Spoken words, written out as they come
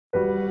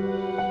Hello,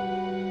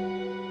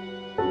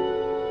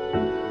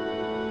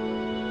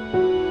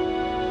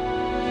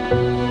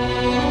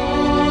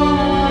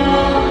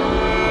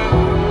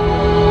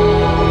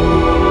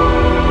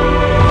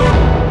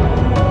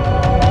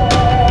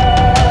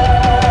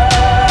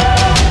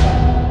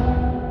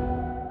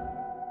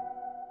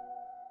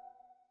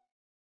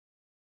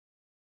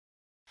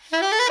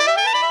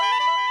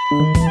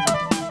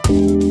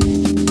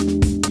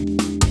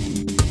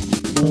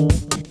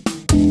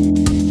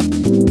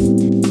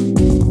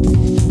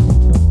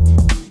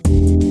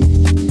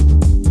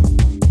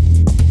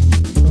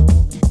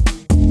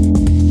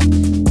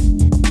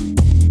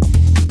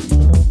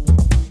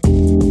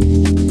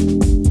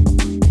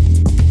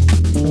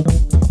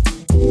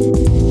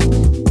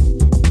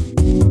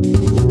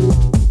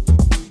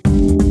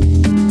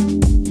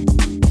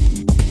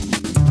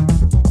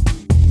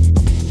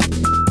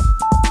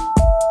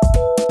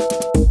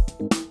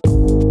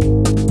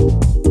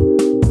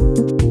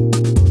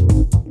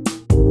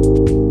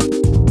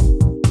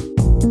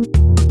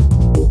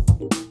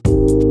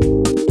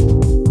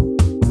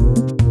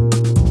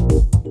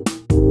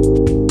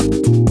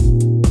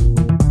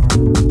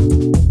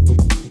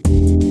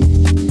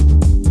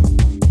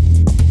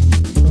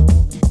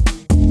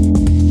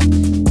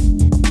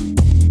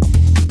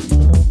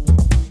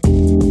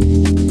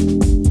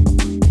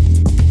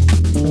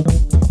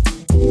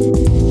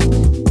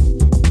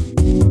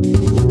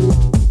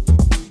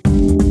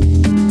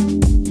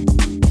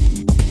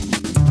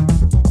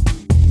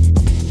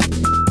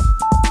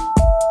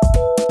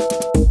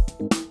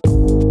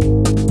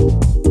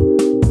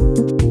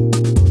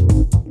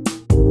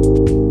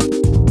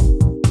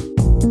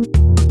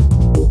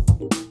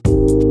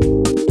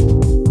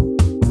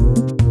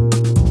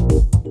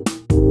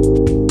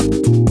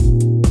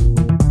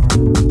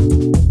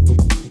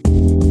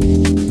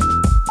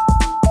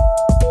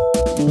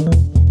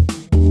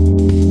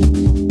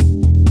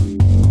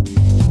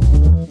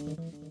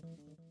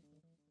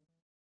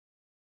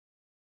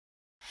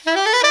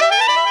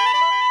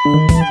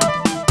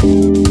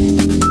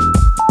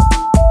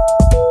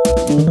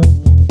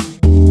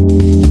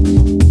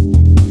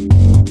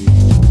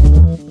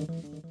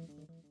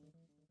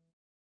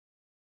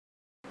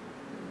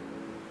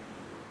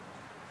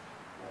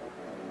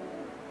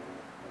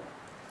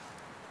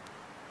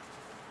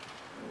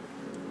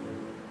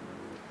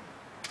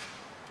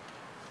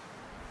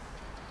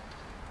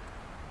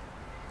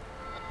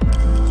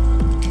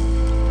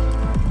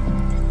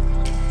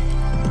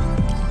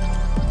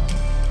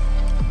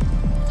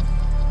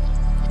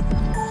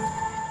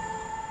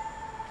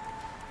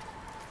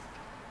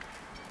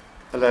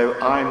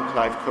 I'm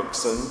Clive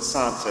Cookson,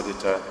 Science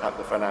Editor at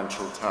the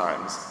Financial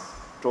Times,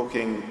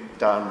 talking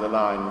down the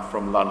line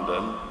from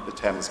London, the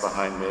Thames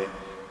behind me,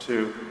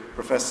 to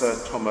Professor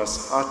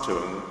Thomas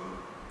Hartung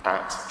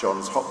at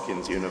Johns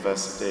Hopkins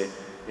University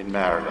in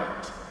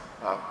Maryland.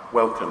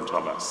 Welcome,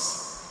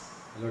 Thomas.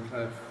 Hello,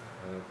 Clive.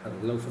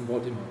 Hello from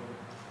Baltimore.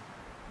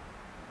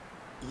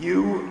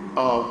 You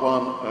are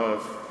one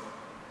of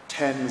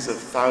tens of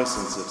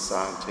thousands of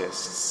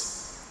scientists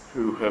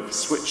who have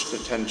switched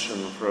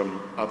attention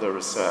from other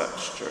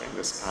research during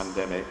this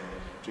pandemic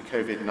to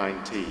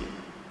Covid-19.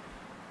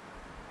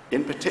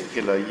 In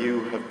particular,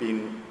 you have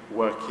been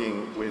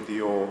working with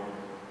your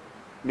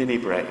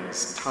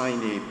mini-brains,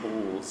 tiny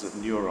balls of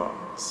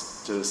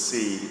neurons, to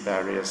see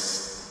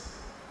various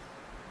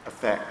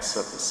effects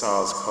of the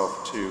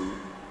SARS-CoV-2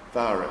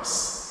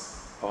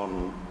 virus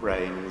on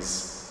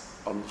brains,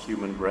 on the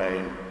human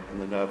brain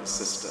and the nervous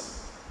system.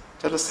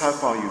 Tell us how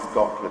far you've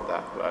got with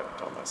that work,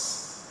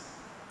 Thomas.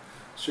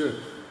 Sure.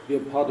 We are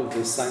part of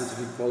the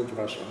scientific gold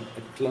rush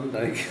at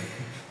Klondike,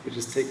 which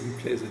is taking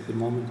place at the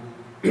moment.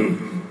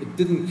 It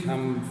didn't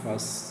come for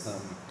us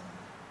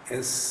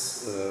as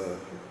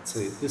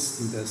say,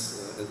 distant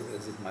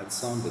as it might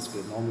sound, as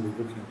we're normally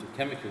looking into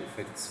chemical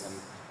effects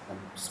on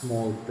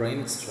small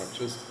brain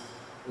structures.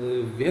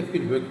 We had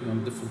been working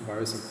on different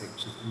virus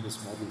infections in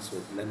this model, so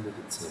it lended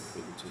itself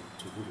really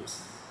to do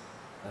this.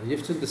 You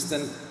have to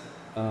understand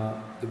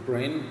the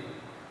brain,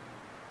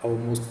 our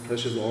most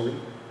precious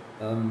organ,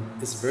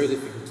 is very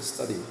difficult to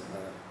study.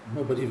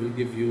 Nobody will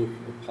give you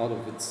a part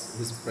of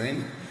his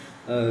brain.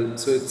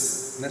 So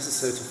it's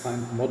necessary to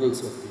find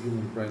models of the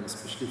human brain,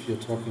 especially if you're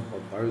talking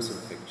about virus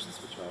infections,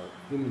 which are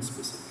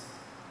human-specific.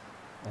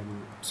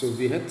 So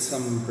we had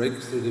some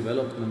breakthrough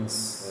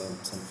developments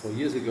some 4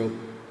 years ago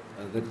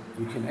that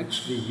we can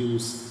actually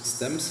use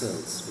stem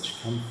cells, which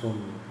come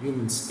from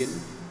human skin,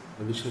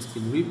 which has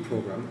been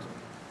reprogrammed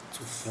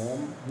to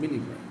form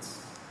mini-brains.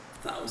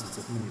 Thousands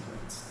of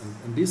mini-brains.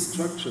 And these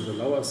structures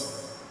allow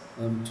us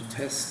to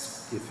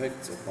test the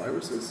effects of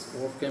viruses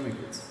or of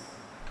chemicals.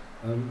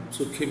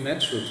 So it came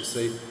natural to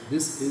say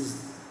this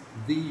is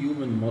the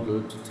human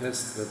model to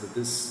test whether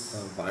this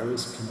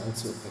virus can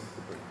also affect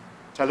the brain.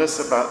 Tell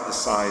us about the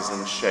size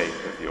and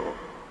shape of your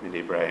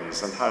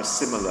mini-brains and how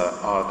similar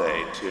are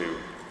they to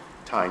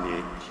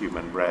tiny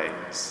human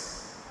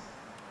brains?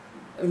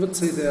 I would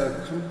say they are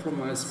a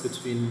compromise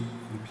between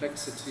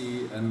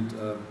complexity and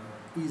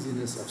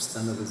easiness of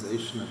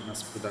standardization and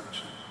mass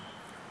production.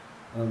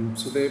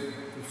 So they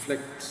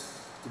reflect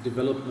the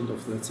development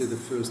of, let's say, the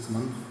first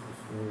month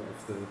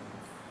of the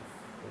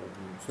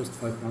first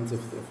 5 months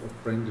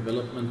of brain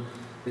development.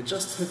 They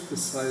just have the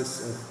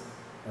size of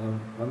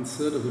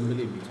 1/3 of a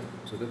millimeter.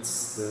 So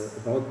that's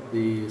about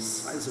the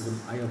size of an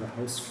eye of a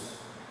housefly.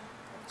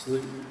 So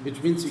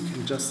which means you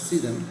can just see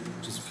them,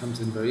 which just comes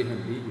in very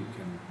handy. You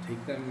can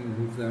take them,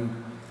 move them,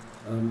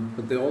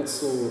 but they're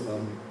also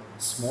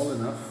small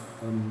enough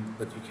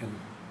that you can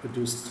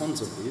produce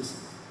tons of these.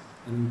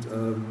 And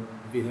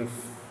we have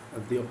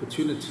the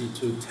opportunity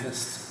to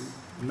test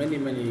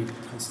many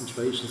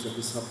concentrations of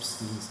the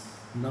substance,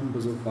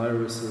 numbers of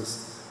viruses,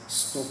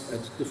 stop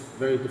at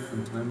very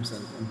different times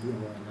and do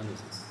our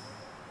analysis.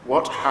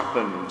 What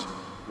happened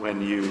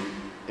when you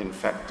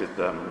infected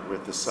them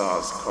with the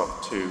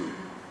SARS-CoV-2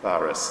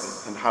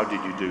 virus, and how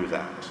did you do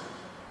that?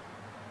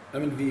 I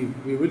mean,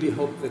 we really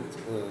hope that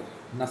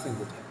nothing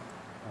would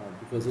happen,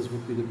 because this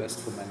would be the best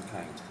for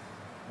mankind.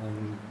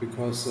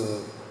 Because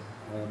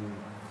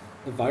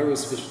a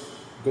virus which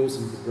goes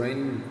in the brain,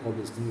 we call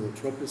this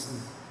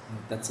neurotropism,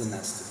 that's a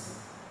nasty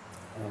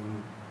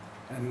thing.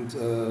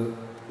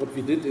 What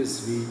we did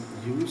is we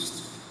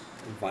used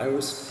a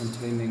virus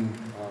containing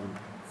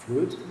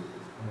fluid,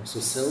 so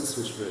cells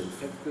which were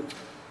infected,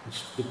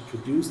 which could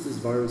produce this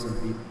virus,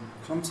 and we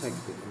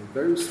contacted in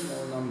very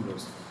small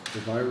numbers the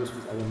virus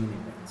with our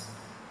mini-brains.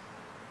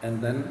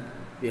 And then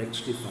we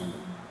actually found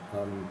it.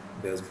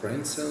 There's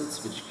brain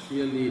cells which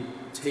clearly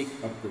take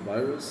up the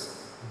virus.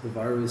 The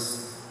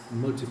virus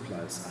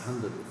multiplies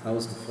 100,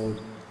 1,000-fold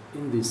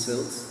in these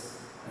cells,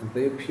 and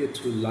they appear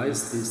to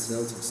lyse these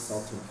cells and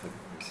start to infect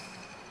us.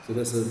 So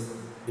there's an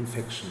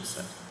infection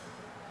set.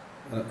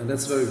 And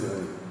that's very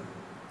worrying,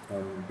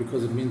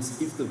 because it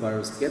means if the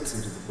virus gets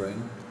into the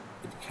brain,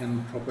 it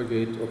can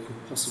propagate or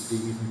could possibly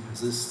even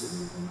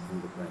persist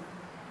in the brain.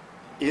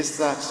 Is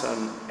that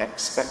an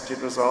expected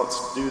result?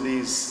 Do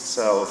these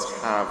cells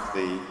have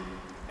the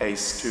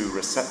ACE2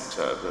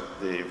 receptor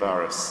that the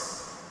virus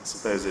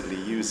supposedly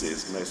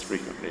uses most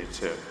frequently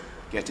to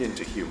get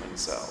into human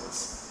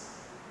cells?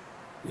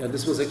 Yeah,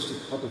 this was actually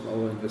part of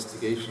our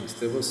investigations.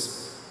 There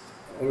was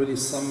already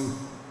some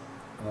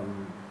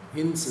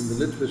hints in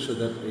the literature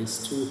that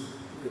ACE2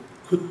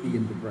 could be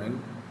in the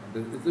brain.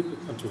 It's a bit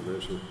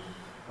controversial,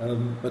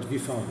 but we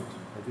found it.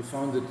 We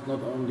found it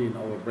not only in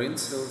our brain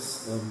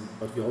cells,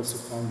 but we also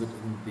found it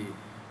in the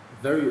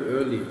very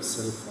early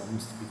cell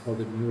forms, we call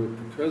them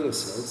neuroprecursor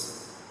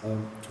cells,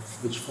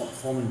 which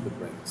form in the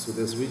brain. So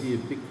there's really a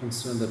big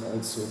concern that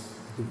also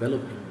the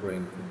developing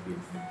brain could be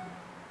infected.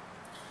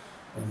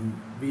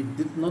 We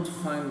did not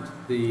find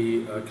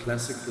the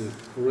classical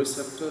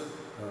co-receptor,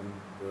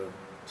 the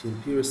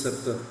TMP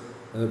receptor,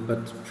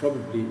 but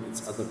probably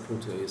it's other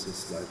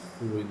proteases like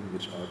furin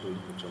which are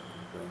doing the job in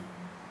the brain.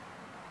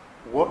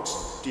 What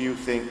do you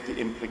think the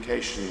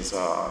implications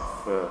are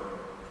for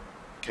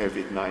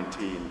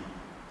COVID-19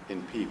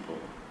 in people,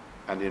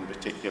 and in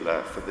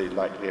particular for the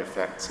likely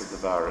effects of the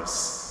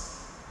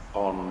virus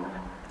on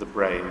the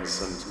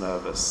brains and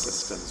nervous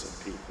systems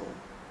of people?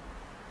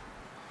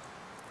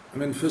 I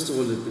mean, first of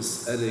all, it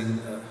is adding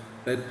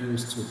bad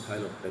news to a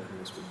pile of bad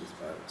news with this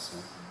virus.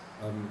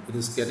 It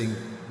is getting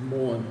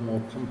more and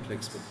more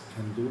complex what it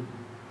can do.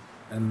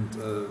 And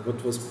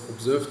what was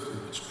observed,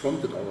 which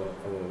prompted our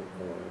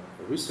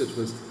research,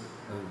 was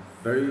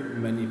very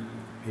many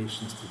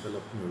patients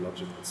developed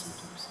neurological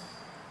symptoms.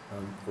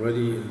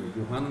 Already in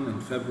Wuhan in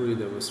February,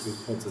 there was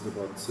reports that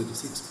about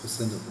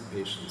 36% of the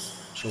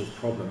patients showed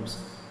problems,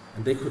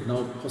 and they could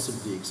now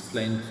possibly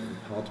explained in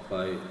part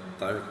by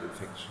direct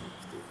infection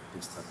of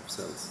these type of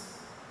cells.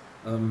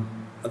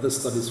 Other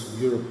studies from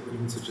Europe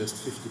even suggest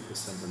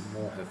 50% and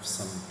more have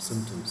some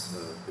symptoms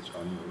which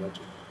are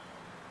neurological.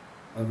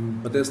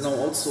 But there's now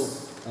also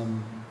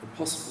a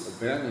possible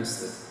awareness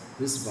that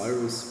this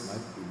virus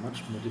might be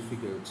much more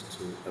difficult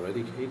to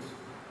eradicate.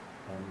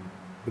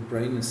 The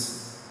brain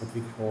is what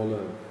we call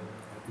an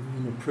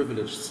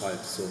immunoprivileged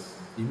site, so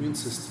the immune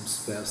system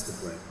spares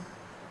the brain.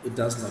 It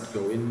does not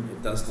go in,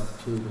 it does not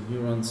kill the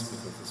neurons,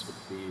 because this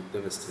would be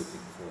devastating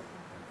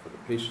for the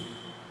patient.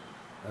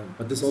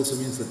 But this also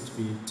means that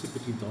we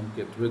typically don't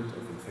get rid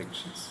of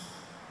infections.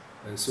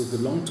 So the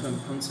long-term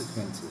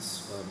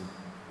consequences,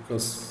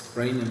 because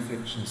brain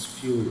infections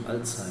fuel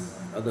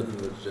Alzheimer and other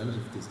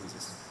neurodegenerative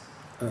diseases,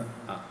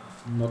 are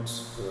not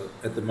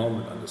at the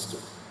moment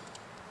understood.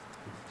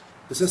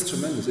 This has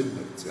tremendous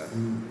impacts. Yeah?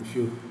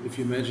 If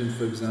you imagine,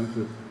 for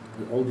example,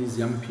 all these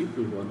young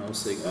people who are now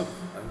saying, "Oh,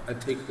 I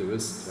take the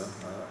risk.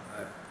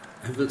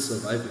 I will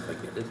survive if I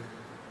get it."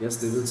 Yes,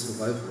 they will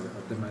survive,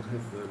 but they might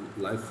have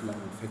a lifelong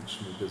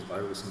infection with this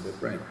virus in their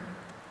brain.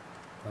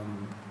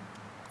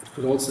 It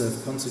could also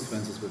have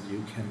consequences where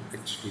you can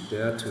actually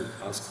dare to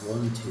ask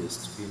volunteers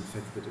to be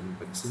infected in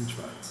vaccine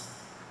trials.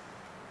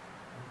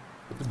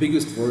 But the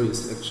biggest worry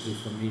is actually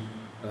for me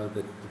that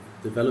the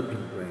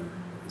developing brain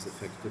is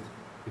affected,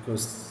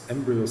 because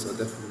embryos are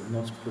definitely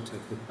not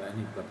protected by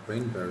any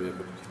blood-brain barrier,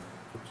 but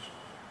could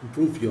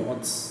improve your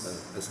odds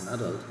as an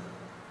adult.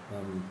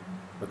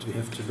 But we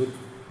have to look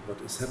what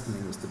is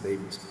happening with the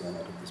babies born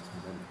out of this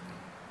pandemic.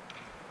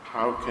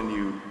 how can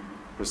you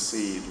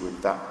proceed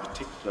with that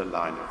particular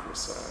line of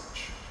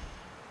research?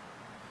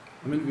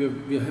 I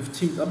mean, we have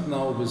teamed up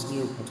now with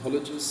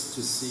neuropathologists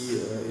to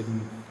see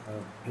in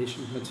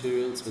patient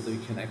materials whether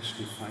we can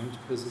actually find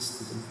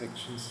persistent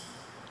infections.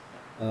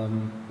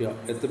 We are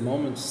at the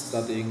moment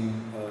studying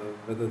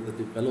whether the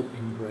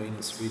developing brain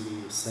is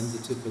really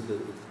sensitive, whether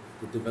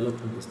the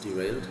development is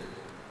derailed,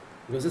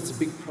 because it's a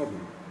big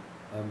problem.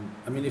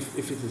 I mean, if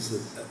it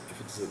is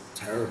a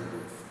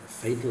terrible,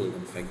 fatal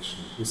infection,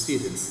 you see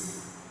it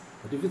instantly.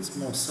 But if it's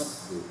more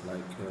subtle,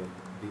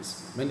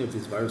 like many of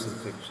these virus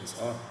infections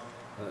are,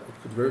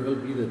 it could very well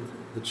be that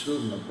the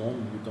children are born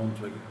and we don't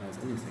recognize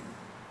anything.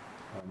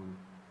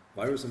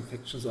 Virus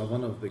infections are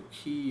one of the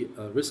key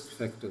risk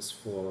factors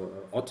for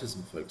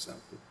autism, for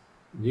example.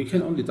 You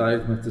can only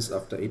diagnose this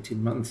after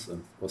 18 months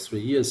or 3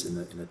 years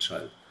in a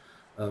child.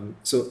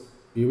 So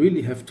we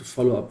really have to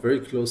follow up very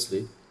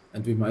closely,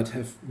 and we might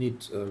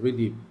need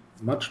really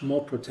much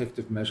more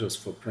protective measures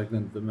for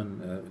pregnant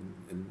women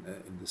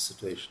in this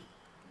situation.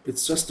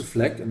 It's just a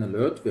flag, an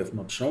alert. We have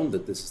not shown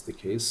that this is the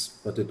case,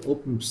 but it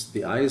opens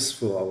the eyes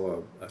for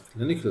our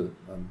clinical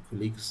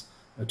colleagues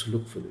to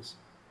look for this.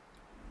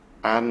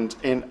 And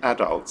in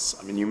adults,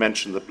 I mean, you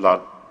mentioned the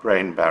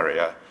blood-brain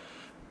barrier,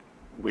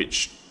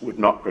 which would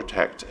not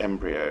protect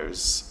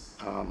embryos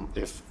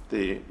if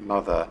the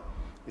mother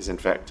is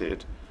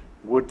infected.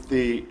 Would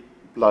the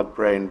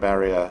blood-brain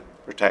barrier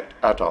protect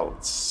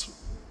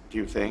adults, do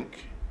you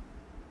think?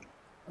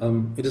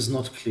 It is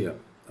not clear.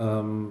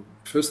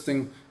 First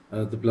thing,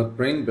 the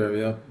blood-brain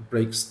barrier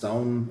breaks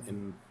down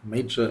in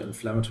major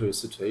inflammatory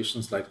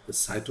situations like the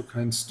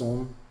cytokine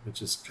storm, which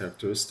is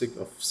characteristic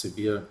of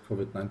severe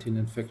COVID-19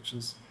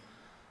 infections.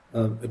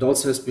 It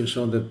also has been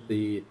shown that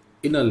the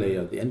inner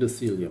layer, the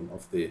endothelium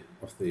of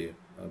the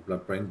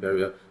blood-brain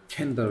barrier,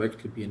 can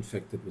directly be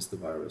infected with the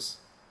virus.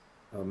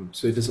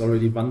 So it is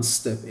already one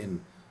step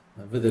in.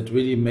 Whether it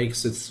really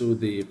makes it through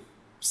the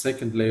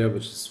second layer,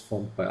 which is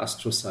formed by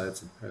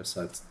astrocytes and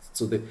parasites,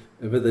 so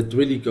whether it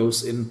really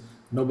goes in,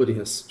 nobody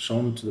has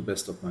shown to the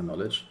best of my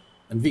knowledge,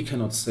 and we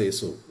cannot say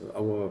so.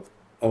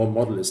 Our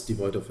model is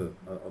devoid of a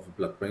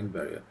blood-brain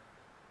barrier.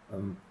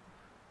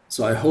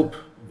 So I hope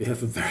we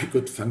have a very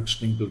good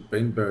functioning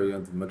blood-brain barrier,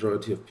 and the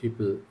majority of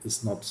people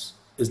is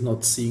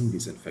not seeing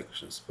these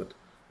infections. But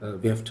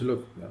we have to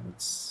look. Yeah,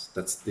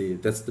 that's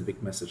the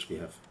big message we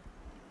have.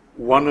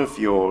 One of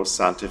your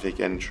scientific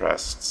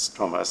interests,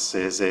 Thomas,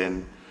 is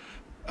in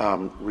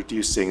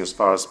reducing as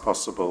far as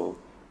possible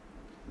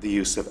the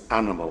use of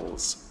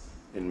animals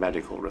in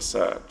medical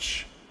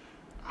research.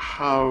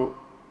 How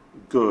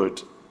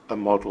good a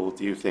model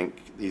do you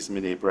think these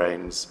mini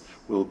brains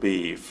will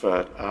be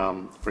for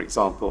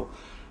example,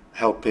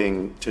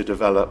 helping to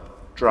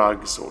develop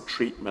drugs or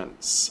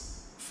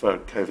treatments for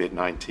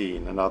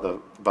COVID-19 and other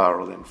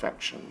viral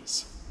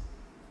infections?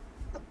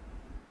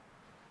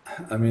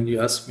 I mean, you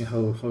asked me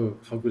how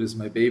good is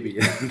my baby?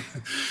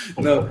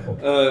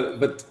 No,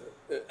 but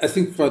I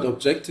think quite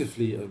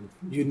objectively,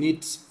 you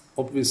need,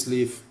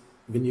 obviously,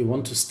 when you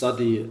want to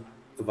study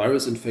a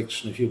virus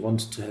infection, if you want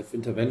to have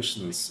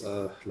interventions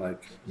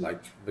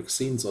like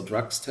vaccines or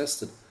drugs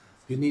tested,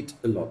 you need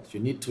a lot. You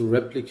need to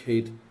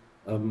replicate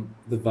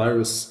the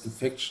virus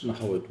infection,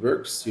 how it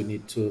works. You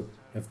need to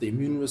have the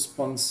immune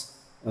response.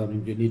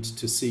 You need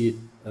to see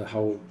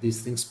how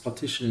these things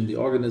partition in the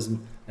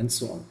organism, and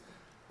so on.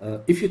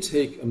 If you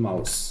take a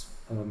mouse,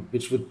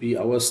 which would be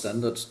our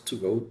standard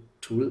to-go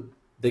tool,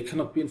 they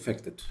cannot be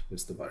infected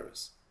with the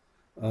virus.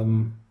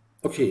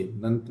 Okay,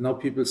 then now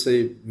people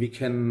say we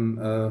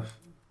can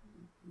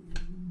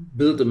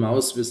build a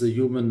mouse with a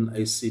human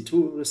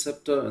ACE2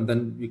 receptor, and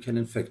then you can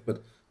infect.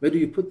 But where do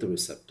you put the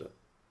receptor?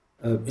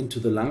 Into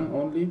the lung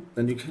only?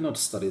 Then you cannot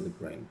study the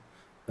brain.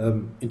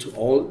 Into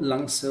all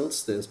lung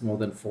cells, there's more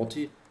than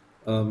 40.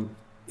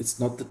 It's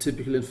not the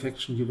typical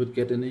infection you would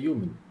get in a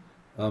human.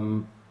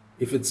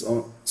 If it's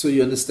so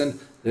you understand,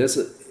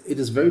 it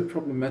is very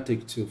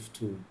problematic to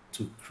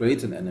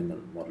create an animal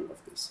model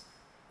of this.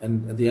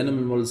 And the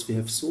animal models we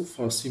have so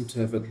far seem to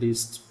have at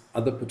least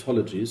other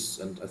pathologies,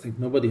 and I think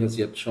nobody has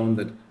yet shown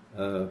that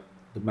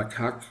the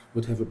macaque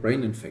would have a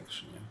brain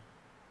infection. Yeah?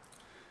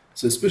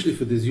 So especially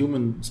for these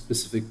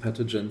human-specific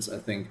pathogens, I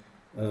think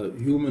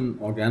human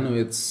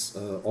organoids,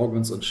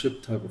 organs on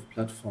chip type of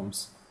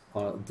platforms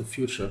are the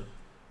future.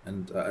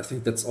 And I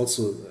think that's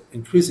also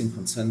increasing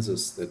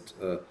consensus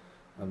that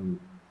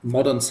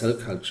modern cell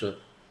culture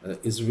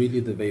is really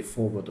the way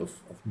forward of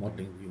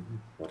modeling the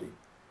human body.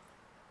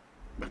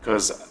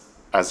 Because,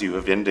 as you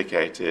have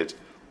indicated,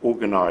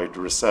 organoid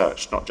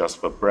research, not just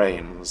for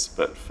brains,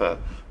 but for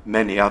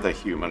many other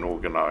human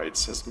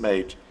organoids, has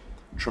made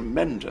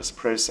tremendous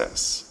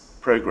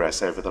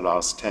progress over the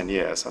last 10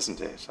 years, hasn't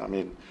it? I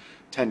mean,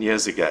 10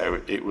 years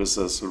ago, it was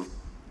a sort of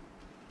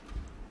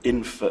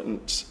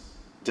infant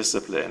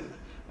discipline,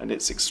 and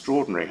it's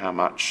extraordinary how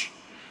much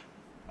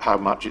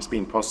it's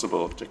been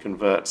possible to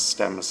convert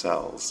stem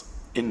cells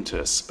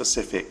into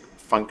specific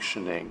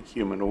functioning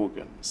human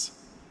organs.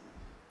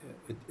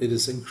 It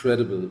is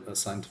incredible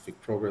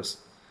scientific progress.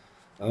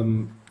 I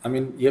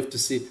mean, you have to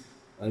see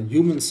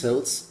human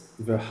cells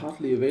were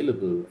hardly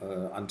available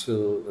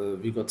until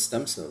we got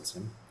stem cells.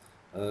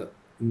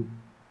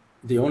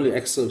 The only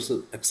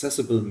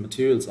accessible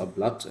materials are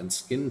blood and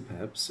skin,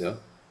 perhaps. Yeah,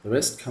 the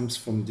rest comes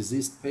from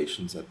diseased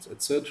patients at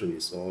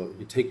surgeries, or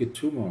you take a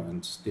tumor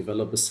and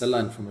develop a cell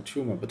line from a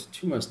tumor, but a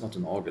tumor is not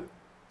an organ.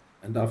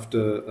 And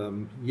after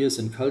years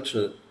in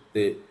culture,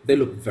 they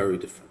look very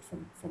different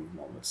from a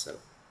normal cell.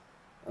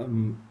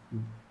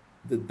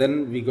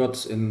 Then we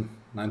got in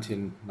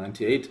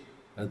 1998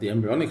 the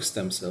embryonic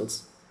stem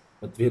cells,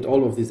 but we had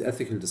all of these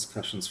ethical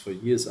discussions for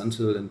years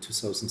until in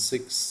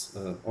 2006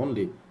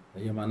 only.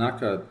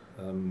 Yamanaka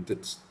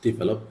did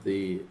develop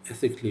the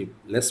ethically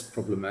less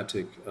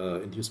problematic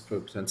induced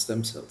pluripotent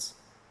stem cells.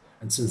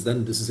 And since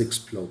then, this is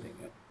exploding.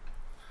 Yeah.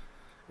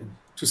 In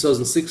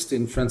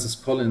 2016, Francis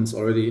Collins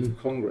already in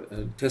Congress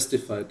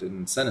testified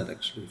in Senate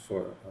actually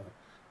for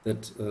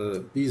that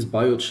these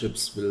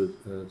biochips will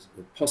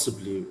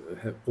possibly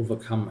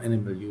overcome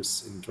animal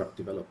use in drug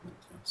development.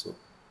 Yeah.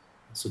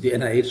 So the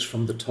NIH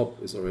from the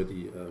top is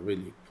already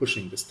really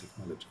pushing this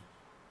technology.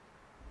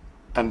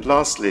 And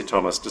lastly,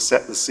 Thomas, to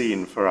set the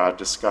scene for our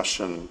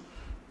discussion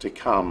to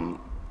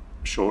come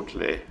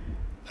shortly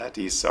at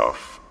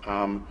ESOF,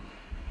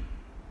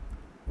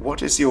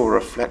 what is your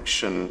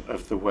reflection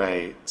of the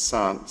way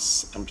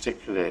science, and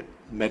particularly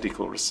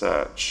medical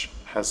research,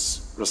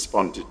 has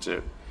responded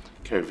to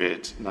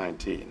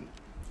COVID-19?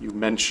 You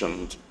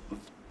mentioned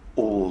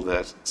all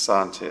the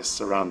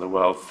scientists around the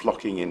world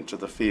flocking into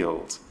the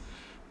field.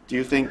 Do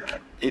you think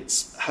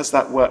has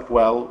that worked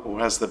well, or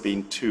has there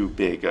been too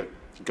big a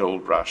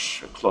gold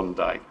rush, a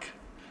Klondike?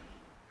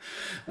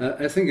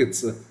 I think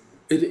it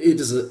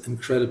is an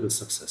incredible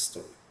success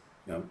story.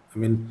 Yeah. I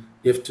mean,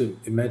 you have to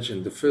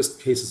imagine the first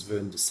cases were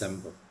in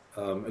December.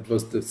 It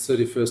was the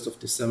 31st of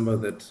December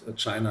that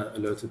China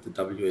alerted the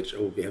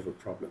WHO we have a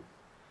problem.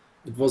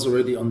 It was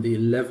already on the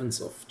 11th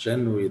of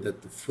January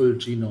that the full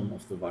genome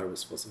of the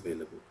virus was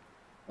available.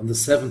 On the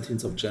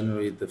 17th of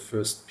January, the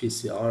first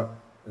PCR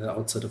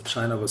outside of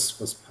China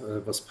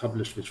was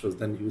published, which was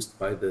then used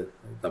by the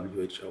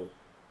WHO.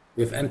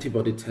 We have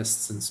antibody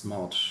tests since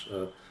March.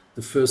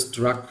 The first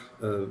drug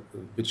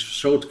which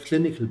showed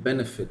clinical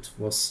benefit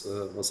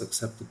was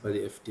accepted by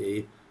the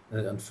FDA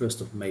on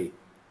 1st of May.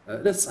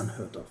 That's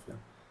unheard of.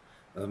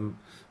 Yeah?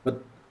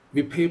 But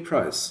we pay a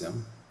price. Yeah?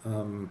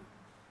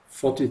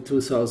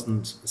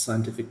 42,000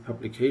 scientific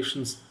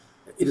publications.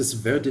 It is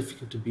very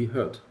difficult to be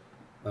heard.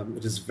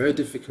 It is very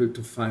difficult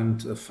to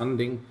find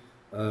funding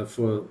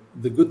for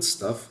the good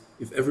stuff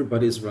if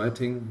everybody is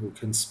writing who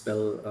can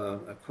spell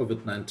a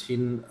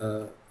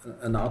COVID-19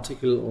 an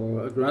article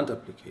or a grant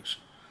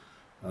application.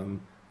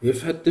 We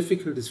have had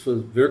difficulties for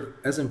work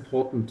as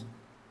important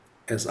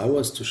as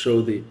ours to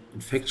show the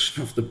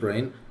infection of the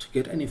brain to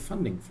get any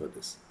funding for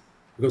this.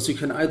 Because you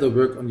can either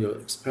work on your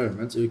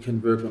experiments or you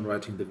can work on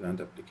writing the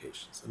grant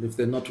applications. And if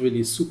they're not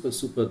really super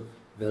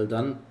well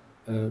done,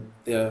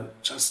 they're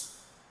just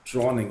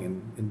drowning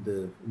in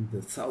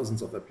the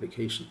thousands of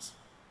applications.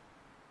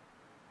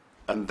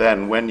 And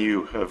then when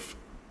you have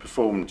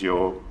performed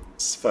your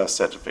first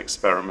set of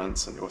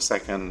experiments and your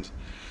second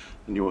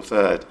and your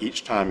third,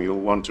 each time you'll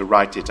want to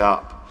write it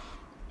up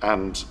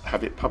and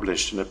have it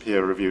published in a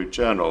peer-reviewed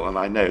journal. And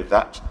I know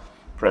that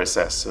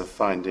process of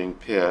finding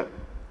peer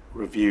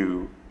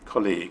review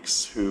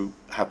colleagues who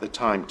have the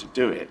time to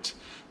do it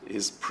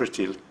is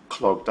pretty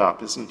clogged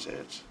up, isn't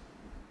it?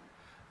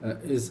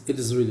 It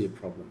is really a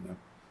problem,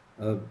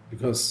 yeah.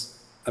 Because,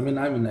 I mean,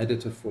 I'm an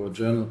editor for a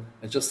journal.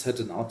 I just had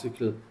an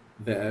article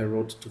where I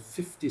wrote to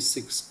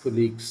 56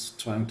 colleagues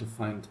trying to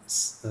find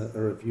a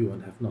review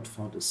and have not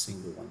found a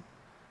single one.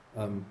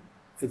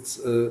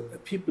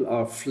 People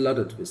are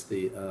flooded with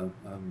the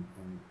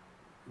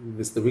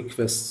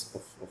requests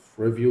of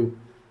review.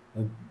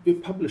 We're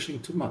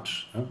publishing too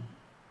much, and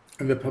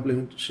we're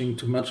publishing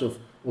too much of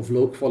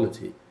low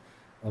quality.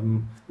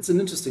 It's an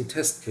interesting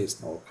test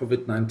case now.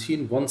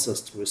 COVID-19 wants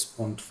us to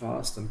respond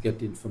fast and get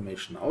the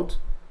information out,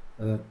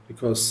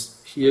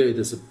 because here it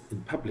is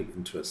in public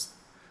interest.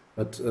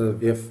 But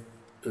we have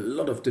a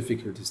lot of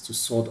difficulties to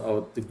sort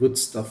out the good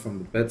stuff from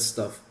the bad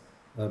stuff.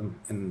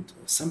 And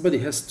somebody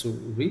has to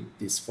read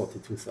these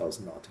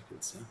 42,000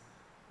 articles, yeah?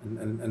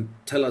 and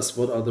tell us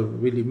what are the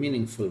really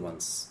meaningful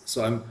ones.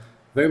 So I'm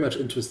very much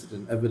interested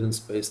in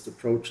evidence-based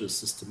approaches,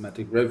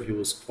 systematic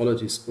reviews,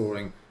 quality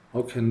scoring.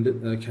 How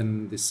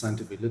can this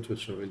scientific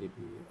literature really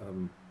be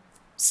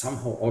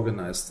somehow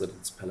organized that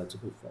it's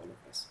palatable for all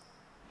of us?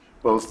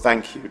 Well,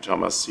 thank you,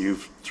 Thomas.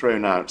 You've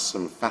thrown out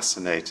some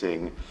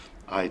fascinating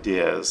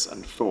ideas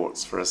and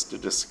thoughts for us to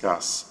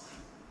discuss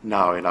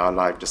now in our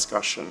live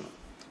discussion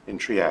in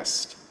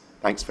Trieste.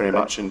 Thanks very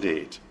much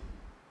indeed.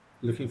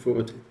 Looking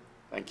forward to it.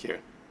 Thank you.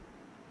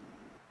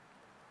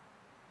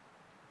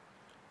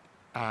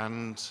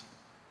 And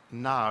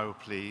now,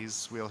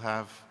 please, we'll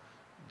have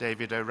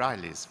David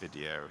O'Reilly's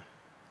video.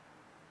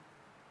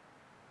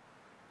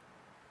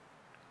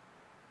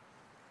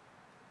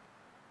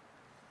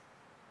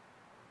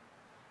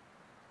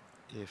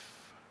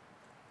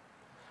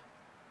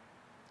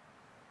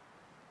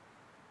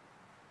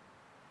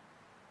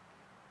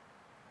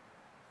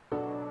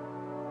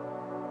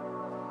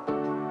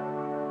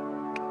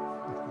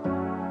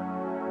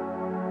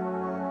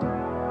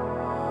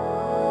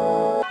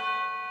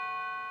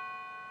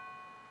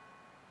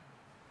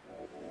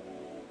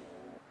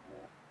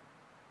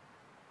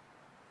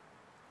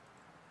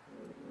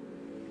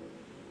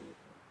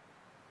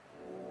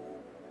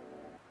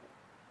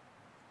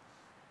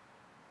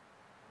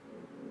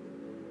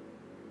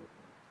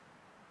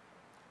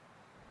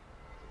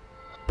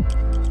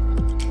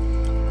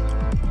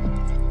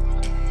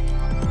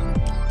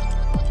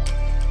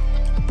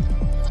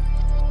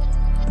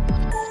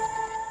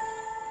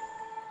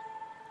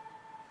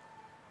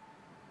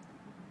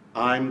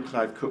 I'm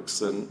Clive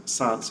Cookson,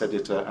 science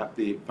editor at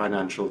the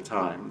Financial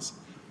Times.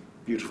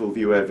 Beautiful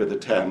view over the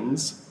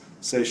Thames,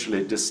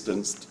 socially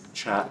distanced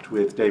chat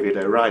with David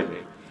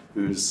O'Reilly,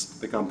 who's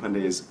the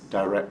company's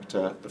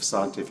Director of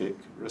Scientific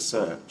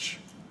Research.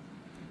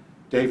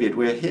 David,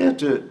 we're here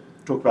to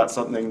talk about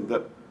something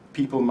that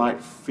people might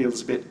feel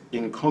is a bit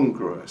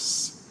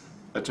incongruous.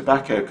 A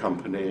tobacco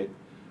company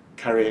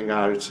carrying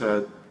out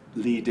a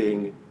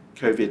leading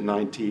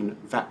COVID-19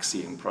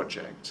 vaccine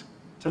project.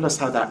 Tell us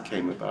how that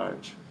came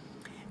about.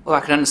 Well, I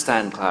can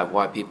understand, Clive,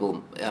 why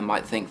people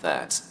might think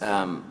that,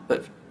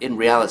 but in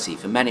reality,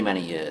 for many,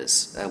 many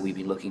years, we've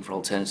been looking for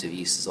alternative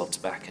uses of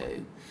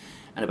tobacco.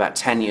 And about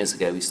 10 years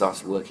ago, we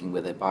started working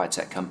with a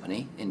biotech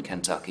company in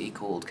Kentucky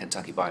called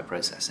Kentucky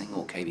Bioprocessing,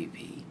 or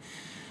KBP.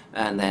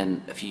 And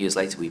then a few years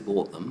later, we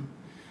bought them.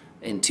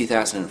 In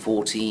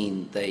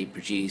 2014, they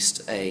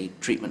produced a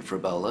treatment for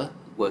Ebola,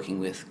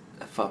 working with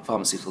a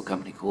pharmaceutical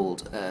company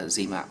called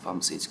ZMapp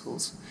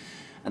Pharmaceuticals.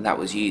 And that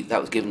was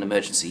given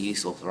emergency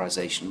use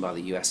authorization by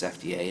the US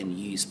FDA and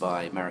used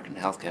by American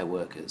healthcare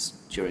workers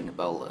during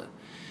Ebola.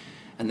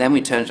 And then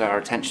we turned our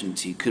attention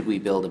to, could we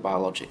build a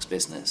biologics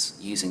business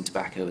using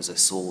tobacco as a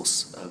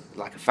source of,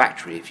 like a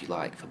factory, if you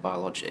like, for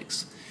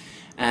biologics.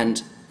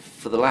 And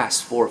for the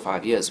last 4 or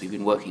 5 years, we've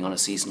been working on a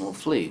seasonal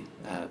flu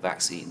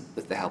vaccine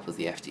with the help of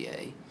the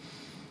FDA.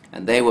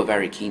 And they were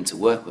very keen to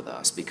work with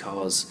us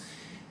because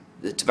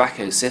the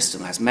tobacco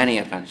system has many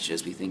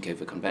advantages, we think,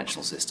 over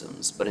conventional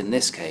systems, but in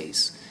this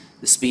case,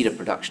 the speed of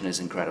production is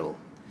incredible.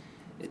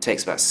 It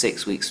takes about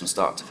 6 weeks from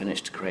start to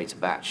finish to create a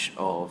batch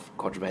of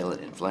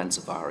quadrivalent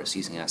influenza virus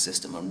using our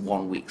system, and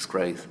 1 week's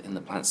growth in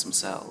the plants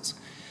themselves.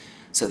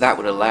 So that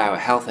would allow a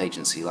health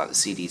agency like the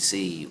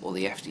CDC or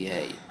the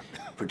FDA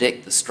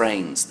predict the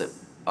strains that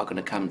are going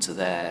to come to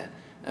their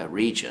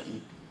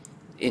region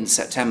in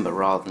September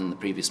rather than the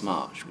previous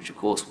March, which of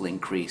course will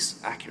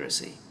increase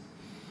accuracy.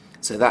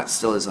 So that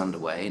still is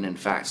underway, and in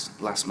fact,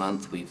 last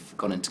month we've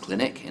gone into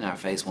clinic in our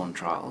phase 1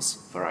 trials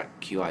for our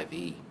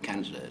QIV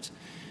candidate.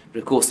 But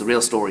of course, the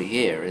real story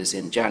here is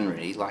in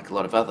January, like a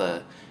lot of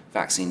other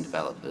vaccine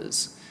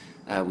developers,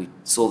 we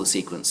saw the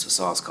sequence for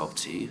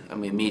SARS-CoV-2,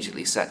 and we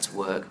immediately set to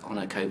work on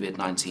a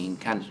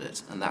COVID-19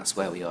 candidate, and that's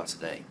where we are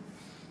today.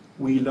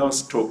 We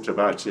last talked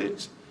about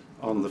it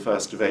on the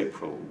 1st of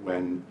April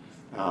when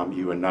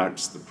you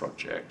announced the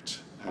project,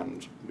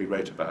 and we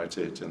wrote about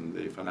it in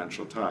the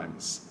Financial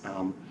Times.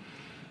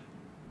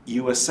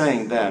 You were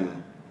saying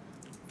then,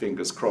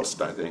 fingers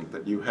crossed I think,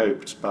 that you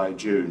hoped by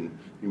June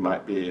you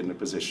might be in a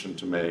position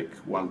to make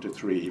 1 to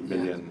 3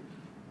 million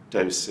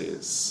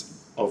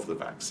doses of the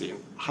vaccine.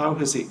 How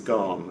has it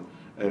gone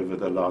over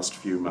the last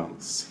few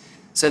months?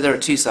 So there are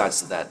two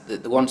sides to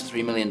that. The 1 to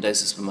 3 million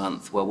doses per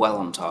month were well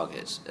on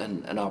target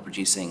and are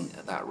producing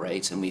at that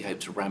rate, and we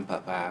hope to ramp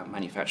up our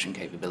manufacturing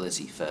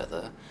capability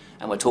further.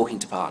 And we're talking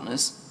to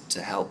partners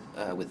to help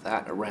with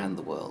that around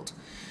the world.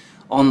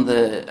 On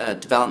the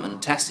development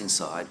and testing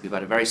side, we've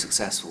had a very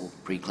successful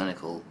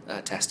preclinical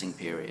testing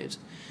period.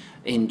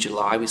 In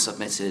July, we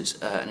submitted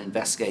an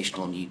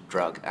investigational new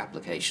drug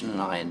application,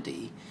 an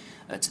IND,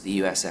 to the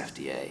US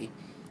FDA,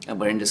 and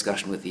we're in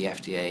discussion with the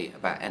FDA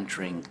about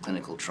entering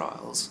clinical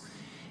trials.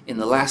 In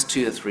the last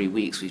 2 or 3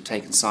 weeks, we've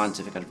taken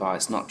scientific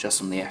advice not just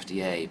from the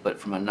FDA, but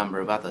from a number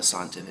of other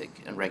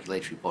scientific and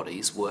regulatory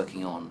bodies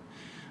working on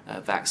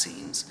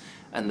vaccines.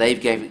 And they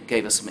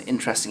gave us some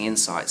interesting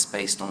insights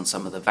based on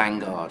some of the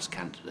vanguard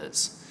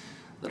candidates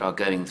that are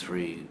going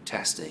through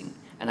testing.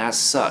 And as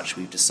such,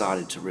 we've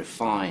decided to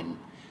refine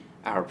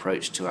our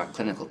approach to our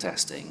clinical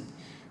testing.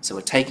 So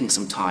we're taking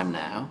some time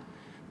now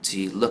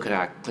to look at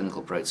our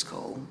clinical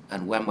protocol,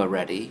 and when we're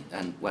ready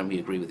and when we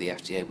agree with the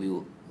FDA, we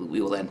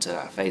will enter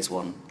our phase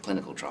 1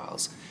 clinical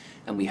trials,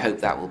 and we hope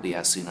that will be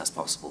as soon as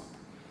possible.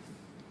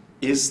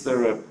 Is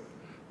there a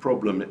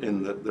problem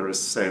in that there are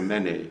so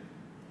many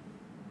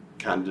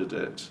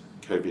candidate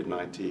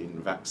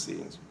COVID-19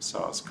 vaccines,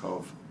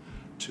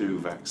 SARS-CoV-2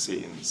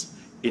 vaccines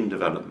in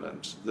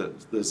development,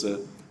 that there's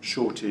a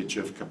shortage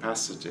of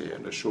capacity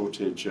and a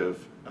shortage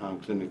of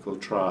clinical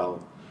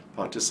trial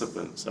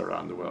participants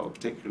around the world,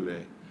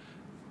 particularly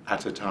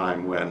at a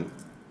time when,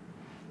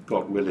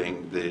 God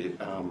willing, the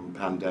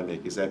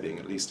pandemic is ebbing,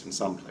 at least in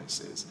some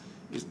places.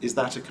 Is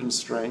that a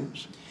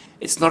constraint?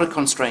 It's not a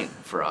constraint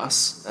for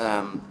us,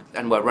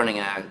 and we're running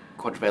our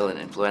quadrivalent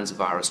influenza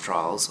virus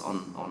trials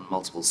on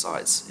multiple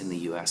sites in the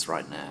US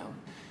right now.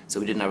 So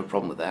we didn't have a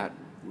problem with that.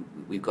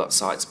 We've got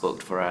sites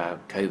booked for our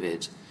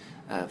COVID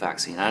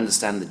vaccine. I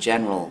understand the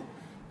general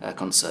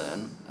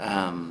concern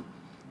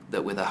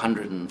that with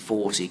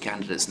 140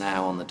 candidates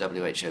now on the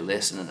WHO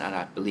list, and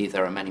I believe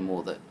there are many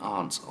more that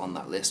aren't on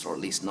that list, or at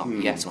least not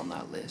yet on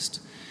that list,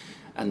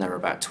 and there are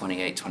about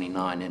 28,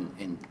 29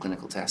 in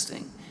clinical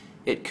testing,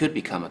 it could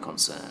become a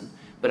concern.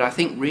 But I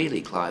think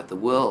really, Clive, the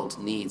world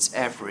needs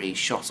every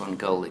shot on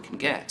goal it can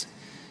get.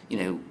 You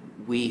know,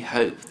 we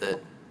hope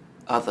that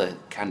other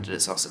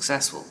candidates are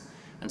successful,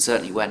 and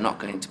certainly we're not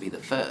going to be the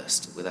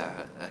first with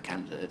our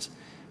candidate,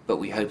 but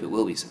we hope it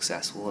will be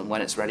successful, and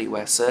when it's ready,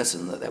 we're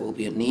certain that there will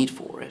be a need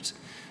for it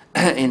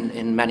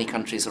in many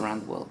countries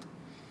around the world.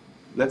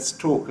 let's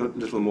talk a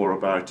little more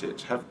about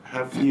it.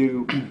 Have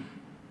you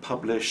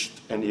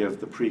published any of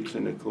the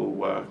preclinical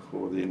work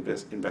or the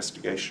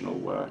investigational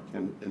work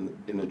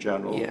in a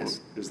journal?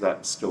 Yes. Or is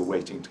that still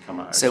waiting to come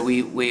out? So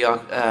we are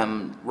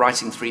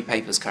writing 3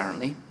 papers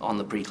currently on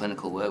the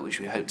preclinical work, which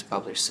we hope to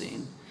publish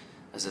soon.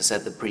 As I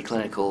said, the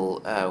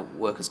preclinical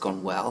work has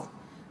gone well.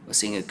 We're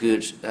seeing a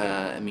good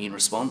immune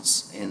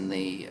response in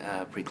the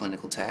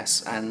preclinical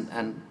tests,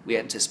 and we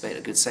anticipate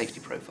a good safety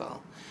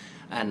profile.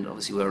 And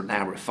obviously we're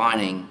now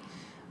refining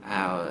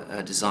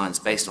our designs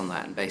based on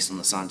that and based on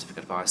the scientific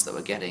advice that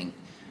we're getting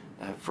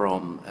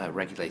from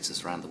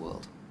regulators around the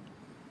world.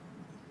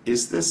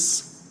 Is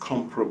this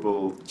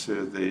comparable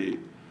to the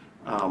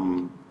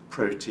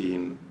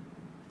protein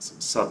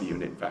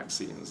subunit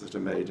vaccines that are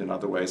made in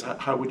other ways?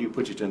 How would you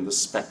put it in the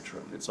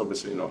spectrum? It's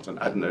obviously not an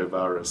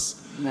adenovirus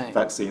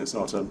vaccine, it's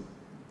not an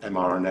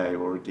mRNA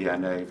or a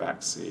DNA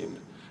vaccine,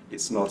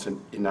 it's not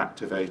an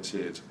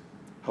inactivated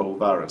whole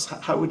virus.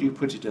 How would you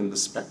put it in the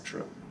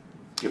spectrum,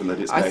 given that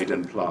it's made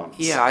in plants?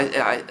 Yeah,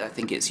 I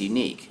think it's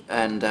unique,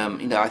 and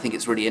I think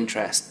it's really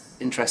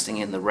interesting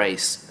in the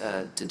race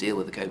to deal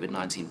with the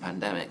COVID-19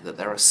 pandemic that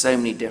there are so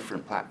many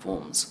different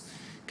platforms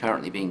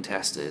currently being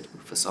tested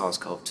for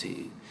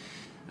SARS-CoV-2.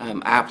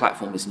 Our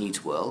platform is new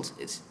to world.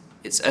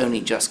 It's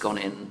only just gone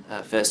in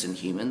first in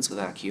humans with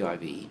our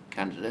QIV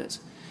candidate,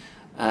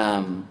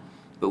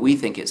 but we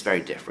think it's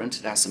very different.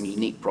 It has some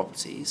unique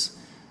properties.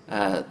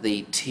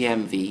 The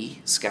TMV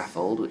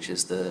scaffold, which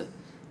is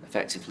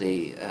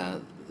effectively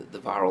the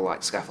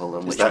viral-like scaffold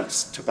on which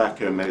that's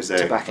tobacco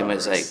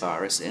mosaic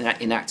virus,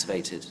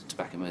 inactivated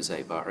tobacco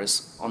mosaic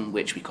virus, on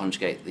which we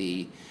conjugate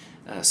the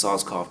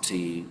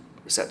SARS-CoV-2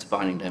 receptor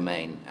binding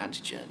domain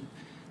antigen.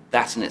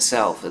 That in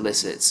itself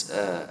elicits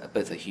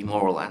both a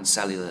humoral and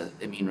cellular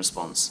immune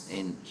response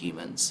in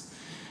humans.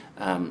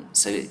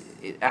 So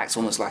it acts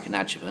almost like an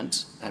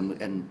adjuvant,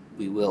 and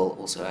we will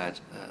also add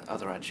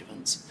other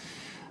adjuvants.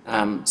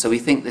 So we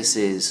think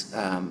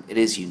it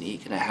is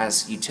unique, and it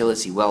has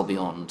utility well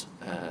beyond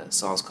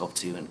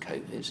SARS-CoV-2 and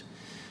COVID.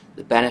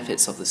 The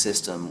benefits of the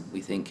system,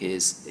 we think,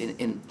 is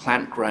in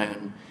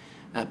plant-grown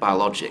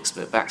biologics,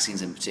 but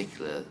vaccines in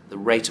particular, the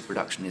rate of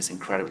production is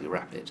incredibly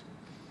rapid.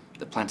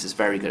 The plant is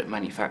very good at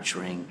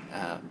manufacturing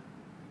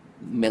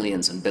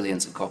millions and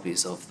billions of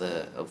copies of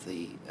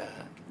the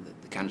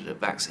candidate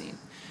vaccine.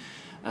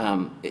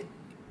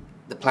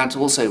 The plant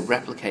also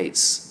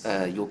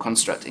replicates your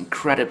construct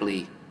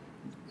incredibly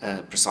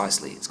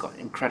precisely. It's got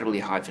incredibly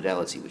high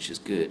fidelity, which is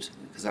good,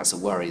 because that's a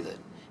worry that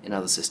in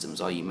other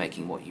systems, are you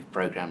making what you've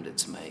programmed it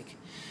to make?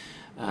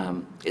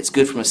 It's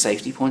good from a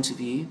safety point of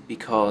view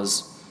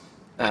because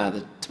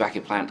the tobacco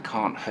plant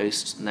can't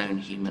host known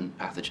human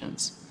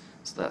pathogens,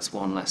 so that's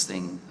one less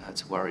thing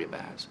to worry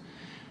about.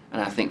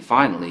 And I think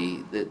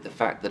finally, the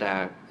fact that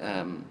our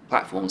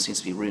platform seems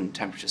to be room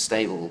temperature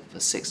stable for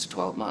 6 to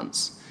 12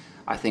 months,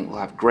 I think will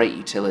have great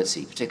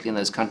utility, particularly in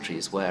those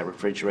countries where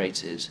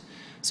refrigerated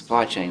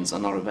supply chains are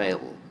not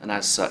available. And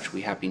as such,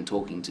 we have been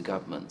talking to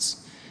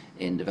governments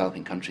in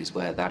developing countries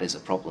where that is a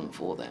problem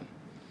for them.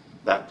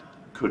 That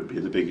could be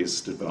the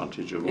biggest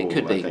advantage of all,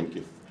 I think,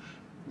 if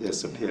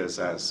this appears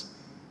as,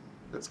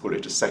 let's call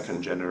it a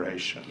second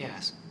generation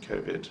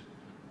COVID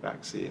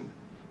vaccine.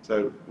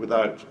 So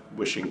without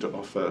wishing to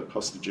offer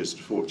hostages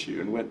to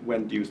fortune,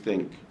 when do you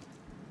think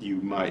you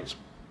might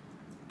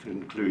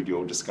conclude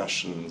your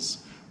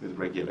discussions with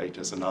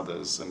regulators and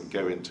others and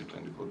go into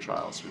clinical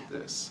trials with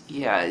this?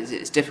 Yeah,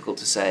 it's difficult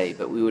to say,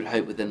 but we would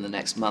hope within the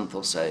next month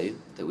or so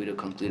that we'd have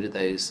concluded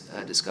those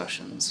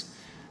discussions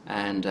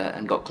and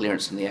got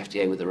clearance from the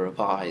FDA with a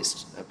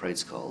revised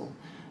protocol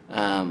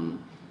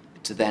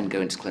to then go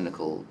into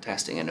clinical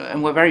testing.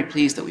 And we're very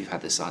pleased that we've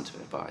had this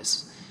scientific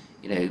advice.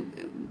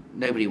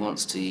 Nobody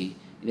wants to,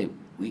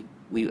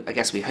 I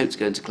guess we hope to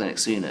go into clinic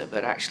sooner,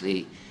 but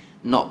actually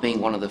not being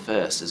one of the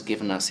first has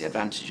given us the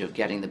advantage of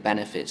getting the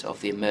benefit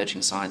of the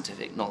emerging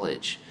scientific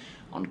knowledge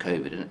on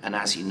COVID. And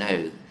as you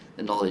know,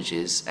 the knowledge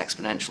is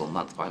exponential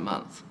month by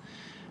month.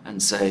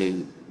 And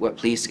so we're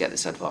pleased to get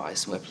this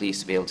advice, and we're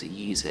pleased to be able to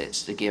use it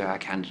to give our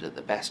candidate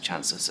the best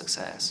chance of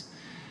success.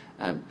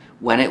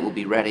 When it will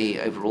be ready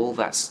overall,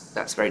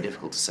 that's very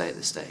difficult to say at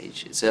this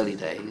stage. It's early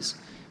days.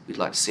 We'd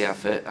like to see our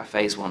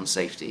phase 1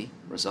 safety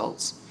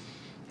results,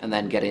 and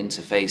then get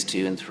into phase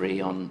 2 and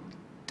 3 on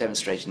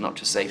demonstrating not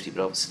just safety,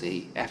 but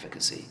obviously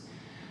efficacy.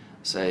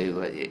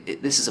 So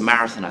this is a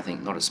marathon, I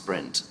think, not a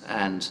sprint.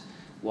 And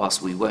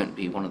whilst we won't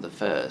be one of the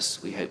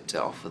first, we hope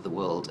to offer the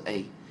world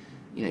a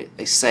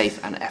safe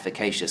and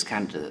efficacious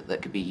candidate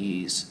that could be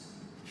used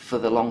for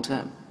the long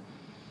term.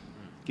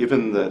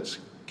 Given that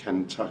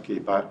Kentucky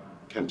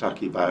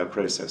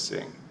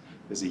Bioprocessing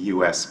is a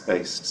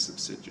US-based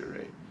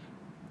subsidiary,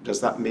 does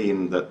that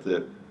mean that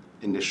the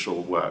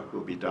initial work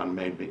will be done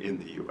mainly in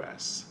the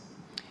US?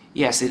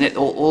 Yes,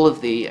 all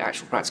of the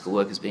actual practical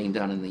work is being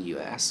done in the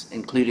US,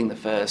 including the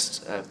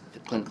first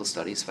clinical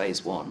studies,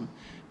 phase 1,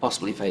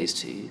 possibly phase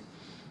 2.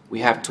 We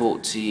have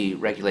talked to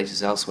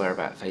regulators elsewhere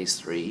about phase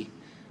 3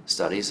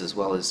 studies, as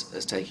well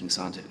as taking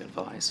scientific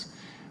advice.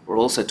 We're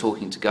also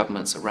talking to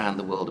governments around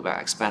the world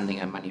about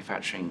expanding our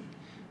manufacturing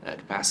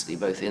capacity,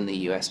 both in the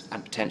US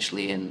and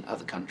potentially in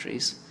other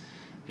countries,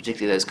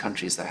 particularly those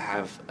countries that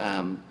have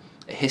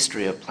a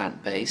history of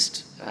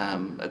plant-based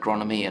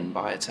agronomy and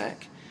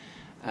biotech.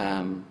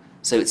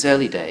 So it's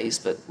early days,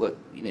 but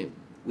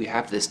we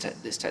have this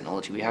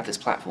technology, we have this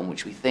platform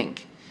which we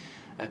think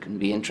can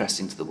be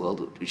interesting to the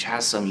world, which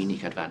has some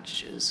unique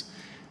advantages.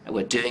 And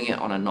we're doing it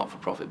on a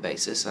not-for-profit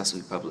basis, as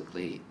we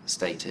publicly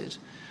stated.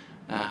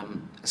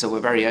 So we're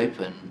very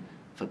open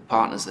for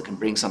partners that can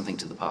bring something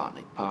to the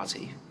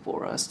party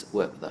for us, to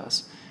work with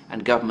us,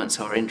 and governments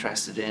who are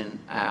interested in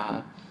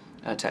our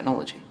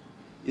technology.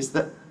 Is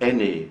there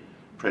any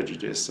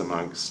prejudice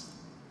amongst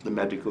the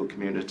medical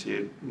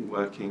community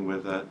working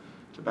with a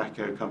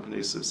tobacco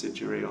company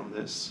subsidiary on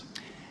this?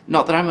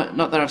 Not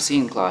that I've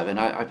seen, Clive, and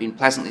I've been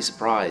pleasantly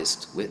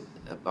surprised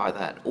by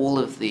that. All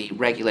of the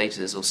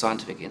regulators or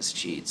scientific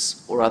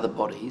institutes or other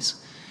bodies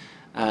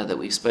that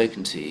we've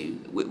spoken to,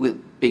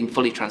 with being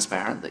fully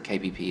transparent that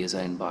KBP is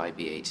owned by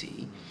BAT,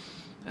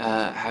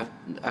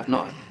 have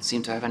not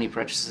seemed to have any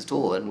prejudice at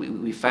all. And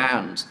we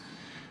found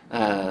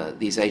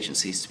these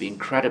agencies to be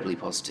incredibly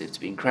positive, to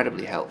be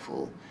incredibly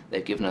helpful.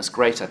 They've given us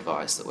great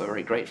advice that we're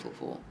very grateful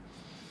for.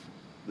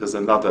 There's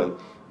another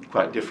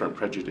quite different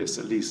prejudice,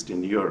 at least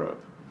in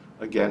Europe,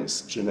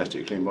 against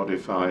genetically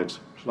modified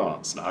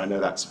plants. Now, I know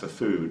that's for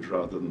food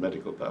rather than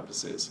medical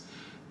purposes.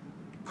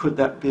 Could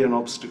that be an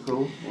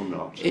obstacle or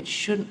not? It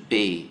shouldn't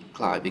be,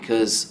 Clive,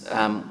 because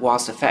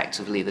whilst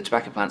effectively the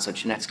tobacco plants are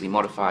genetically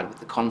modified with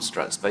the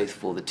constructs both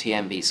for the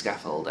TMB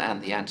scaffold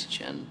and the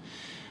antigen,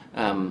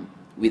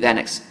 we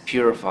then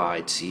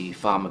purified to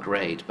pharma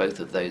grade both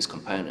of those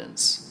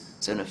components.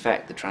 So in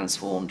effect, the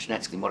transformed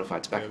genetically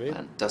modified tobacco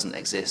plant doesn't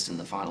exist in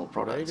the final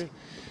product.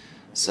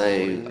 So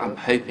I'm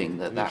hoping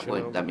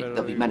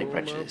there'll be many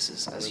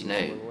prejudices, as you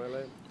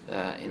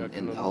know,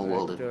 in the whole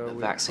world of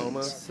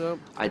vaccines.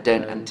 I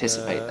don't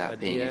anticipate that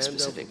being a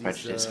specific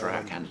prejudice for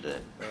our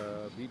candidate.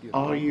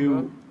 Are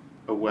you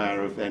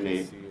aware of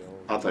any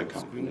other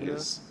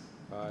companies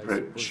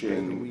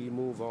approaching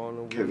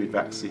COVID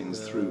vaccines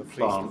through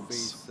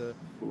plants,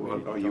 or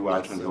are you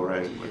out on your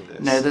own with this?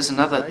 No,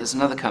 there's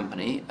another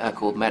company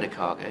called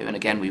Medicargo, and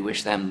again we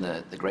wish them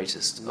the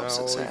greatest of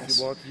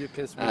success.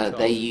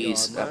 They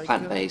use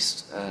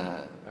plant-based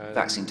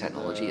vaccine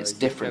technology. It's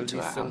different to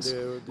ours,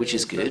 which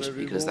is good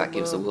because that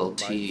gives the world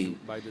two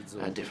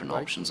different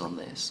options on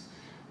this.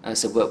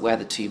 So we're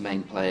the two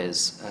main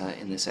players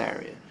in this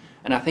area.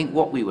 And I think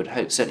what we would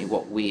hope, certainly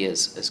what we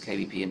as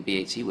KBP and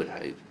BAT would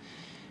hope,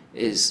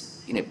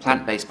 is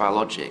plant-based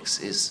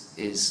biologics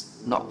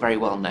is not very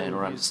well known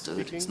or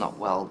understood. It's not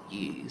well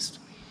used.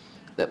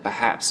 That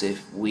perhaps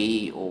if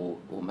we or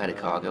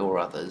Medicargo or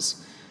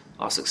others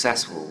are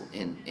successful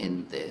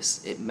in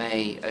this, it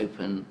may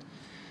open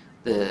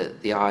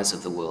the eyes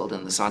of the world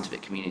and the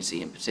scientific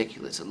community in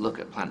particular to look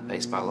at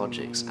plant-based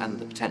biologics and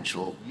the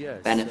potential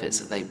benefits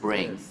that they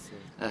bring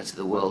to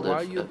the world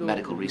of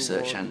medical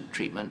research and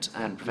treatment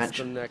and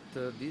prevention.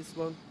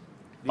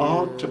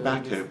 Are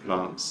tobacco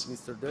plants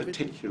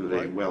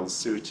particularly well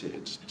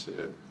suited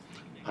to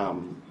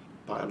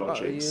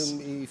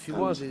biologics if you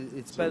want,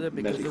 it's better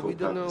because medical we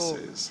don't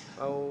purposes?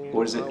 know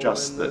Or is it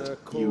just that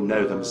you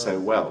know them so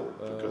well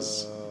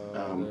because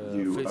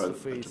you are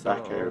a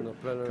tobacco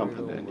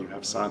company and you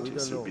have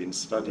scientists who've been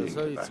studying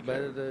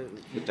tobacco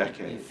for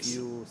decades?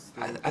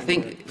 I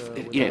think,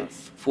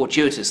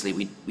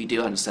 fortuitously, we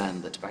do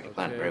understand the tobacco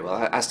plant very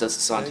well, as does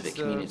the scientific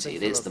community.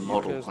 It is the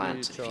model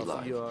plant, if you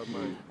like.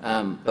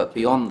 But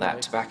beyond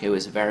that, tobacco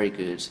is a very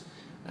good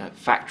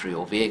factory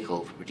or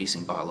vehicle for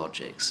producing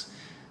biologics.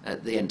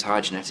 The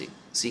entire genetic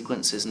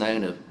sequence is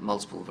known of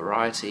multiple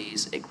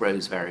varieties. It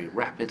grows very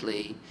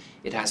rapidly.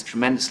 It has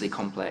tremendously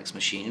complex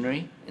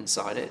machinery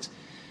inside it.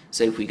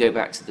 So if we go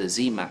back to the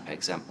ZMAP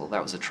example,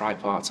 that was a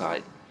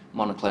tripartite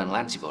monoclonal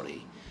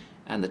antibody,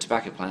 and the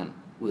tobacco plant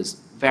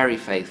was very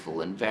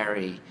faithful and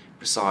very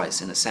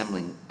precise in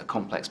assembling a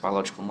complex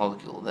biological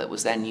molecule that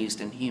was then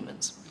used in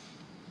humans.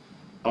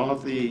 Are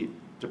the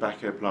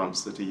tobacco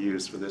plants that are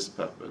used for this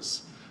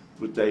purpose,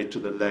 would they, to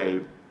the lay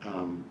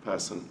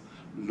person,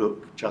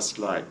 look just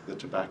like the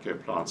tobacco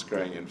plants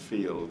growing in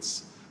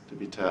fields to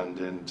be turned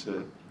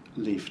into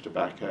leaf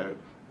tobacco,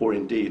 or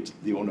indeed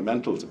the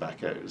ornamental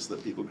tobaccos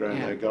that people grow in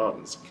their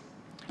gardens?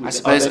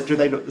 Do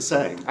they look the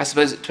same? I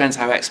suppose it depends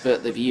how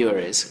expert the viewer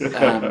is.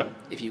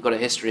 If you've got a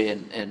history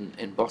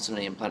in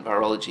botany and plant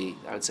virology,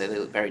 I would say they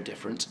look very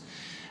different.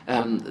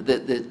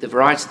 The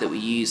variety that we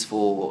use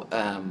for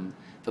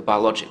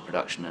biologic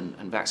production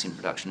and vaccine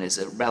production is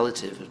a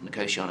relative of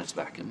Nicotiana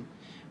tabacum,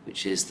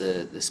 which is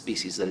the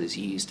species that is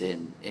used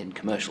in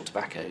commercial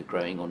tobacco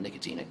growing or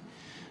nicotine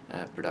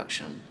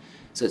production.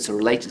 So it's a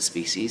related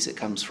species. It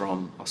comes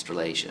from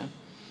Australasia,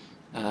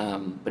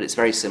 but it's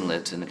very similar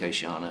to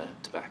Nicotiana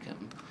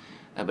tabacum.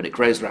 But it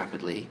grows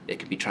rapidly. It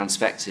can be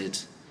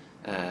transfected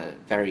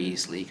very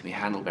easily. It can be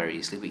handled very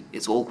easily.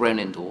 It's all grown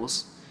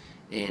indoors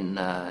in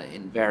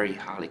very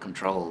highly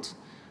controlled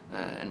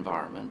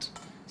environment,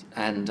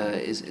 and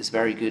is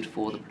very good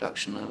for the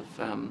production of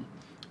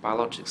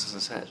biologics, as I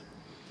said.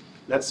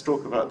 Let's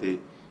talk about the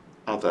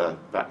other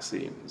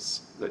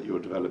vaccines that you're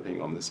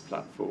developing on this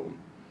platform.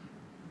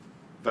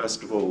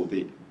 First of all,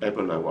 the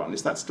Ebola one.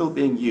 Is that still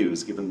being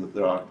used, given that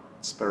there are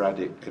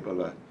sporadic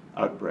Ebola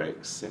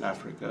outbreaks in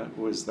Africa,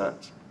 or is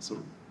that sort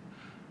of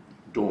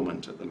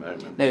dormant at the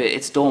moment? No,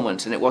 it's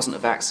dormant, and it wasn't a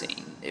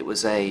vaccine. It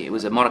was a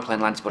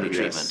monoclonal antibody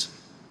treatment.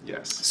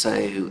 Yes.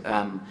 So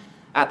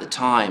at the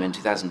time, in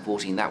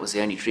 2014, that was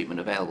the only treatment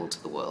available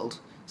to the world.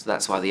 So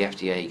that's why the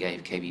FDA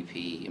gave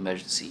KBP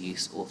emergency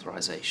use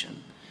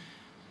authorization.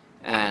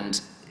 And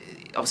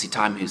obviously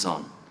time moves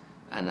on.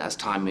 And as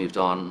time moved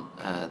on,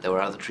 there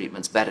were other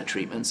treatments, better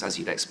treatments, as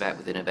you'd expect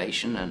with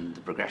innovation and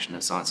the progression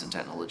of science and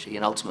technology,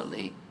 and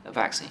ultimately a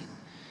vaccine.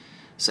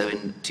 So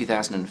in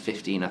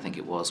 2015, I think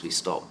it was, we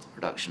stopped the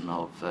production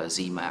of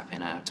ZMapp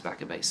in our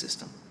tobacco-based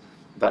system.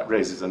 That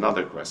raises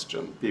another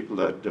question. People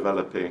are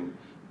developing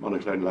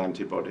monoclonal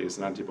antibodies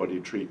and antibody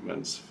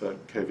treatments for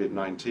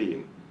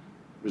COVID-19.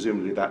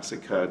 Presumably that's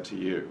occurred to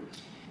you.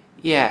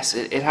 Yes,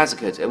 it has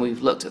occurred, and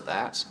we've looked at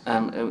that.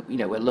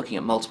 We're looking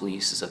at multiple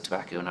uses of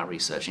tobacco in our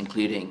research,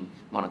 including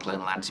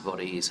monoclonal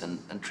antibodies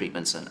and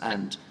treatments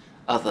and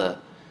other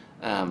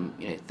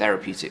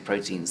therapeutic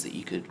proteins that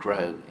you could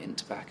grow in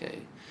tobacco.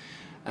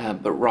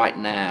 But right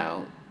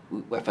now,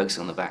 we're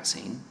focusing on the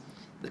vaccine.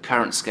 The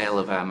current scale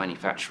of our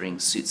manufacturing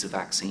suits a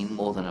vaccine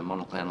more than a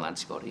monoclonal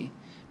antibody,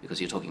 because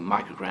you're talking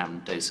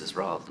microgram doses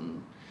rather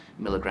than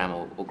milligram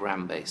or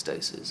gram-based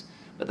doses.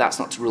 But that's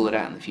not to rule it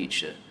out in the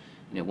future.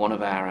 One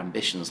of our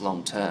ambitions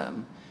long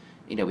term,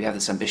 we have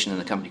this ambition in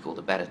the company called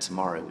A Better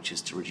Tomorrow, which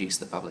is to reduce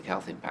the public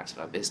health impact of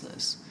our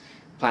business.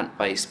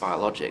 Plant-based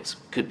biologics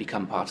could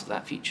become part of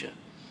that future.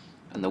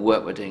 And the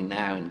work we're doing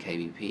now in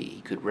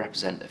KBP could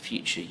represent a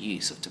future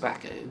use of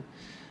tobacco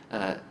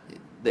that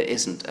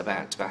isn't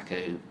about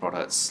tobacco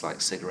products like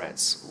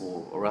cigarettes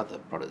or other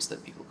products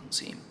that people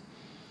consume.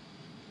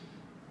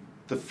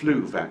 The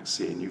flu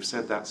vaccine, you've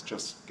said that's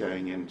just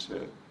going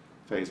into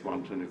phase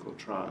 1 clinical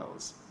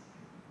trials.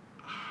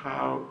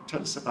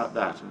 Tell us about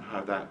that and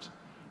how that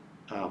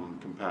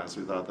compares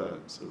with other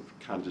sort of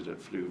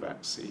candidate flu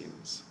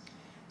vaccines.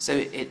 So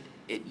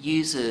it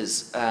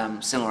uses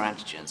similar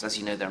antigens. As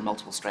you know, there are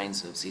multiple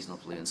strains of seasonal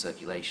flu in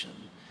circulation,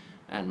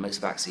 and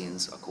most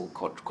vaccines are called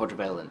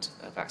quadrivalent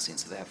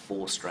vaccines, so they have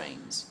 4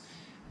 strains.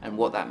 And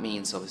what that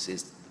means, obviously,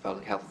 is the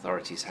public health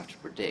authorities have to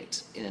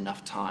predict in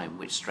enough time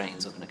which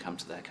strains are going to come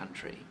to their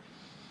country.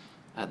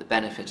 The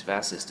benefit of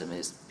our system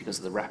is, because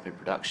of the rapid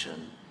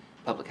production,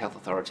 public health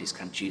authorities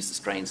can choose the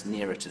strains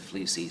nearer to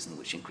flu season,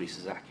 which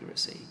increases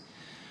accuracy.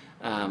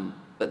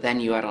 But then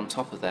you add on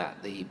top of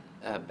that the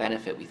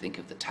benefit, we think,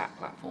 of the TAP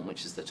platform,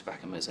 which is the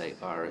tobacco mosaic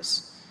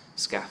virus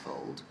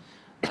scaffold.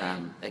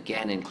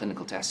 Again, in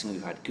clinical testing,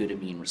 we've had good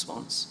immune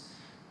response.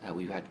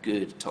 We've had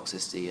good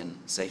toxicity and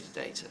safety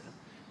data.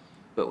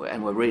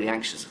 And we're really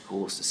anxious, of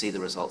course, to see the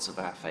results of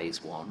our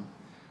phase 1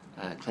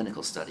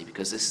 clinical study,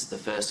 because this is the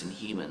first in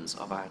humans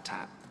of our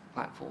TAP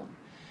platform.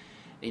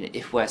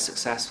 If we're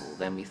successful,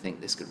 then we think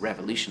this could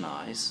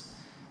revolutionize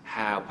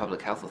how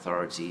public health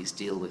authorities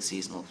deal with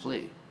seasonal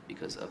flu,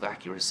 because of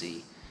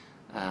accuracy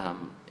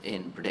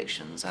in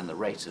predictions and the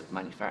rate of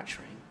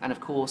manufacturing. And of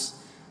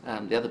course,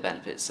 the other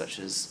benefits, such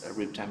as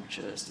room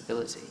temperature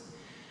stability.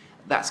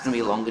 That's going to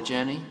be a longer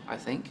journey, I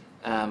think.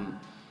 And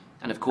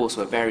of course,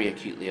 we're very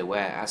acutely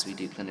aware, as we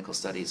do clinical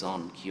studies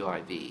on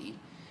QIV,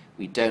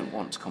 we don't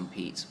want to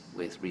compete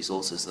with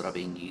resources that are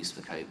being used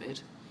for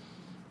COVID.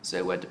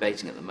 So we're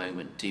debating at the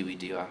moment, do we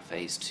do our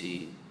phase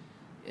 2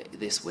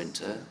 this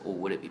winter, or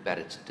would it be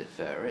better to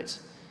defer it,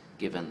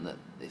 given that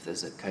if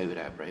there's a COVID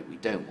outbreak, we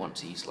don't want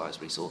to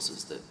utilize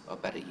resources that are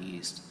better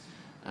used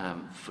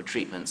for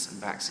treatments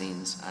and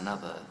vaccines and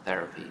other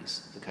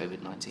therapies for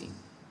COVID-19.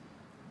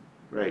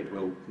 Great.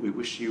 Well, we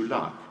wish you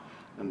luck.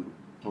 And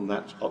on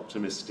that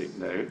optimistic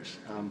note,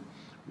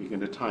 we're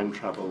going to time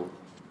travel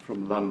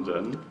from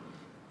London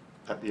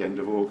at the end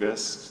of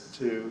August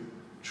to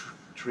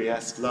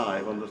Trieste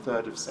live on the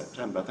 3rd of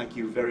September. Thank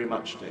you very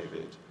much,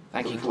 David.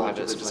 Thank you, Look forward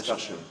Clive. to the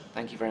discussion.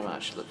 Thank you very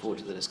much. Look forward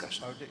to the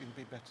discussion. Oh, it would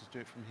be better to do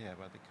it from here,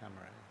 where the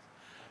camera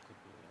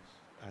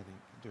is. I think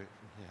do it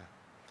from here.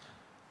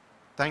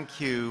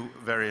 Thank you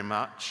very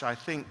much. I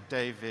think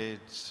David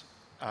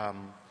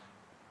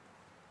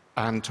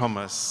and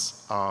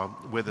Thomas are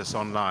with us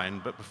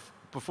online, but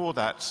before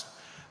that,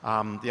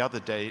 the other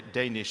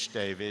Danish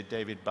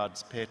David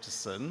Buds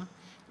Petersen,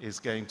 is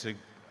going to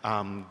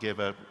give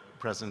a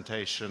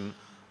presentation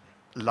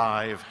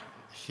live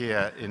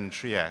here in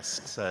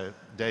Trieste. So,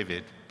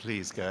 David,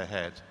 please go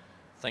ahead.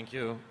 Thank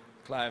you,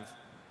 Clive.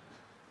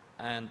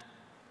 And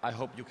I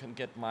hope you can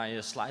get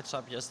my slides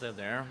up. Yes, they're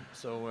there.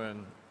 So,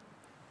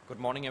 good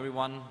morning,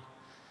 everyone.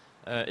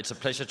 It's a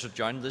pleasure to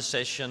join this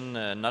session,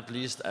 not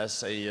least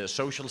as a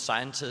social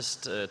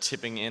scientist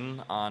tipping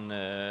in on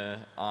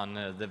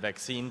the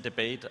vaccine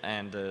debate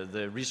and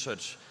the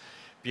research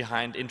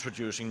behind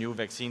introducing new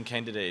vaccine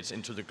candidates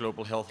into the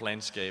global health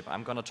landscape.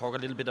 I'm going to talk a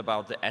little bit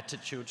about the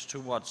attitudes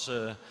towards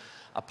a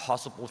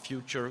possible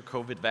future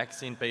COVID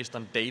vaccine based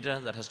on data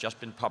that has just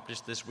been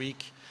published this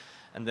week.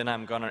 And then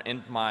I'm going to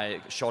end my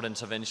short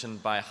intervention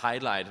by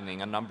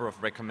highlighting a number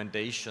of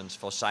recommendations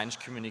for science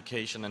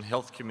communication and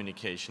health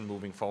communication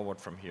moving forward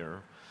from here.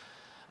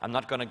 I'm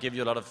not going to give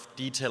you a lot of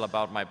detail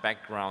about my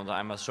background.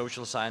 I'm a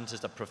social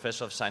scientist, a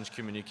professor of science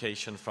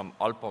communication from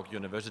Aalborg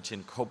University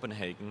in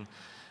Copenhagen,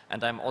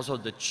 and I'm also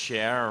the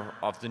chair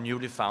of the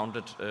newly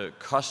founded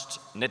COST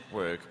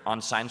network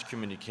on science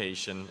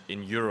communication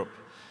in Europe,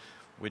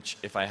 which,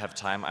 if I have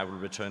time, I will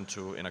return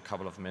to in a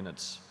couple of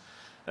minutes.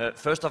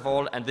 First of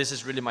all, and this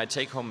is really my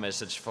take-home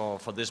message for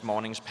this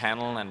morning's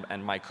panel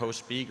and my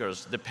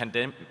co-speakers, the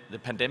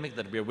pandemic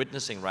that we are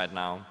witnessing right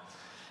now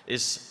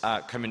is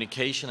a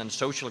communication and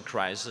social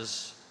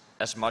crisis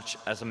as much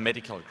as a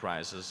medical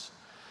crisis.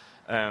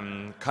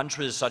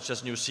 Countries such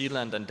as New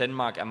Zealand and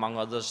Denmark, among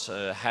others,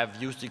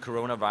 have used the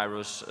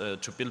coronavirus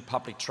to build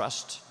public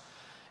trust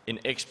in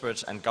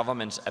experts and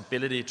governments'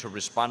 ability to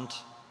respond.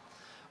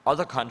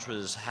 Other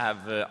countries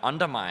have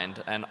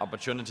undermined an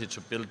opportunity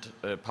to build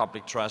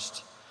public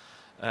trust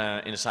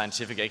in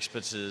scientific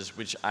expertise,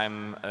 which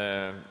I'm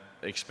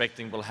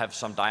expecting will have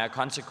some dire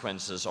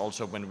consequences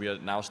also when we are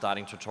now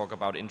starting to talk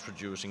about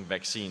introducing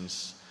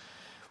vaccines.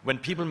 When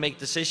people make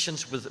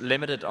decisions with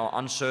limited or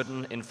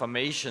uncertain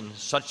information,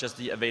 such as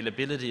the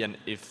availability and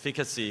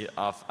efficacy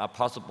of a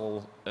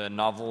possible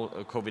novel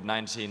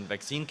COVID-19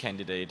 vaccine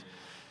candidate,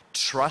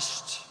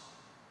 trust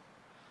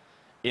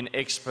in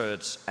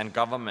experts and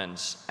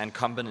governments and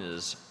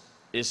companies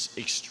is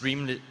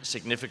extremely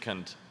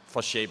significant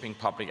for shaping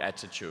public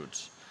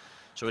attitudes.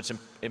 So it's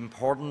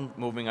important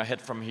moving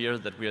ahead from here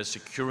that we are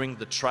securing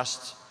the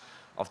trust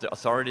of the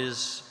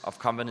authorities, of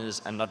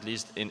companies, and not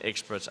least in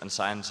experts and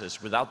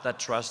scientists. Without that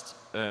trust,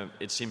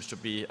 it seems to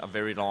be a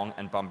very long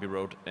and bumpy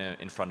road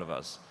in front of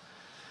us.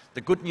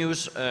 The good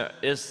news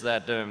is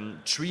that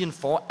 3 in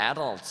 4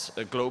 adults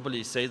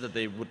globally say that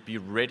they would be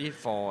ready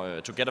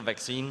to get a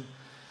vaccine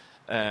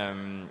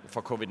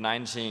for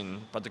COVID-19.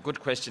 But the good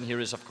question here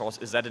is, of course,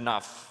 is that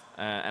enough?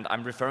 And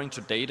I'm referring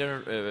to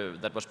data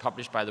that was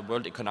published by the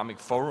World Economic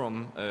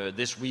Forum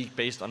this week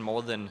based on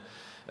more than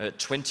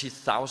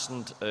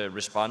 20,000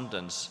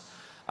 respondents,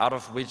 out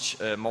of which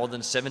more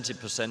than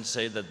 70%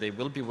 say that they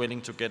will be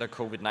willing to get a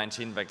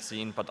COVID-19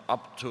 vaccine, but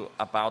up to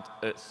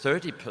about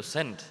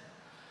 30%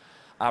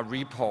 are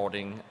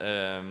reporting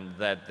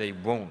that they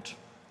won't.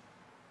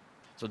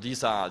 So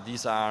these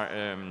are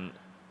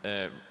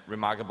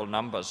remarkable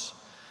numbers.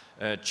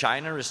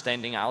 China is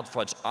standing out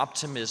for its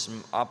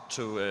optimism. Up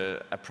to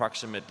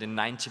approximately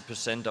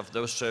 90% of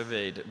those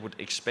surveyed would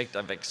expect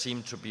a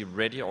vaccine to be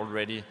ready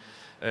already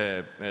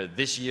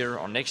this year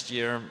or next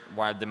year,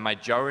 while the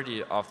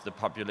majority of the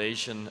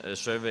population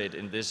surveyed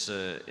in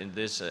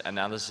this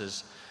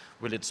analysis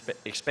will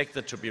expect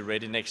it to be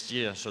ready next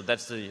year. So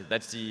that's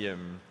the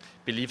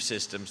belief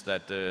systems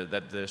that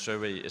the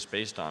survey is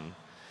based on.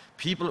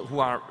 People who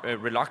are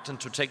reluctant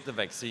to take the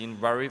vaccine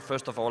worry,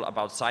 first of all,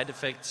 about side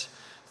effects,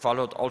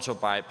 followed also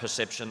by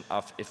perception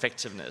of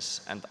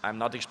effectiveness. And I'm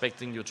not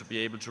expecting you to be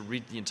able to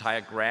read the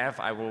entire graph.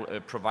 I will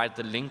provide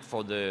the link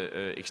for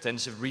the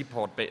extensive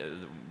report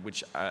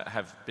which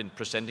have been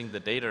presenting the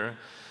data.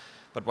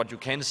 But what you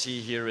can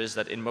see here is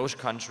that in most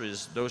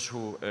countries, those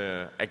who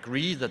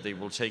agree that they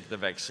will take the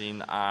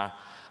vaccine are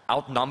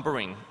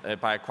outnumbering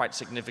by a quite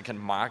significant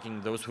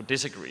margin those who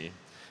disagree.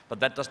 But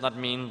that does not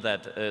mean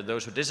that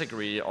those who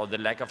disagree or the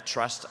lack of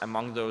trust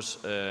among those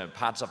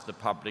parts of the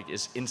public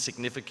is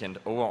insignificant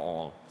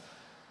overall.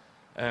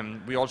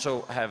 We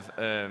also have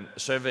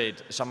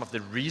surveyed some of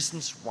the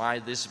reasons why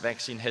this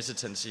vaccine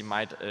hesitancy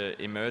might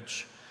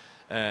emerge.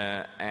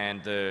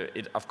 And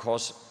it, of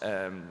course,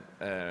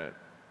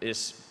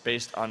 is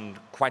based on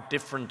quite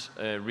different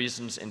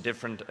reasons in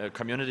different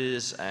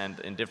communities and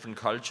in different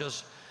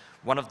cultures.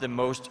 One of the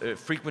most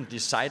frequently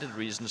cited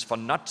reasons for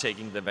not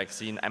taking the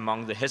vaccine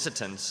among the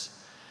hesitants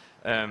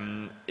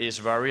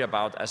is worry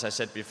about, as I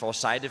said before,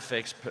 side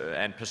effects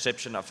and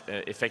perception of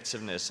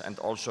effectiveness, and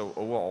also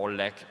overall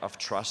lack of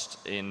trust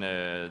in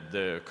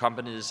the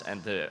companies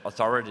and the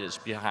authorities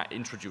behind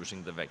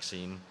introducing the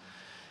vaccine.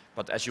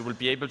 But as you will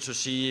be able to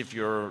see if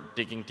you're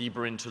digging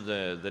deeper into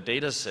the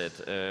data set,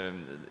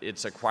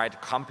 it's a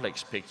quite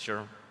complex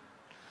picture.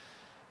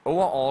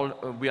 Overall,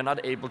 we are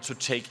not able to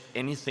take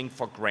anything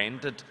for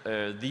granted.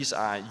 These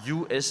are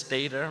US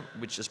data,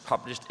 which is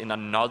published in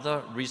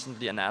another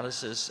recently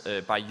analysis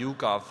by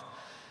YouGov,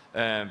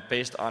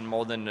 based on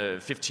more than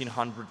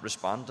 1,500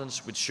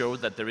 respondents, which show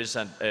that there is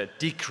a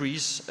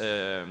decrease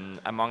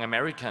among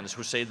Americans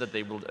who say that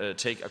they will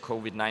take a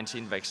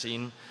COVID-19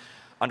 vaccine.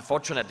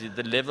 Unfortunately,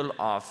 the level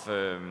of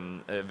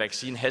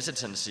vaccine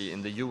hesitancy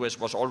in the US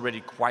was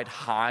already quite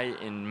high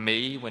in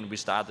May when we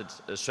started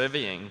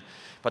surveying,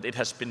 but it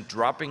has been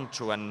dropping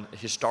to an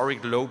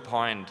historic low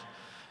point.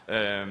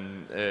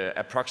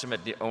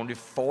 Approximately only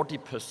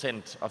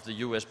 40% of the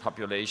US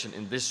population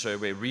in this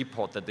survey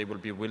report that they will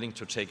be willing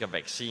to take a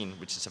vaccine,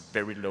 which is a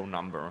very low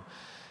number.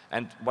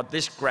 And what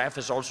this graph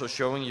is also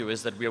showing you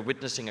is that we are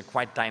witnessing a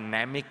quite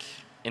dynamic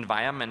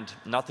environment.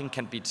 Nothing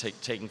can be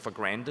taken for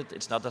granted.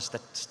 It's not a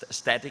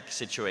static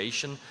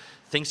situation.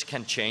 Things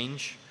can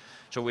change.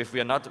 So if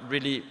we are not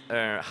really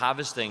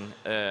harvesting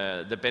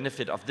the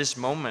benefit of this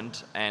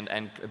moment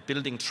and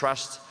building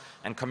trust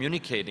and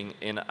communicating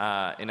in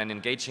an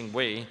engaging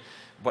way,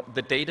 what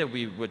the data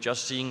we were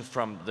just seeing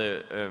from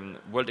the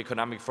World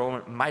Economic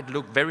Forum might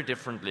look very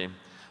differently,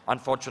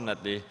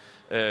 unfortunately,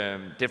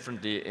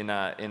 differently in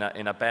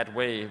a bad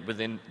way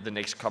within the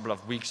next couple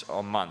of weeks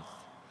or months.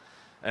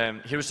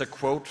 Here's a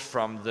quote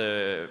from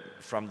the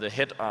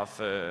head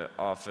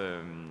of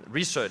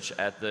research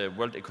at the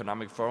World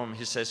Economic Forum.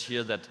 He says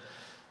here that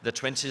the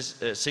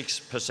 26%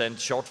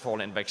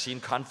 shortfall in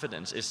vaccine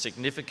confidence is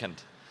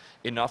significant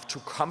enough to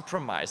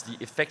compromise the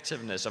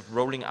effectiveness of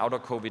rolling out a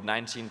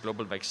COVID-19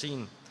 global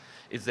vaccine.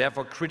 It's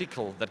therefore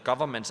critical that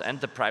governments and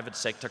the private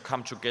sector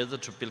come together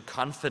to build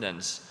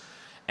confidence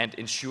and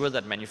ensure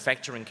that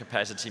manufacturing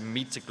capacity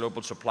meets the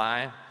global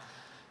supply.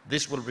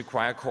 This will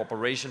require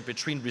cooperation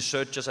between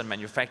researchers and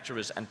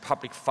manufacturers and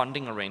public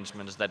funding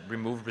arrangements that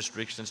remove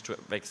restrictions to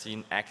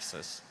vaccine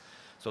access.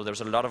 So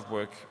there's a lot of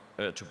work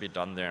to be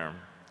done there.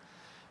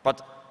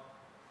 But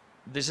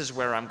this is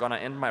where I'm going to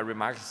end my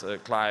remarks,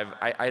 Clive.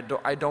 I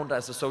don't,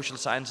 as a social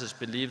scientist,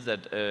 believe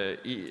that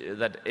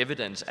that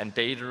evidence and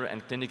data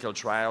and clinical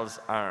trials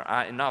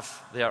are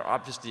enough. They are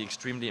obviously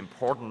extremely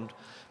important,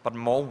 but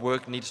more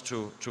work needs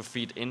to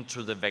feed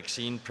into the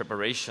vaccine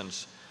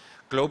preparations.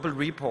 Global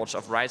reports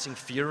of rising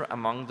fear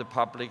among the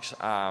publics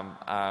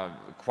are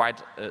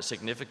quite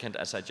significant,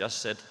 as I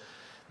just said.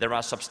 There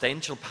are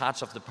substantial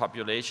parts of the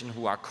population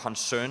who are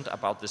concerned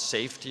about the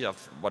safety of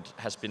what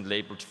has been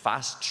labeled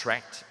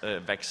fast-tracked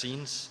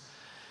vaccines.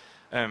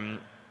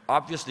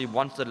 Obviously,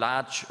 once the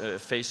large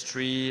phase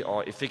 3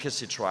 or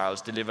efficacy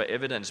trials deliver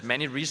evidence,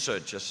 many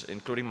researchers,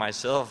 including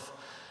myself,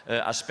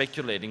 are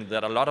speculating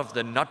that a lot of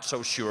the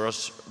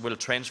not-so-sures will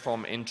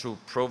transform into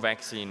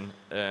pro-vaccine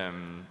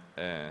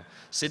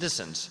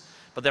citizens.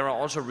 But there are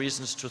also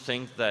reasons to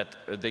think that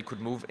they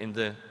could move in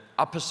the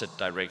opposite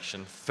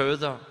direction,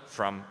 further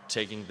from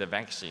taking the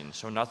vaccine.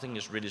 So nothing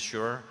is really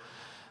sure.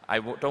 I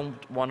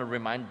don't want to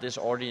remind this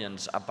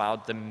audience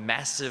about the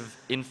massive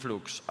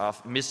influx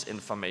of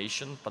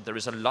misinformation, but there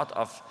is a lot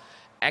of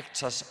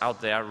actors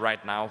out there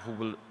right now who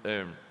will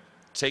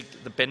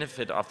take the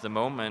benefit of the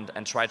moment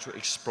and try to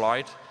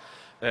exploit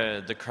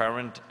the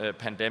current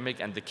pandemic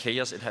and the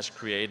chaos it has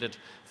created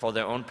for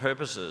their own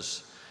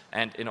purposes.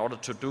 And in order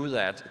to do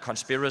that,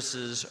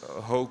 conspiracies,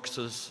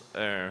 hoaxes,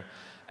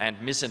 and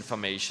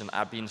misinformation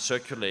are being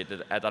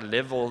circulated at a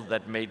level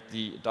that made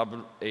the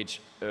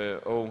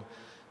WHO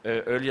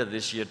earlier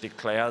this year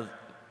declare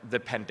the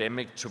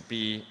pandemic to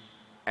be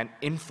an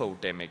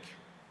infodemic,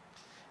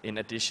 in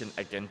addition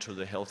again to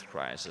the health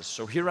crisis.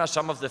 So here are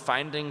some of the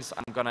findings.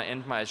 I'm going to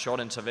end my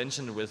short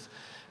intervention with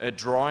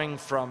drawing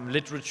from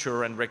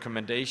literature and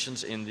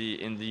recommendations in the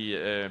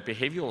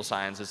behavioral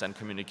sciences and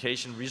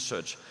communication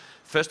research.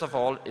 First of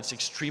all, it's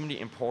extremely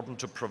important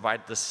to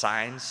provide the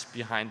science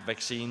behind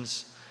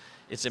vaccines.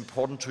 It's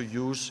important to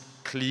use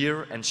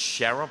clear and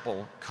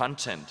shareable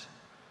content.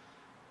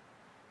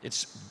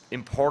 It's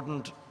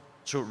important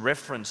to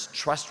reference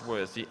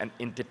trustworthy and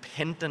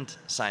independent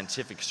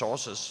scientific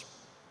sources.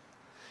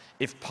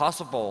 If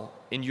possible,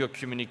 in your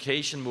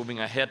communication moving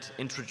ahead,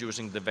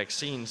 introducing the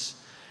vaccines,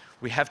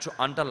 we have to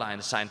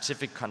underline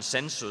scientific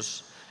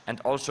consensus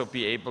and also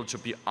be able to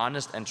be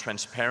honest and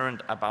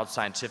transparent about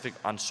scientific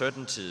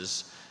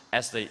uncertainties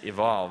as they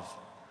evolve.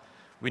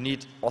 We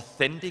need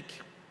authentic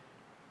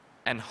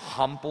and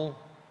humble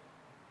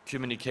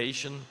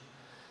communication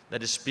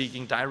that is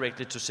speaking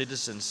directly to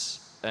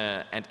citizens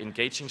and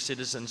engaging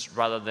citizens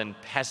rather than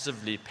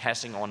passively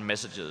passing on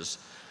messages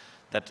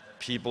that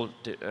people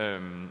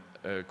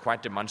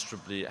quite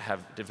demonstrably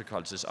have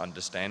difficulties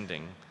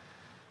understanding.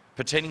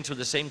 Pertaining to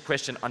the same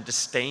question,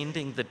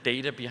 understanding the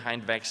data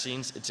behind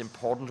vaccines, it's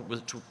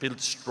important to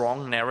build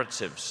strong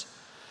narratives.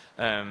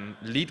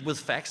 Lead with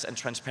facts and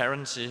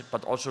transparency,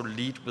 but also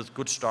lead with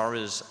good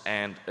stories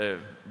and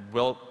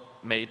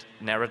well-made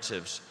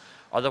narratives.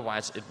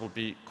 Otherwise, it will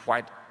be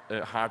quite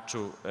hard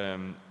to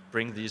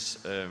bring these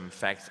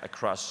facts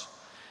across.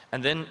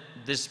 And then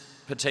this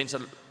pertains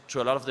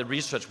to a lot of the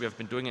research we have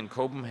been doing in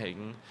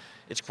Copenhagen.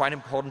 It's quite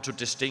important to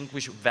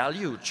distinguish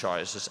value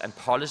choices and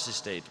policy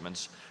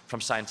statements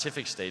from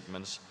scientific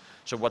statements.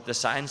 So what the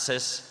science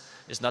says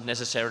is not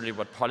necessarily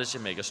what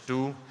policymakers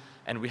do,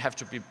 and we have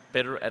to be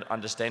better at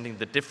understanding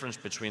the difference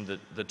between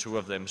the two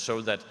of them,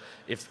 so that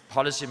if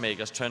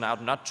policymakers turn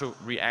out not to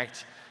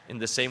react in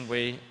the same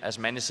way as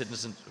many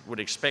citizens would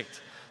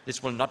expect,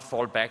 this will not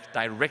fall back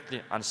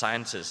directly on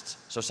scientists.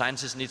 So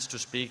scientists need to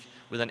speak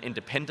with an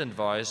independent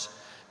voice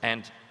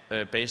and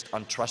based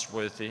on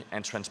trustworthy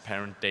and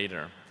transparent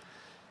data.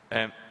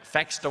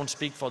 Facts don't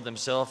speak for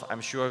themselves.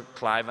 I'm sure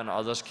Clive and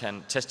others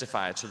can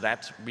testify to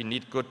that. We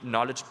need good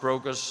knowledge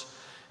brokers,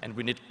 and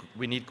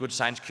we need good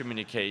science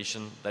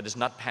communication that is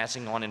not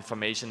passing on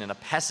information in a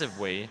passive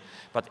way,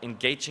 but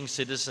engaging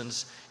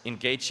citizens,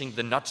 engaging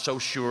the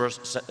not-so-sure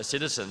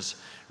citizens,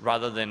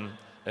 rather than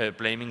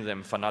blaming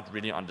them for not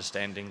really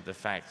understanding the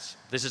facts.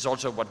 This is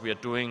also what we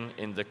are doing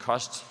in the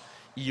COST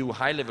EU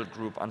high-level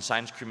group on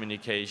science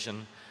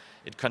communication,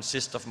 It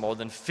consists of more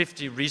than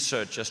 50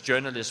 researchers,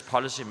 journalists,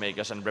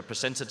 policymakers, and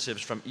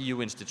representatives from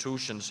EU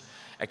institutions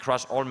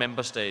across all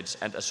member states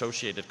and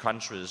associated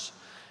countries.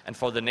 And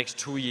for the next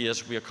 2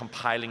 years, we are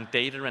compiling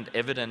data and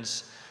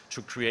evidence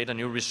to create a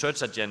new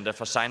research agenda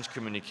for science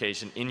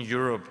communication in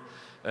Europe,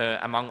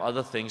 among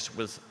other things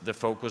with the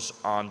focus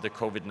on the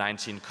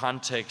COVID-19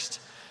 context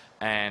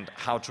and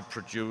how to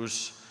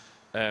produce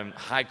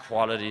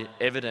high-quality,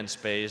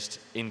 evidence-based,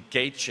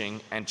 engaging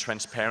and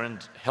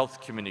transparent health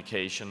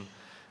communication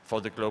for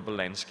the global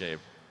landscape.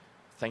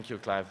 Thank you,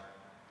 Clive.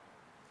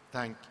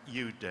 Thank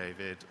you,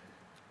 David.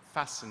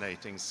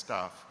 Fascinating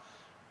stuff.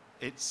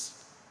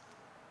 It's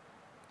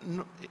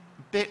a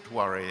bit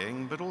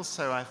worrying, but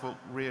also I thought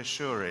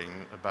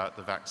reassuring about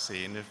the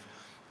vaccine. If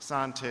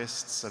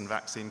scientists and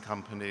vaccine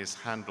companies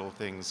handle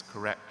things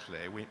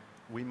correctly,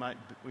 we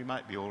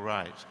might be all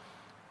right.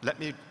 Let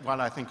me, while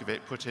I think of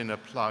it, put in a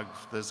plug.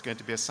 There's going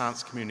to be a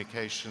science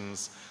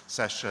communications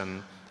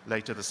session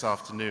later this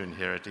afternoon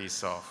here at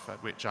ESOF,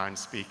 at which I'm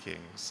speaking,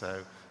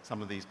 so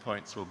some of these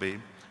points will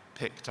be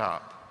picked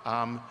up.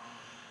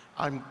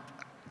 I'm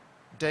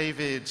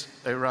David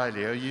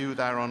O'Reilly, are you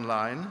there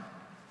online?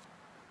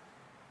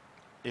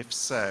 If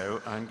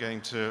so, I'm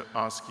going to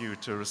ask you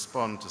to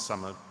respond to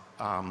some of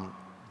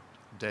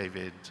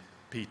David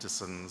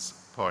Peterson's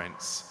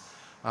points.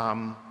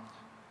 Are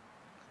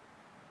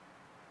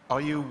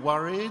you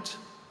worried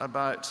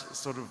about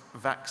sort of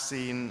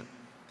vaccine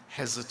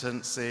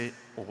hesitancy,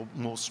 or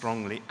more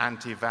strongly,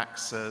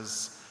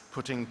 anti-vaxxers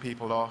putting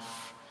people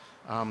off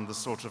the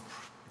sort of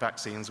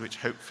vaccines which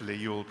hopefully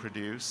you'll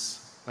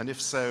produce? And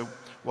if so,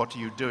 what are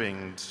you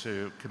doing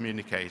to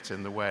communicate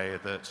in the way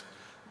that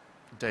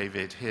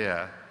David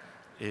here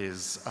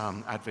is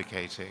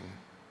advocating?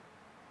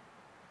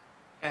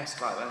 Yes,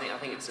 Clive, I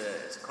think it's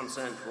a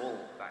concern for all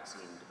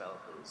vaccine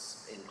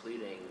developers,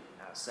 including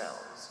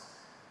ourselves.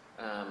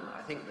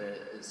 I think that,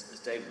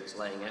 as David was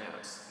laying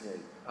out,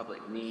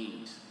 public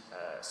need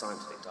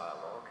scientific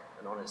dialogue,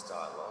 an honest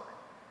dialogue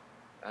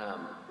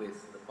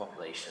with the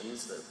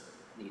populations that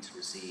need to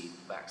receive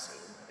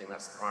vaccine. I think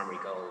that's the primary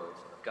goal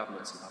of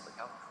governments and public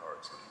health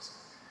authorities.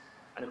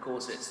 And of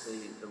course, it's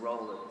the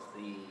role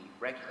of the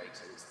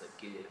regulators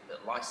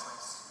that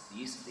license the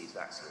use of these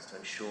vaccines to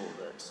ensure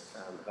that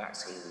the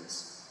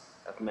vaccines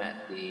have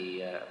met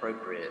the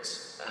appropriate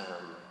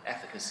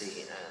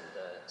efficacy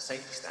and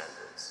safety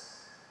standards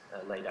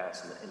laid out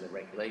in the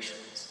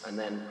regulations. And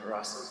then for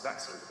us as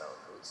vaccine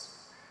developers,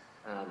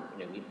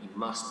 we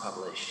must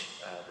publish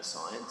the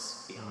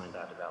science behind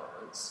our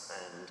developments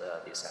and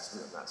the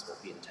assessment, and that's what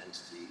we intend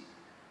to do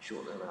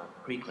shortly in our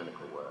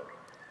preclinical work.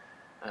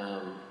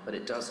 But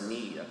it does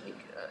need, I think,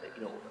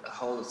 a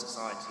whole of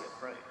society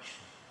approach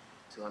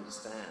to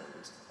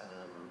understand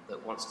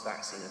that once a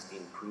vaccine has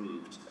been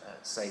proved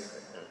safe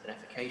and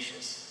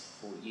efficacious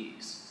for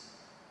use,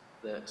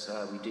 that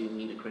we do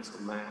need a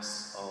critical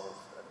mass of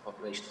the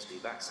population to be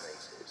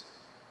vaccinated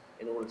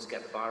in order to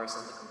get the virus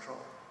under control.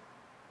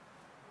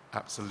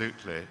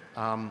 Absolutely.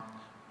 I'm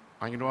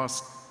going to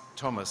ask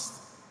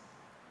Thomas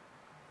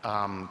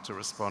to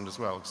respond as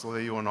well, because although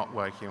you're not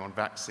working on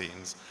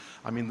vaccines,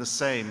 I mean, the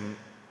same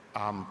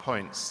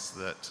points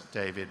that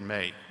David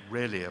made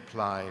really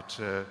apply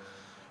to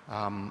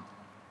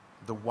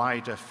the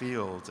wider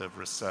field of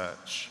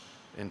research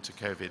into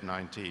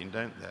COVID-19,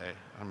 don't they?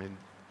 I mean...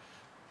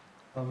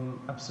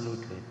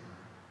 Absolutely.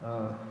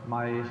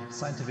 My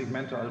scientific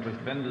mentor,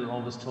 Albrecht Bendel,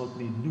 always told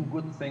me, do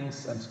good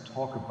things and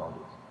talk about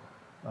it.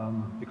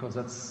 Because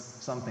that's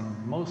something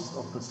most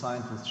of the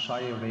scientists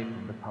shy away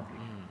from the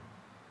public.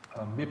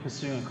 We're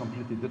pursuing a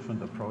completely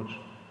different approach.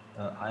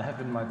 I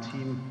have in my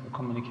team a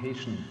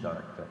communication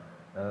director.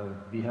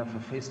 We have a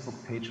Facebook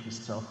page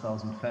with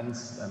 12,000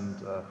 fans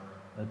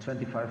and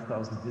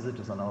 25,000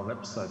 visitors on our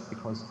website,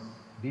 because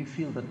we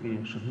feel that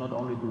we should not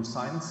only do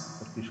science,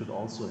 but we should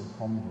also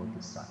inform you about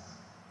this science.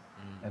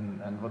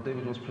 And what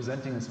David was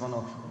presenting is one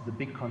of the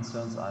big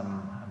concerns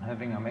I'm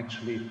having. I'm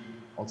actually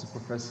also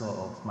professor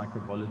of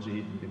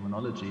microbiology and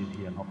immunology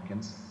here in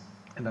Hopkins,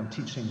 and I'm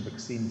teaching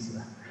vaccines.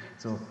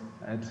 So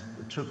at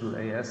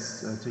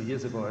AAAS 2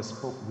 years ago, I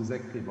spoke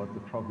exactly about the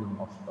problem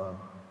of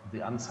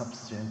the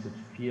unsubstantiated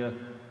fear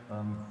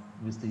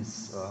with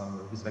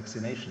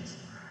vaccinations.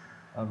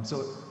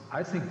 So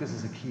I think this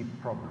is a key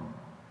problem.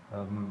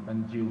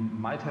 And you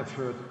might have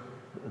heard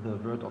the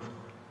word of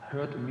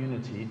herd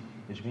immunity,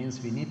 which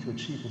means we need to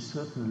achieve a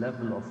certain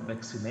level of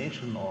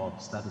vaccination or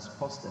status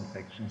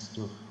post-infections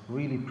to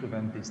really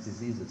prevent these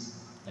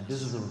diseases. And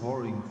this is a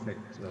worrying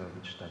fact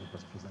which David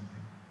was presenting.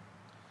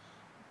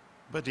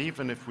 But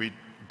even if we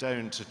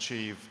don't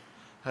achieve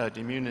herd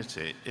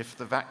immunity, if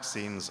the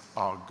vaccines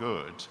are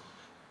good,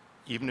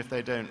 even if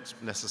they don't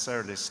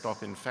necessarily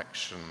stop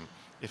infection,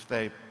 if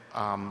they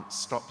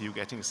stop you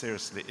getting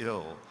seriously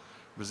ill,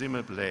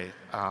 presumably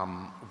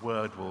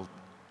word will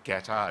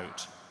get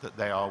out that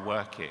they are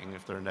working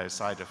if there are no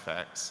side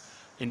effects.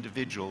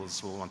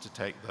 Individuals will want to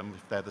take them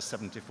if they're the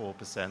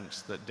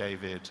 74% that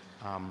David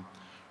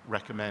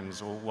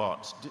recommends, or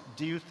what.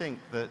 Do you think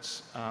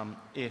that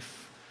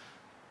if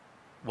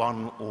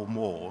one or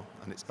more,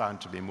 and it's bound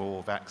to be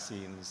more,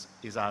 vaccines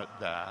is out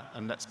there,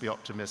 and let's be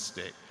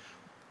optimistic,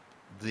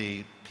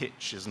 the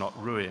pitch is not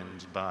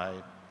ruined by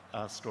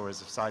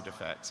stories of side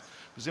effects.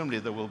 Presumably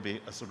there will be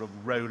a sort of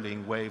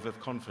rolling wave of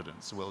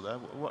confidence, will there?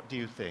 What do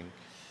you think?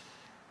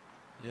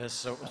 Yes,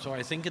 so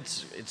I think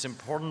it's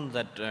important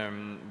that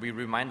we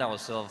remind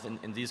ourselves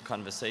in these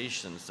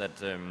conversations that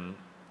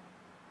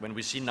when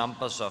we see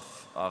numbers of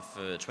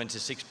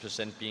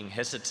 26% being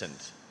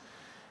hesitant,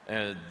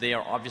 they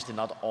are obviously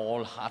not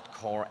all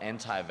hardcore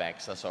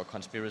anti-vaxxers or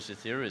conspiracy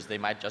theorists. They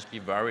might just be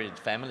worried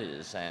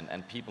families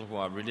and people who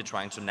are really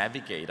trying to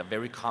navigate a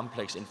very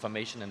complex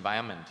information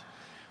environment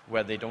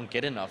where they don't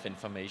get enough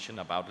information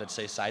about, let's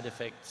say, side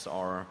effects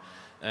or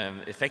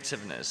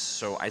effectiveness.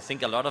 So I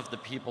think a lot of the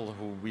people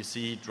who we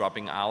see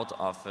dropping out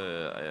of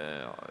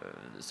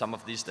some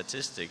of these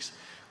statistics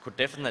could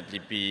definitely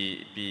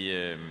be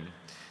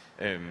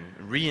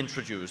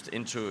reintroduced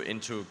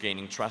into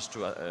gaining trust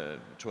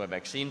to a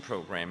vaccine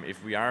program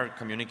if we are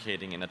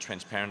communicating in a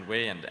transparent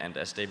way, and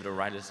as David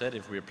O'Reilly said,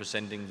 if we are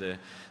presenting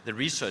the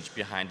research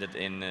behind it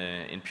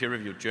in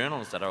peer-reviewed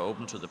journals that are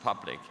open to the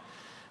public.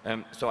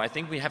 So I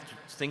think we have to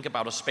think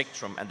about a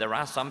spectrum, and there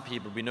are some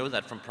people, we know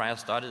that from prior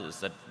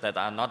studies, that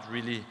are not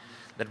really,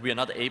 that we are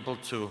not able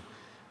to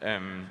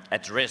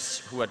address,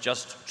 who are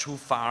just too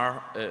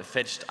far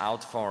fetched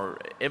out for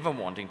ever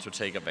wanting to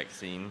take a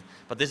vaccine.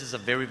 But this is a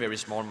very, very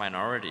small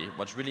minority.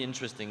 What's really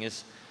interesting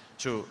is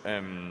to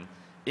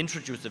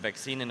introduce the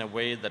vaccine in a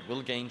way that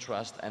will gain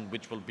trust and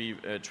which will be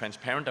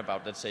transparent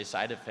about, let's say,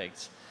 side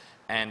effects.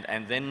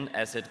 And then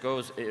as it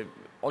goes,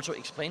 also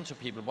explain to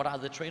people what are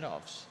the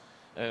trade-offs.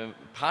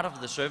 Part of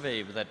the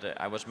survey that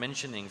I was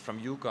mentioning from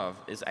YouGov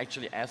is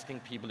actually asking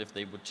people if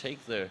they would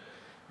take the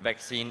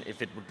vaccine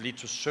if it would lead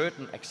to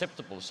certain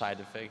acceptable side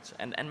effects,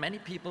 and many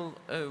people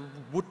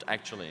would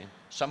actually,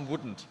 some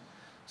wouldn't.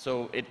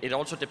 So it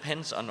also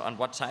depends on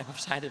what type of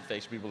side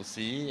effects we will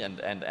see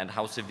and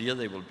how severe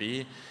they will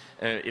be.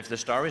 If the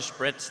story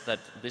spreads that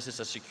this is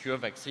a secure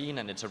vaccine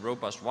and it's a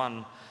robust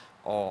one,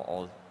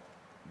 or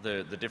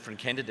the different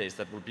candidates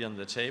that will be on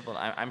the table,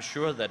 I'm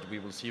sure that we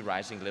will see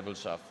rising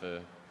levels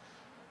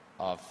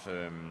of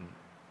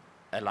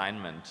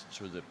alignment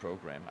to the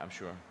program, I'm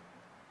sure.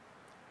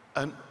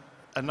 And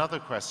another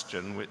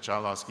question, which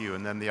I'll ask you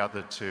and then the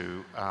other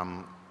two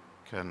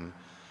can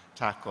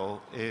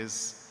tackle,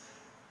 is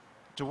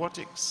to what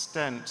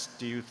extent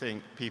do you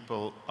think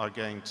people are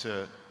going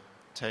to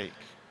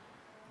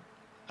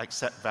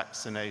accept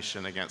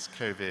vaccination against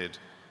COVID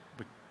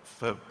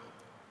for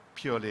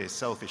purely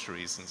selfish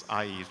reasons,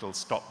 i.e. it'll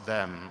stop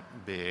them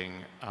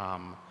being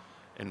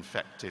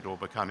infected or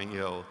becoming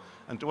ill?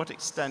 And to what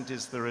extent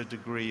is there a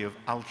degree of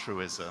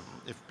altruism,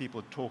 if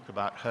people talk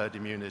about herd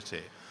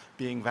immunity,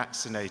 being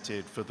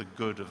vaccinated for the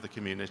good of the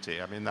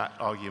community? I mean, that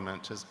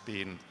argument has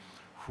been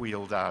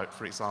wheeled out,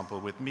 for example,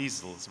 with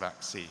measles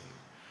vaccine,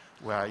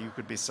 where you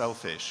could be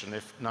selfish, and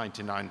if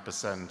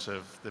 99%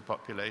 of the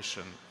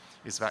population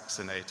is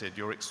vaccinated,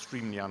 you're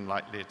extremely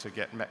unlikely to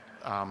get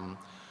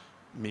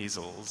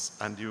measles,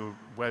 and you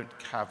won't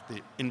have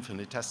the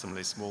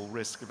infinitesimally small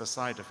risk of a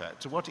side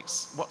effect. So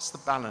what's the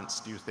balance,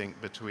 do you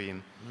think,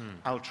 between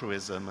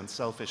altruism and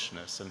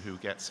selfishness, and who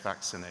gets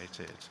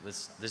vaccinated?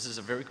 This is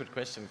a very good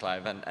question,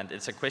 Clive, and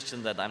it's a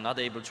question that I'm not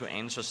able to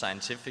answer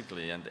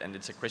scientifically, and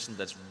it's a question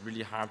that's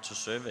really hard to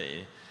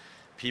survey.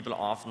 People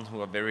often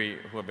who are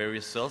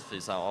very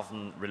selfish are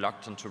often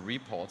reluctant to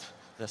report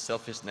their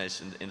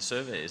selfishness in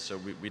surveys, so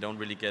we don't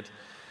really get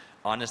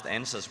honest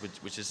answers,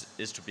 which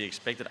is to be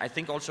expected. I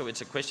think also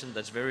it's a question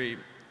that's the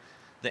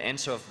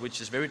answer of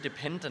which is very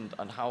dependent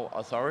on how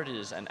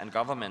authorities and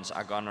governments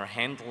are going to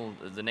handle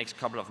the next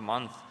couple of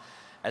months.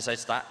 As I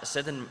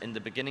said in the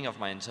beginning of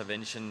my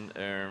intervention,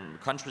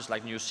 countries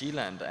like New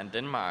Zealand and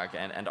Denmark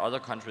and other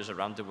countries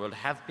around the world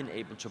have been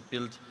able to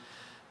build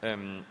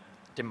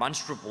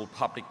demonstrable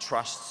public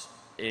trust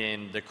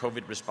in the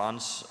COVID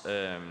response.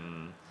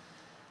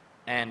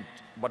 And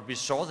what we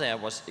saw there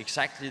was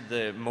exactly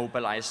the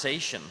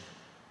mobilization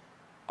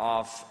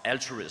of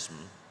altruism.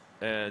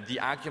 The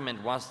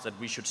argument was that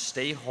we should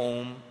stay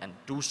home and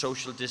do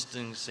social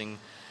distancing,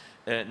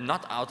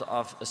 not out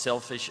of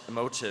selfish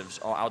motives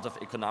or out of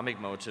economic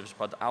motives,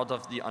 but out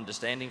of the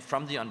understanding,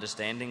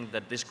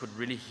 that this could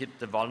really hit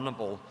the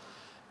vulnerable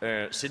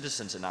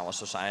citizens in our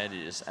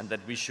societies, and that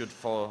we should,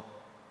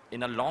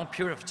 in a long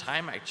period of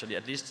time actually,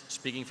 at least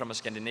speaking from a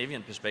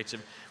Scandinavian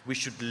perspective, we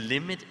should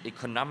limit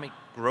economic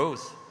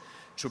growth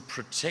to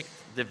protect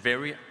the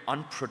very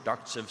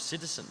unproductive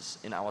citizens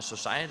in our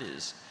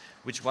societies,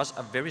 which was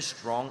a very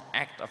strong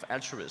act of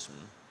altruism.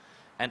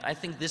 And I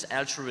think this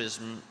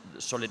altruism,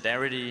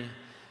 solidarity,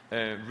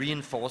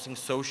 reinforcing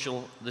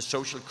the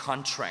social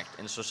contract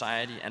in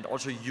society, and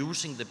also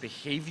using the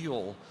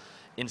behavioral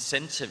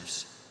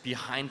incentives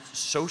behind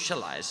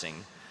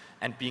socializing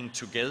and being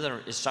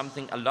together, is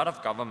something a lot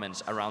of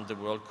governments around the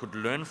world could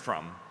learn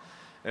from.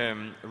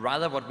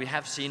 Rather, what we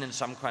have seen in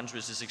some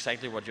countries is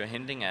exactly what you're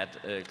hinting at,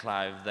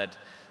 Clive, that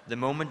the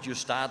moment you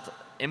start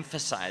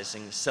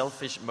emphasizing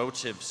selfish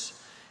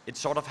motives it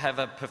sort of have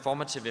a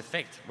performative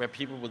effect where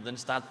people will then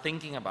start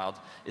thinking about,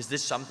 is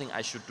this something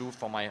I should do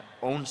for my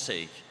own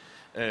sake?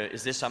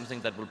 Is this something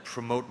that will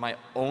promote my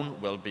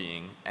own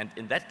well-being? And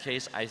in that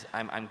case,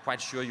 I'm quite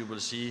sure you will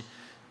see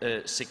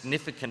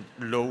significant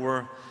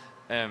lower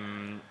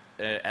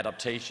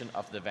adaptation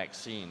of the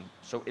vaccine.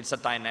 So it's a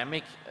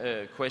dynamic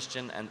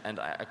question and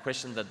a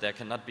question that there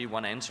cannot be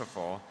one answer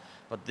for,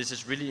 but this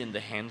is really in the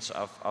hands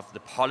of the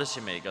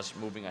policymakers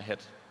moving ahead.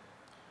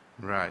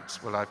 Right.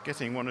 Well, I'm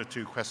getting one or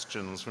two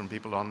questions from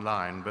people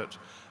online, but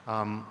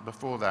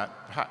before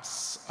that,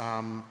 perhaps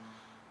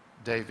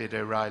David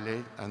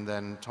O'Reilly and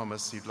then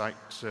Thomas, you'd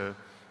like to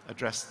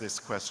address this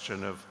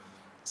question of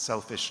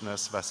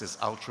selfishness versus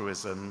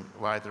altruism,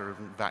 either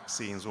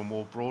vaccines or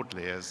more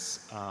broadly, as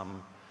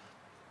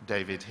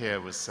David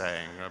here was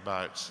saying,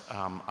 about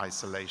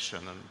isolation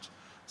and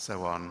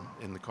so on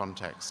in the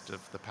context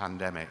of the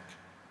pandemic.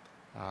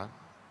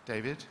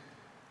 David?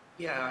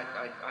 Yeah,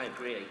 I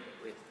agree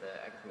with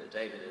everything that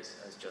David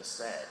has just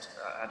said.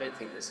 I don't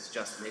think this is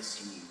just an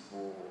issue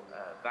for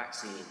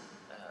vaccine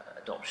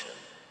adoption.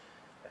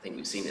 I think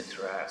we've seen it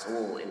throughout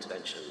all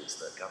interventions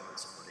that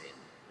governments have put in.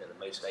 You know, the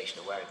motivation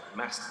of wearing the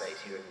mask debate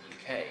here in the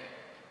UK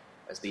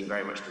has been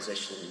very much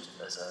positioned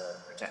as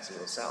protecting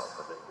yourself,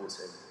 but of course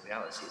in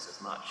reality it's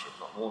as much, if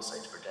not more so,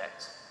 to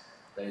protect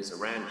those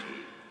around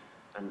you.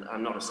 And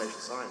I'm not a social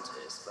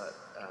scientist, but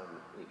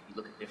if you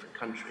look at different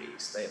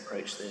countries, they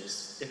approach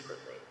this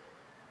differently.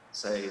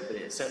 So, but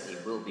it certainly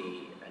will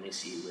be an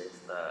issue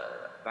with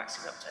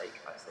vaccine uptake,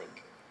 I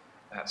think.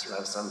 Perhaps you'll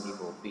have some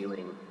people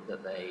feeling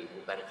that they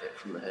will benefit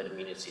from the herd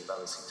immunity of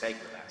others who've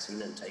taken the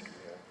vaccine and taken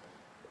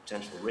the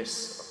potential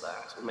risks of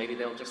that. Or maybe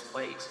they'll just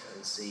wait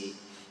and see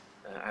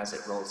as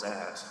it rolls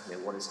out, you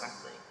know, what is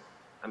happening.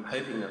 I'm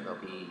hoping that there'll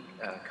be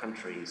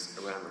countries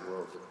around the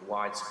world with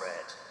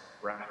widespread,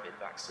 rapid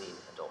vaccine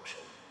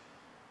adoption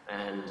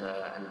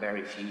and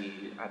very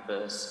few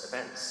adverse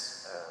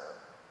events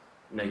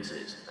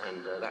noted,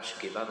 and that should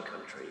give other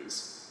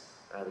countries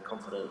the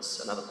confidence,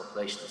 and other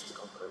populations the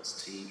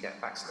confidence to get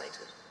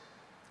vaccinated.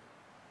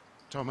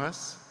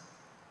 Thomas?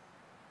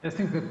 I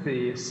think that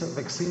the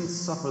vaccines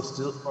suffer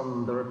still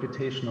from the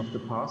reputation of the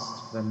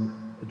past,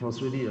 when it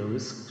was really a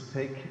risk to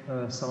take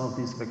some of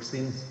these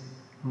vaccines.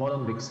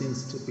 Modern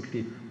vaccines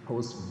typically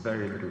pose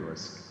very little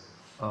risk.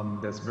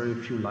 There's very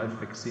few live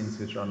vaccines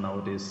which are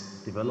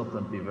nowadays developed,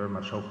 and we very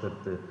much hope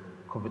that the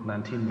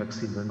Covid-19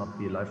 vaccine will not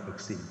be a live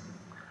vaccine.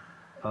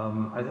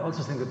 I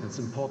also think that it's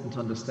important to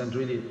understand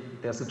really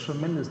there's a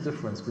tremendous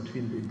difference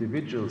between the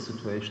individual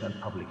situation and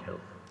public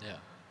health. Yeah.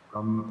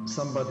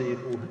 Somebody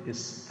who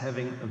is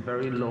having a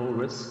very low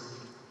risk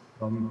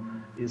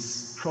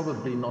is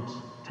probably not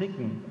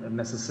taking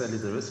necessarily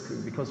the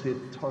risk, because we're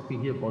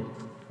talking here about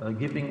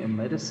giving a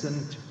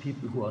medicine to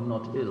people who are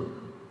not ill.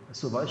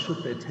 So why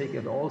should they take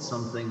at all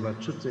something? Why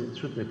should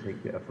they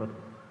take the effort?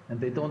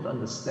 And they don't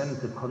understand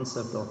the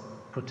concept of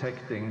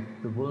protecting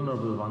the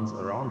vulnerable ones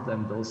around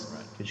them, those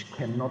which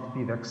cannot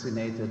be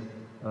vaccinated,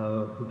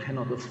 who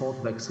cannot afford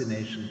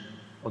vaccination,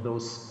 or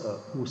those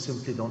who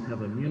simply don't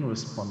have an immune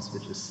response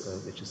which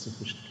is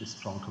sufficiently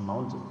strong to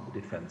mount a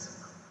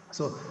defense.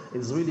 So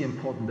it's really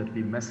important that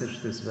we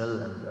message this well,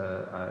 and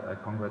I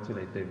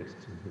congratulate David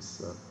to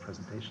his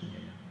presentation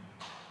here.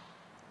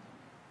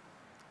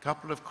 A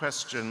couple of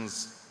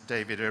questions,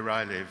 David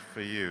O'Reilly,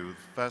 for you.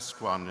 The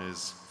first one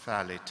is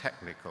fairly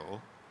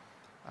technical.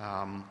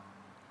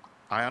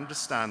 I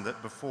understand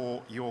that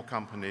before your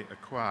company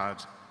acquired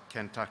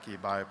Kentucky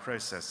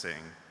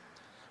Bioprocessing,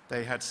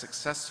 they had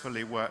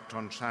successfully worked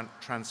on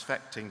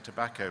transfecting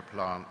tobacco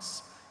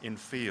plants in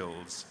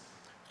fields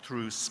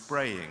through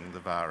spraying the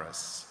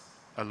virus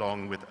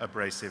along with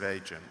abrasive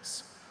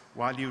agents.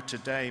 While you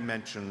today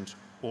mentioned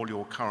all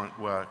your current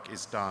work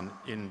is done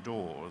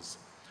indoors,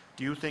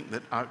 do you think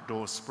that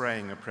outdoor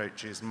spraying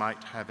approaches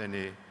might have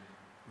any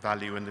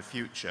value in the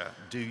future?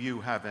 Do you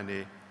have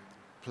any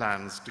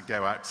plans to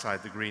go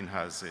outside the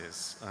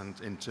greenhouses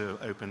and into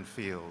open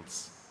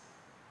fields?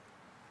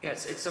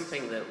 Yes, it's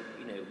something that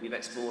we've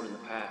explored in the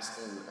past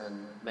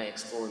and may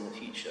explore in the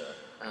future.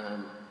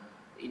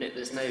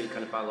 There's no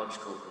kind of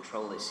biological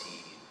control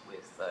issue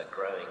with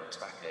growing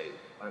tobacco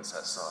plants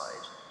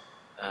outside.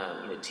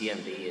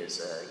 TMB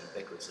is a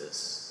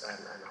ubiquitous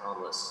and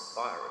harmless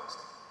virus.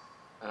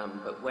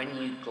 But when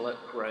you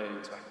grow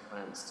tobacco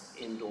plants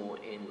indoor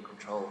in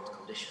controlled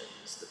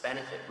conditions, the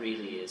benefit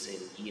really is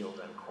in yield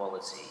and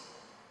quality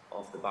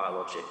of the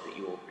biologic that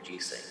you're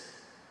producing.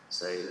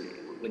 So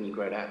when you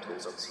grow it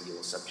outdoors, obviously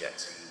you're subject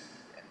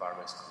to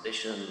environmental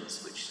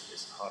conditions, which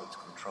is harder to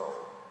control.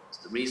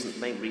 So the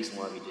main reason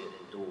why we do it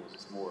indoors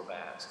is more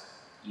about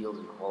yield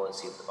and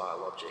quality of the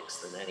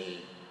biologics than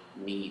any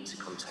need to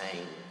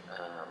contain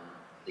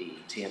the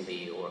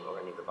TMB or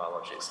any of the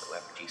biologics that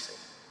we're producing.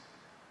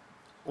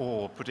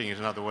 Or putting it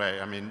another way,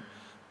 I mean,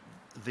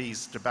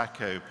 these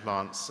tobacco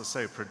plants are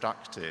so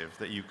productive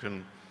that you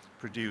can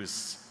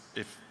produce,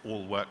 if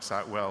all works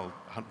out well,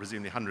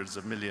 presumably hundreds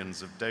of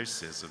millions of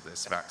doses of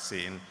this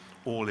vaccine,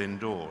 all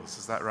indoors.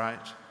 Is that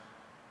right?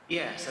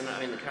 Yes, and I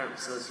mean, the current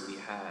facility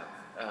we have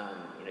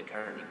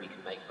Currently we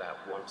can make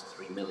about 1 to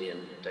 3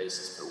 million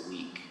doses per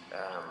week,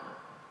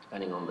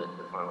 depending on the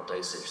final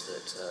dosage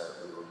that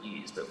we will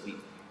use. But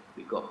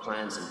we've got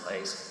plans in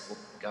place for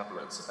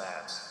governments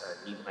about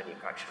new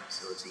manufacturing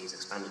facilities,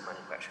 expanded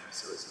manufacturing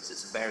facilities.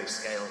 It's a very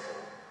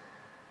scalable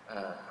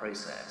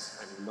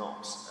process and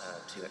not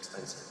too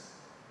expensive.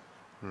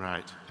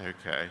 Right,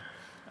 okay.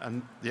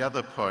 And the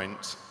other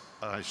point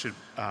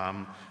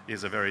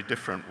is a very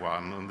different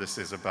one, and this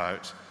is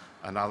about,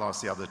 and I'll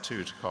ask the other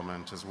two to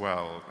comment as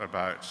well,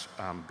 about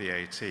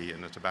BAT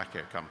and the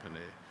tobacco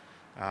company.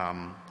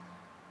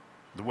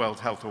 The World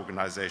Health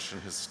Organization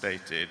has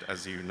stated,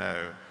 as you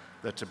know,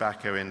 the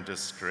tobacco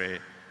industry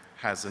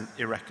has an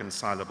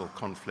irreconcilable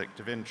conflict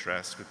of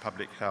interest with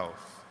public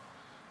health.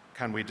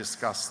 Can we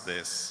discuss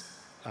this,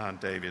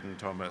 David and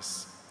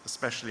Thomas,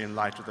 especially in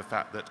light of the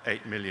fact that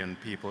 8 million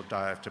people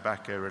die of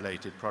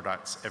tobacco-related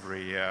products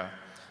every year?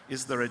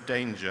 Is there a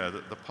danger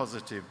that the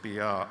positive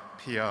PR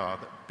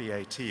that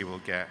BAT will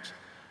get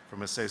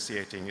from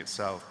associating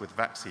itself with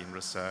vaccine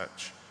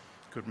research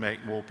could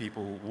make more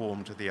people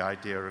warm to the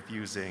idea of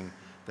using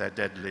their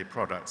deadly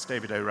products?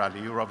 David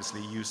O'Reilly, you're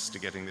obviously used to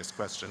getting this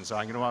question, so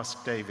I'm going to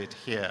ask David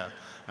here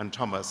and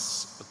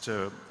Thomas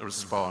to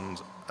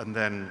respond, and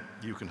then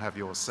you can have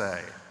your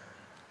say.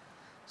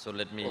 So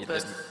let me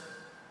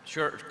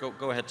sure,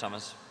 go ahead,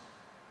 Thomas.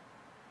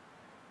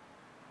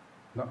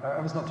 No, I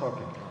was not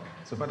talking.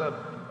 So, but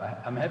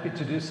I'm happy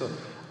to do so.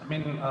 I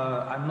mean,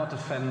 I'm not a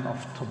fan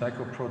of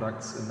tobacco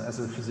products as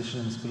a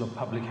physician in the School of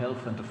Public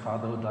Health and a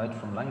father who died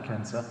from lung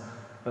cancer.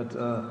 But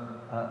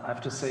I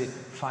have to say,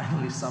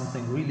 finally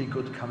something really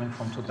good coming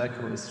from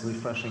tobacco is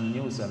refreshing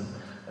news. And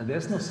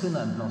there's no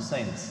sinner and no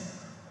saints.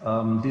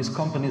 These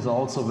companies are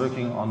also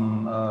working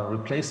on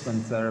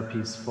replacement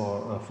therapies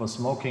for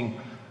smoking.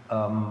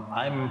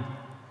 I'm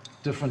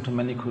different to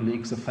many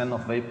colleagues, a fan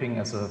of vaping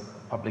as a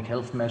public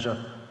health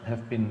measure,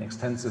 have been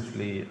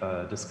extensively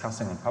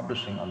discussing and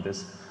publishing on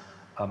this.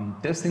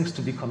 There's things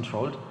to be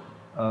controlled,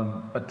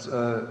 but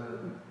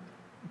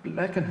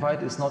black and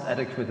white is not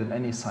adequate in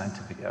any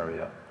scientific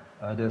area.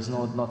 There's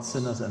not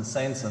sinners and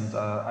saints, and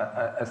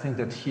I think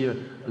that here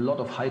a lot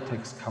of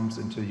high-tech comes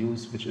into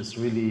use, which is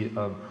really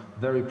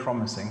very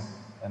promising,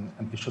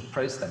 and we should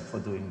praise them for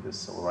doing this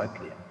so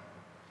rightly.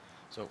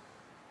 So,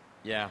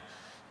 yeah,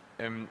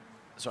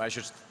 so I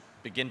should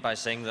begin by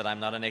saying that I'm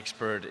not an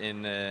expert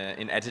in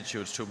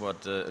attitudes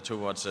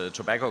towards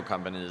tobacco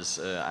companies.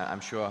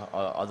 I'm sure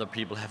other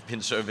people have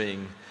been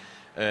surveying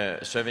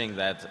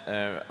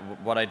that.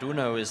 What I do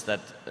know is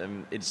that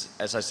it's,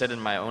 as I said in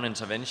my own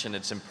intervention,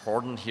 it's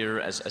important here,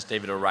 as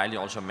David O'Reilly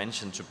also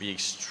mentioned, to be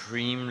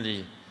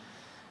extremely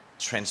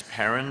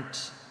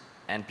transparent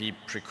and be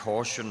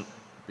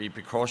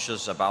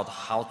precautious about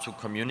how to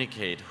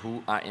communicate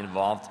who are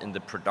involved in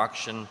the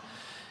production,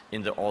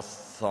 in the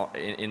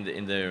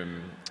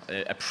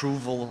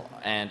approval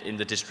and in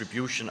the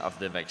distribution of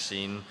the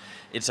vaccine.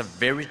 It's a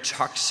very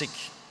toxic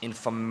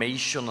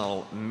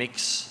informational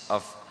mix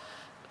of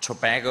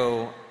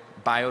tobacco,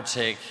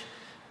 biotech,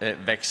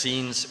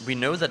 vaccines. We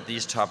know that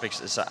these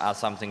topics are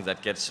something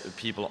that gets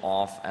people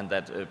off, and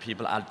that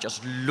people are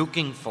just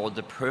looking for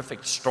the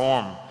perfect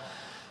storm.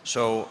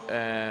 So,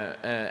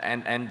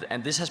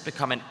 and this has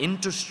become an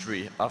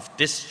industry of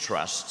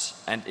distrust,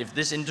 and if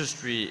this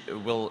industry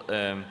will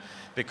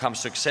become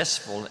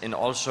successful in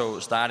also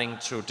starting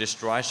to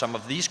destroy some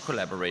of these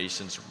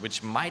collaborations,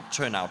 which might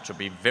turn out to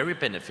be very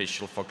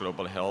beneficial for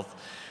global health,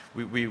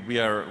 we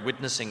are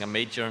witnessing a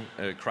major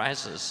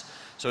crisis.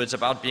 So it's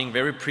about being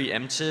very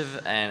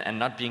preemptive and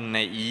not being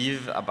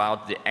naive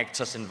about the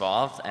actors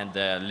involved and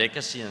their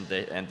legacy and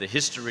the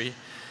history,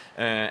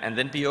 and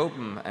then be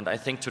open. And I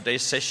think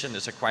today's session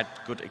is a quite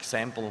good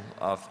example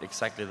of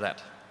exactly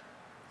that.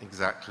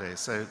 Exactly.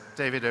 So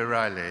David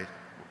O'Reilly.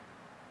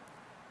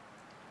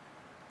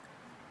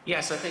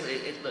 Yes, I think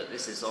look,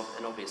 this is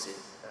an obvious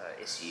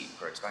issue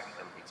for a tobacco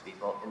company to be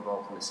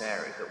involved in this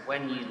area. But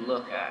when you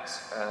look at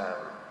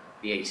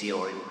BAT,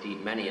 or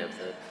indeed many of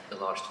the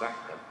large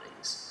tobacco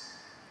companies,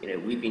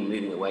 we've been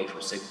moving away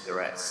from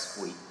cigarettes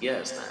for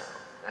years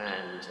now,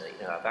 and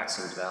our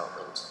vaccine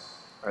development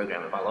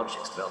program, a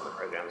biologics development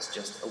program, is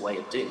just a way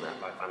of doing that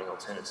by finding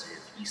alternative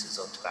uses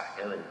of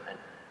tobacco and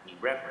new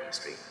revenue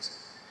streams.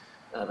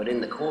 But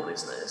in the core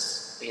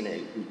business,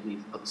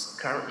 we've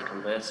currently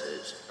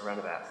converted around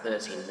about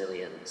 13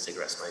 million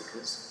cigarette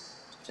smokers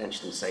to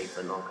potentially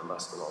safer,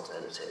 non-combustible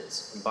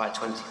alternatives. And by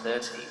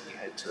 2030, we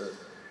hope to have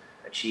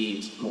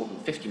achieved more than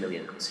 50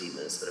 million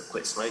consumers that have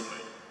quit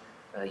smoking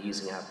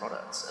using our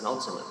products, and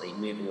ultimately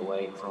moving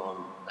away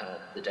from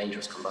the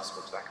dangerous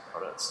combustible tobacco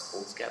products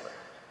altogether.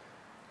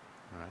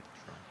 Right.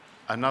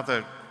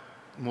 Another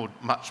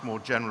much more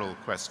general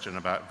question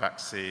about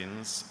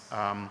vaccines.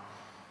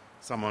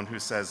 Someone who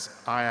says,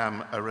 I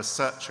am a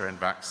researcher in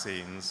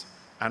vaccines,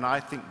 and I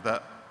think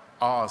there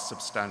are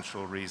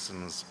substantial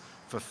reasons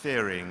for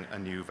fearing a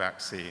new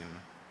vaccine.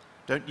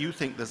 Don't you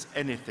think there's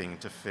anything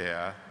to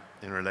fear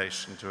in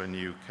relation to a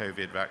new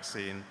COVID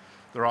vaccine?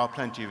 There are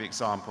plenty of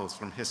examples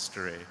from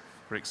history.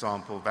 For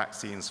example,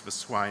 vaccines for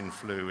swine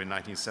flu in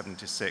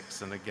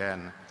 1976 and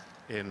again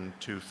in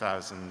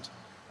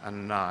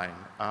 2009.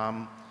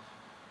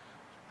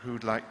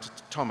 Who'd like to,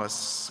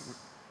 Thomas,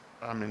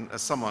 I mean,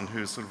 as someone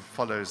who sort of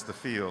follows the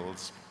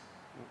field,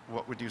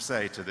 what would you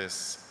say to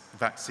this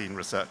vaccine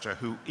researcher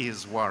who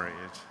is worried?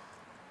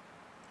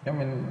 I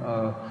mean,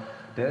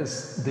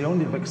 there's the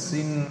only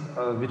vaccine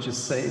which is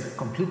safe,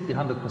 completely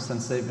 100%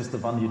 safe, is the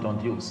one you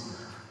don't use.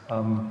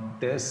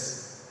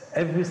 There's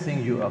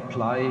everything you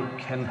apply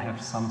can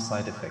have some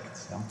side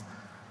effects. Yeah?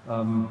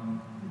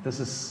 This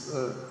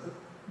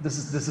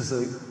is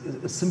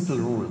a simple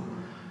rule,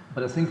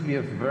 but I think we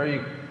have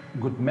very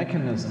good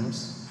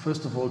mechanisms,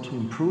 first of all, to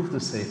improve the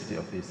safety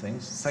of these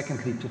things,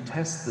 secondly, to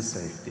test the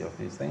safety of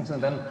these things,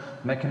 and then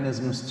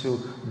mechanisms to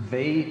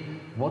weigh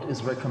what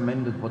is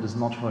recommended, what is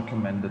not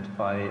recommended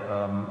by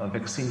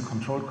vaccine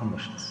control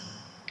commissions.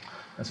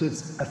 And so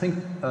I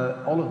think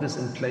all of this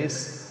in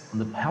place. On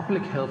the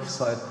public health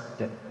side,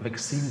 the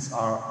vaccines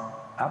are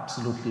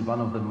absolutely one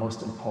of the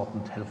most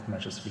important health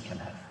measures we can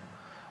have.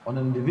 On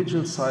an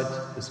individual side,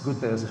 it's good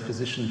there's a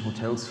physician who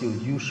tells you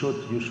you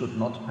should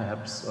not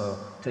perhaps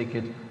take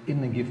it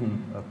in a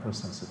given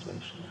personal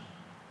situation.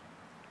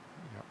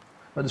 Yep.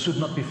 But it should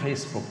not be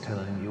Facebook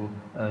telling you.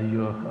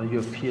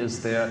 Your peers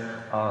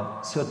there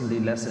are certainly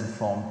less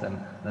informed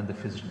than the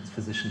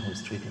physician who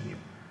is treating you.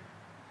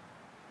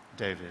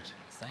 David.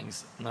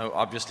 Thanks. No,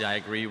 obviously I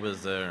agree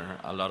with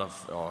a lot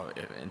of, or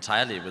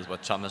entirely with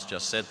what Thomas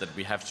just said, that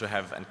we have to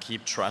have and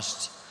keep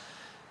trust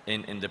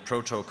in the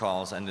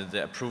protocols and in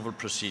the approval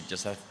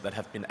procedures that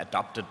have been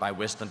adopted by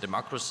Western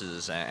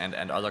democracies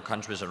and other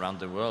countries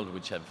around the world,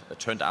 which have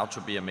turned out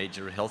to be a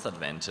major health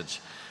advantage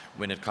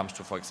when it comes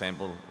to, for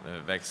example,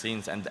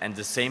 vaccines. And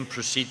the same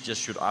procedures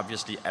should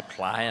obviously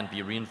apply and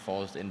be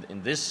reinforced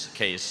in this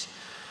case.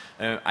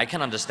 I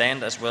can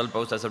understand as well,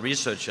 both as a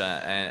researcher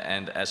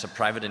and as a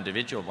private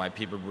individual, why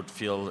people would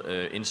feel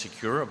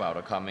insecure about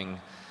a coming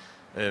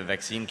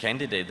vaccine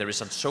candidate. There is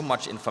so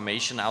much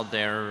information out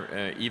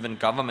there. Even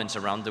governments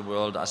around the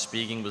world are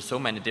speaking with so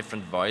many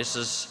different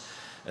voices.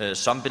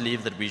 Some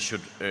believe that we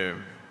should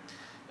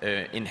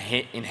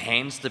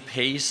enhance the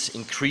pace,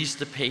 increase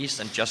the pace,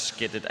 and just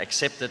get it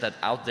accepted and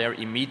out there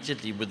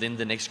immediately within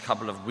the next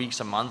couple of weeks,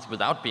 a month,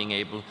 without being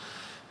able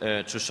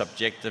to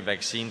subject the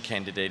vaccine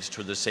candidates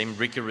to the same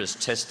rigorous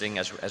testing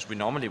as we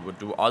normally would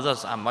do.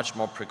 Others are much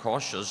more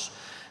precautious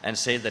and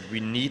say that we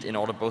need, in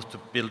order both to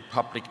build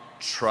public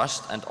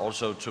trust and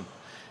also to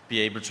be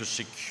able to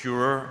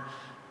secure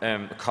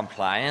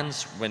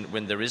compliance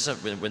when there is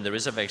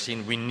a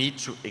vaccine, we need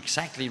to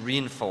exactly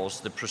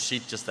reinforce the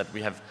procedures that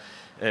we have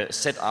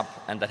set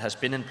up and that has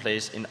been in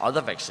place in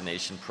other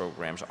vaccination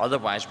programs.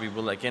 Otherwise, we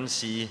will again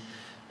see,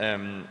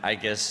 I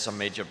guess, some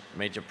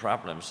major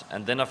problems.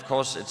 And then, of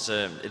course,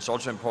 it's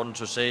also important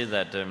to say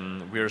that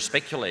we are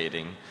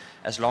speculating.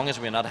 As long as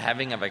we're not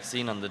having a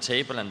vaccine on the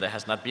table and there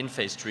has not been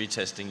phase 3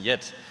 testing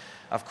yet,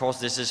 of course,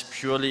 this is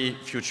purely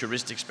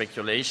futuristic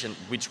speculation,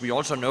 which we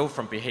also know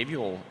from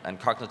behavioral and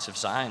cognitive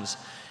science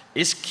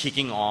is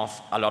kicking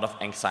off a lot of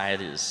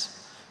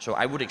anxieties. So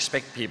I would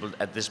expect people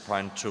at this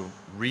point to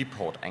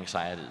report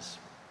anxieties.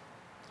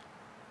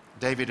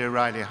 David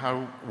O'Reilly,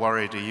 how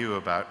worried are you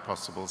about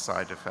possible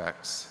side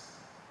effects?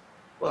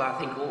 Well, I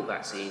think all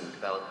vaccine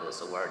developers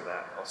are worried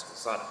about possible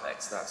side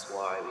effects. That's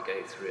why we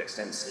go through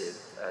extensive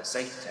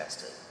safety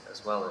testing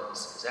as well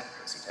as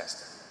efficacy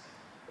testing.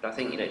 But I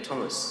think,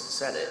 Thomas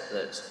said it,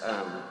 that,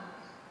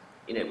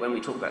 when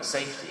we talk about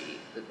safety,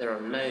 that there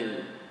are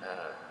no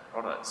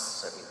products,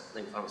 certainly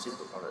no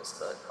pharmaceutical products,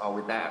 that are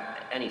without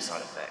any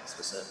side effects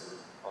for certain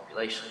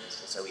populations.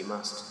 And so we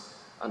must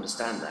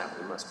understand that.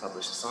 We must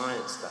publish the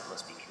science, that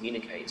must be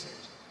communicated.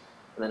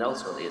 And then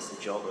ultimately it's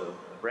the job of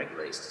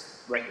regulators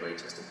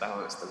to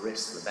balance the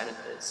risks and the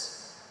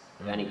benefits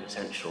of any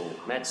potential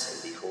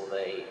medicine before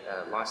they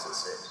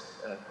license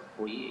it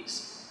for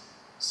use.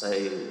 So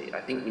I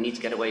think we need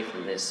to get away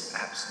from this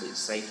absolute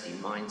safety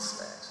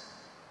mindset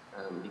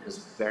because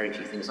very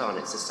few things are. And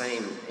it's the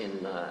same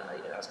in,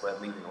 as we're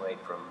moving away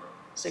from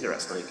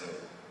cigarette smoking.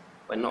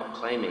 We're not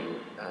claiming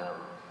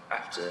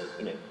after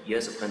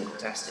years of clinical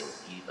testing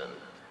even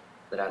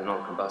that our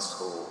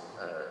non-combustible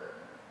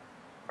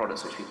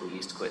products which people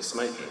use to quit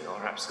smoking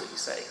are absolutely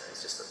safe.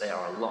 It's just that they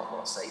are a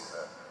lot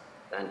safer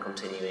than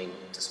continuing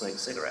to smoke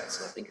cigarettes.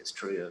 And I think it's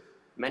true of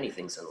many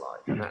things in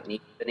life. And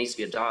there needs to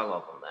be a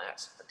dialogue on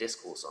that, a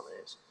discourse on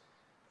it,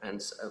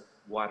 and a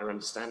wider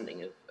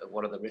understanding of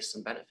what are the risks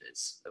and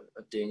benefits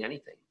of doing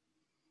anything.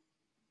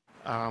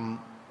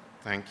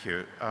 Thank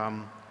you.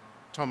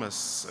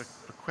 Thomas,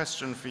 a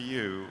question for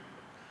you.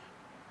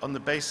 On the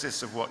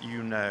basis of what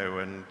you know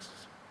and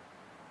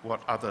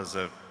what others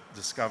are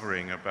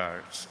discovering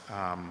about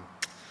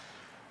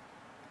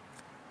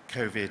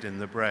COVID in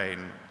the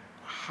brain,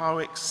 how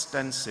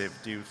extensive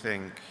do you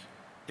think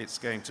it's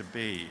going to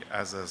be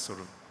as a sort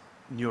of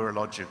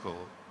neurological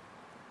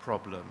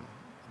problem,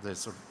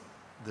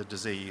 the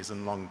disease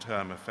and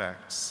long-term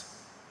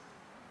effects?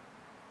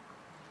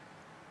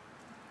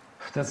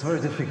 That's very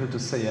difficult to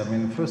say. I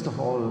mean, first of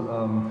all,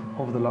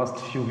 over the last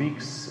few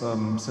weeks,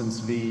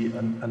 since we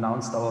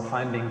announced our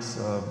findings,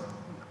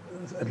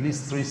 at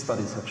least 3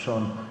 studies have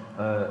shown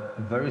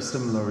very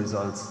similar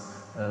results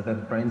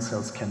that brain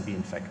cells can be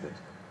infected.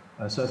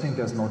 So I think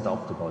there's no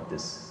doubt about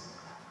this.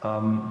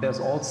 There's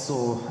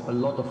also a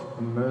lot of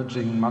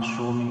emerging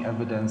mushrooming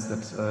evidence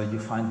that you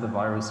find the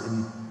virus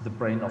in the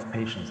brain of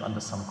patients under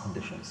some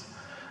conditions.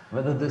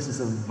 Whether this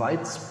is a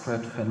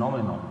widespread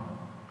phenomenon,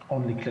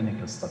 only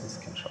clinical studies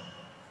can show.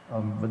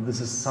 But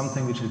this is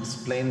something which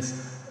explains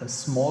a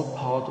small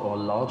part or a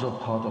larger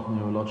part of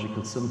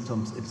neurological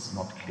symptoms. It's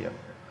not clear.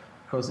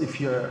 Because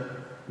if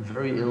you're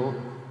very ill,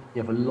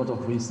 you have a lot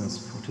of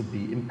reasons to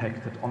be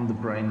impacted on the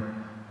brain.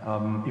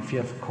 If you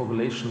have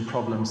coagulation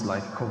problems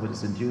like COVID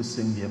is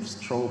inducing, you have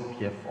stroke,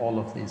 you have all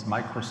of these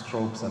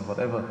microstrokes and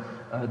whatever,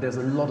 there's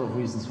a lot of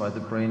reasons why the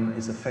brain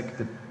is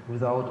affected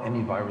without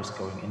any virus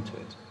going into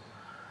it.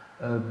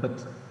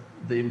 But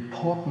the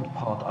important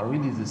part are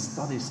really the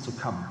studies to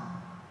come.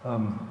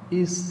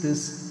 Is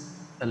this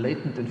a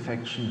latent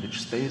infection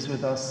which stays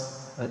with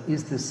us?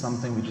 Is this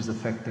something which is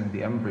affecting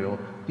the embryo?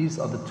 These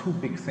are the two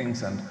big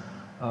things, and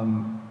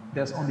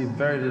there's only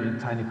very little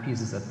tiny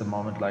pieces at the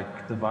moment,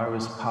 like the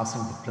virus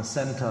passing the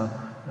placenta,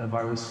 a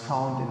virus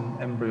found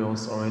in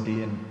embryos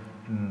already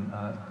and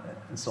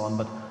so on.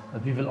 But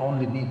we will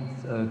only need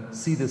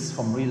see this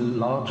from real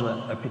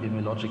larger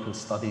epidemiological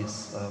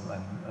studies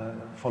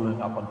and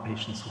following up on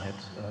patients who had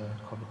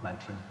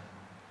COVID-19.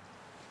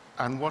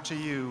 And what are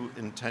you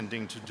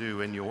intending to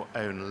do in your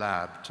own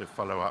lab to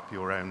follow up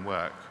your own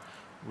work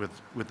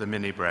with the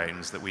mini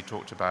brains that we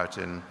talked about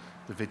in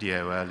the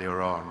video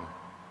earlier on?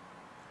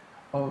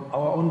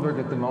 Our own work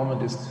at the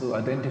moment is to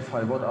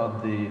identify what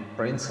are the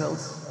brain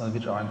cells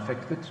which are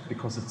infected,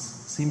 because it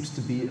seems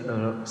to be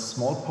a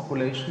small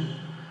population.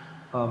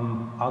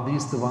 Are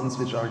these the ones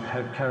which are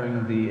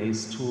carrying the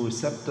ACE2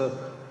 receptor?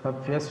 But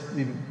yes,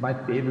 we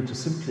might be able to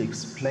simply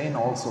explain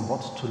also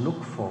what to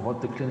look for, what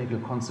the clinical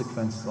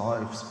consequences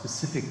are if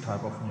specific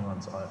type of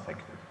neurons are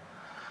affected.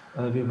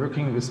 We're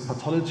working with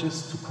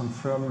pathologists to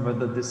confirm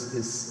whether this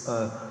is,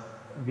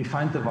 we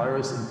find the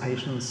virus in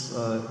patients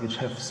which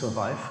have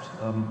survived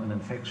an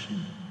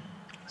infection.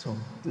 So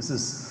this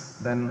is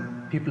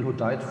then people who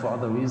died for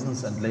other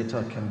reasons and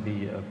later can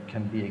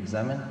be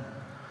examined.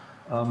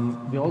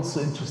 We're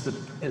also interested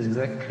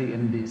exactly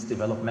in these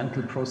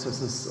developmental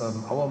processes.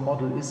 Our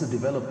model is a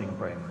developing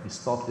brain. We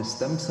start with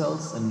stem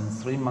cells, and in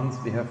 3 months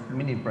we have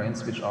mini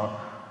brains which are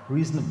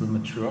reasonably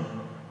mature,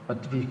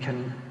 but we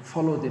can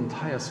follow the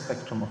entire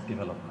spectrum of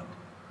development.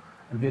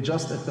 And we're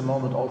just at the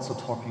moment also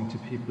talking to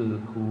people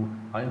who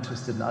are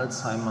interested in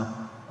Alzheimer.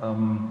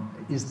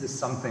 Is this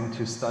something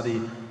to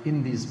study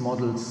in these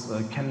models?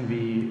 Can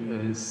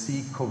we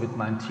see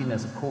COVID-19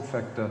 as a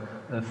cofactor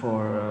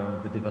for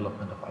the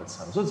development of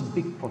Alzheimer's? So it's a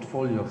big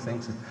portfolio of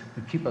things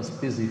that keep us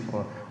busy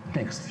for the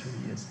next few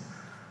years.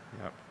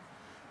 Yeah.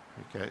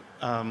 Okay.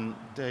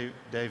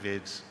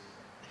 David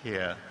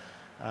here.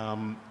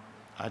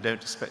 I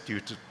don't expect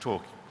you to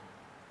talk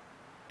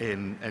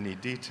in any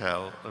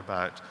detail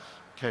about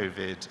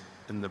COVID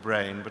in the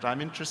brain, but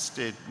I'm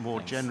interested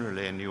more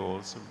generally in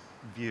your sort of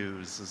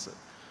views as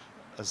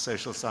a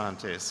social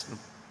scientist,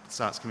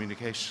 science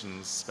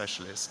communications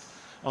specialist,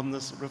 on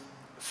the sort of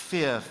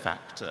fear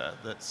factor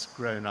that's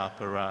grown up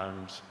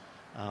around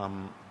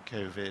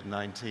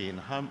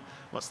COVID-19.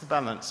 What's the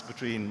balance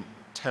between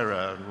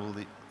terror and all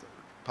the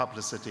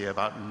publicity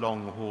about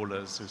long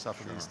haulers who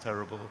suffer these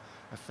terrible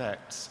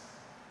effects,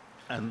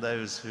 and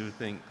those who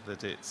think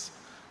that it's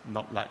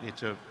not likely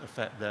to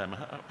affect them?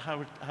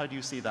 How do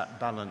you see that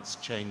balance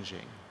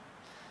changing?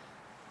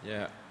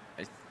 Yeah,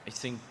 I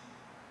think,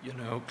 you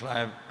know,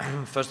 Clive,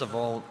 first of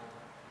all,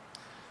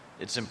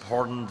 it's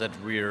important that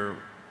we're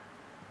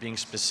being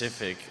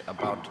specific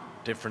about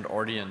different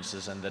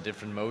audiences and the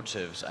different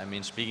motives. I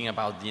mean, speaking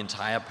about the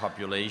entire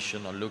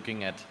population or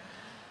looking at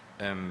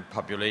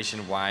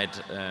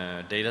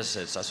population-wide data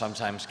sets are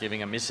sometimes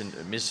giving a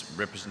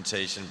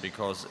misrepresentation,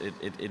 because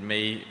it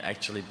may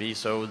actually be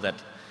so that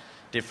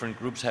different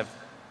groups have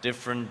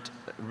different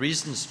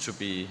reasons to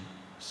be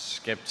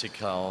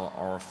skeptical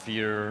or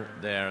fear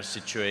their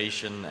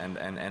situation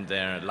and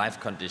their life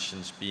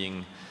conditions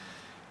being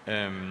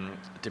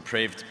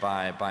depraved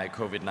by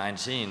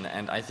COVID-19.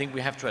 And I think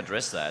we have to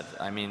address that.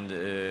 I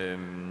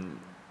mean,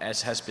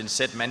 as has been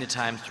said many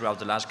times throughout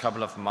the last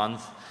couple of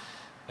months,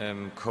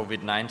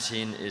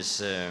 COVID-19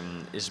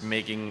 is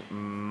making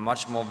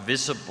much more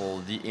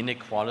visible the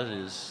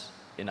inequalities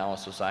in our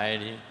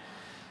society.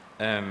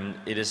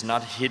 It is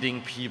not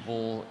hitting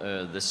people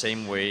the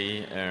same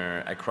way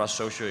across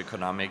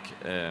socioeconomic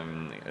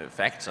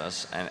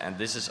factors, and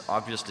this is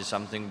obviously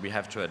something we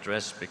have to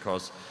address,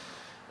 because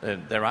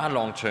there are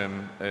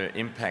long-term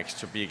impacts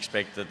to be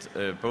expected,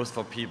 both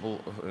for people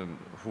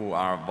who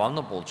are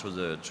vulnerable to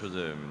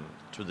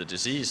the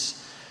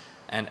disease,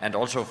 and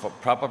also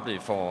probably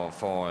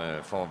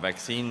for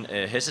vaccine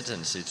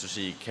hesitancy, to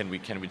see can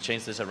we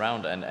change this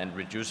around and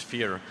reduce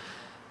fear.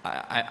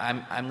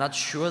 I'm not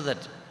sure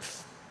that,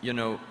 you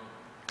know,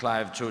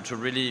 Clive, to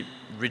really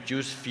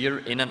reduce fear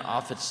in and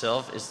of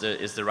itself is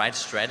the right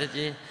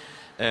strategy.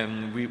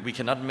 We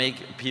cannot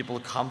make people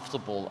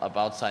comfortable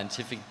about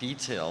scientific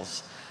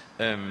details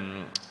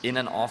in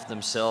and of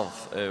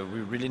themselves.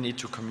 We really need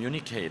to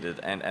communicate it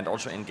and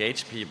also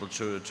engage people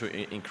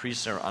to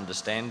increase their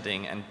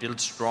understanding and build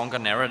stronger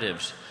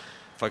narratives.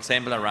 For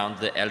example, around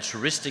the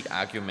altruistic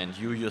argument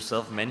you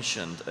yourself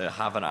mentioned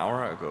half an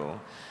hour ago.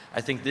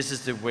 I think this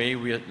is the way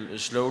we are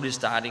slowly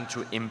starting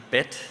to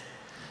embed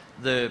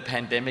the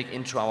pandemic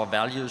into our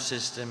value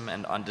system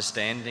and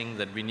understanding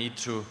that we need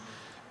to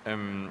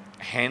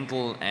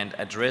handle and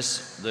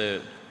address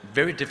the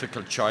very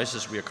difficult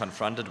choices we are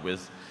confronted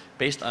with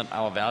based on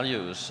our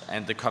values,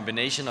 and the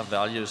combination of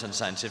values and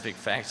scientific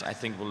facts, I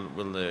think,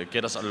 will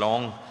get us a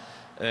long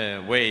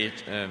way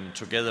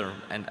together.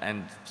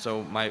 And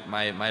so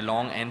my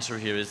long answer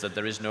here is that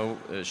there is no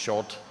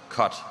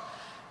shortcut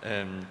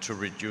to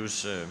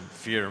reduce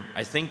fear.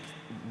 I think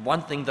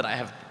one thing that I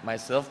have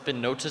myself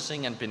been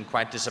noticing and been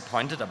quite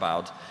disappointed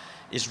about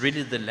is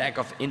really the lack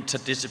of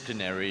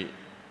interdisciplinary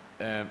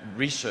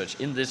research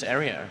in this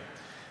area.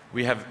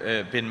 We have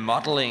been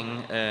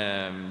modeling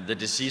the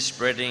disease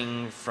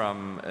spreading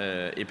from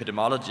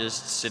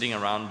epidemiologists sitting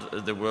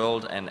around the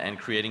world and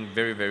creating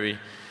very, very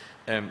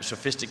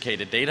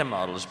sophisticated data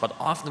models, but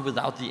often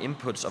without the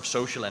inputs of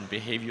social and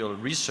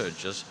behavioral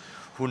researchers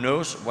who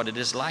knows what it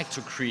is like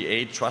to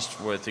create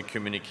trustworthy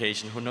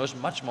communication, who knows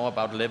much more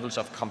about levels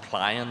of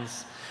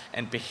compliance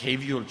and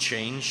behavioral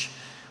change,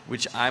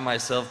 which I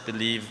myself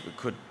believe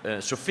could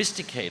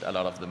sophisticate a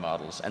lot of the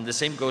models. And the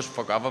same goes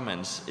for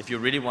governments. If you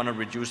really want to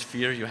reduce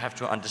fear, you have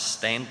to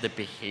understand the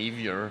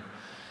behavior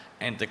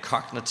and the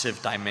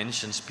cognitive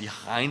dimensions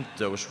behind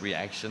those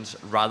reactions,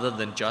 rather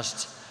than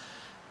just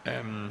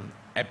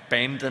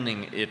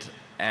abandoning it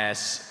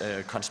as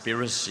a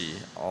conspiracy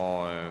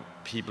or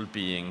people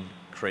being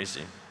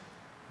crazy.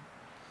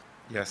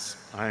 Yes,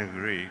 I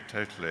agree,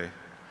 totally.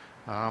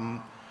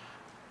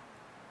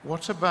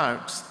 What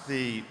about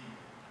the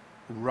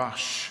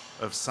rush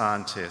of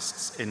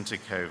scientists into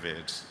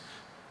COVID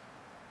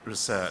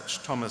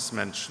research? Thomas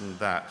mentioned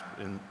that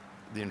in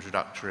the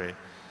introductory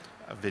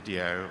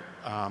video.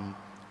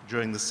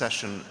 During the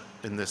session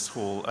in this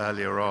hall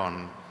earlier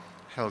on,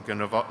 Helga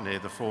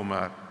Novotny, the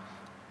former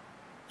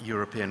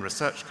European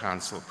Research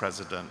Council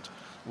president,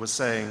 was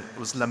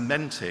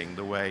lamenting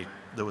the way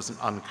there was an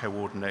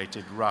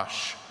uncoordinated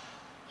rush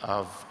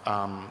of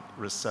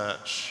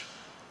research,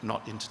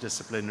 not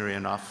interdisciplinary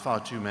enough, far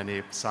too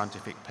many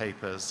scientific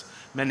papers,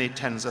 many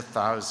tens of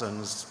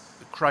thousands,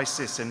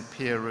 crisis in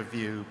peer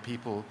review,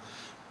 people,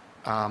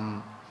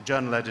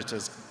 journal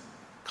editors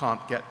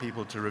can't get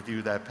people to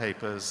review their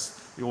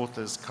papers, the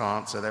authors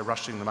can't, so they're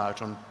rushing them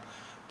out on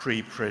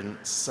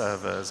preprint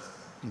servers,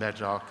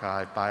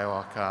 medRxiv,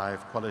 bioRxiv,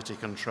 quality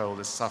control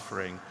is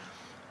suffering.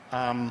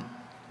 I'm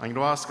going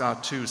to ask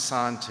our two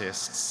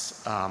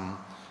scientists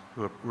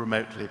who are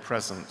remotely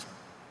present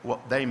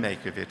what they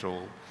make of it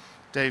all.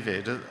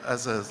 David,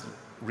 as a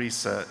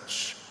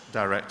research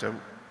director,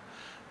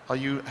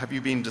 have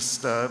you been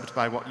disturbed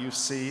by what you've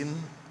seen?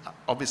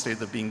 Obviously,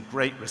 there's been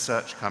great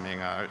research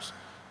coming out,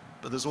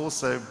 but there's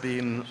also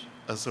been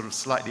a sort of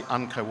slightly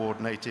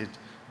uncoordinated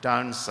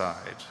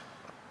downside.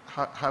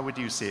 How would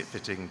you see it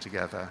fitting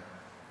together?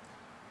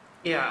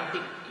 Yeah, I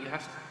think you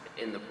have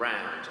to, in the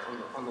round,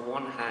 on the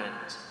one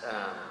hand,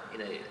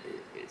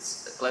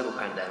 it's a global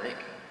pandemic,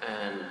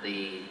 and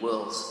the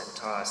world's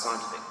entire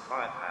scientific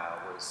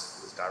firepower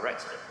was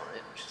directed upon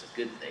it, which is a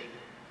good thing.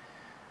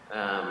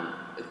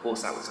 Of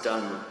course, that was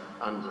done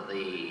under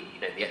the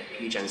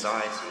huge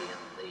anxiety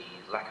and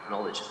the lack of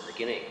knowledge at the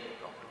beginning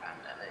of the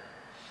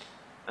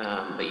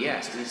pandemic. But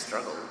yes, we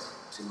struggled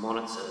to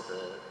monitor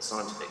the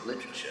scientific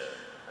literature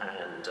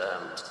and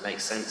to make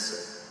sense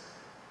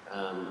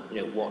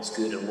of what's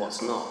good and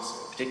what's not,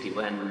 particularly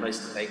when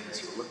most of the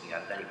papers you're looking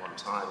at any one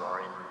time are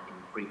in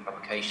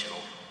pre-publication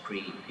or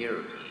pre-peer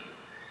review.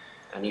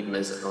 And even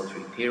those that have gone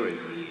through peer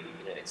review,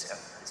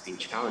 it's been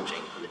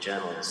challenging for the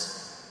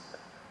journals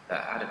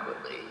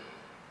adequately.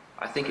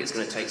 I think it's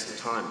going to take some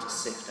time to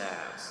sift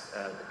out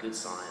the good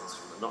science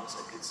from the not so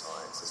good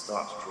science and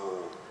start to draw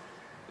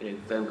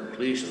firm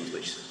conclusions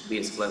which we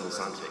as a global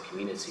scientific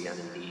community and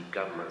indeed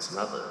governments and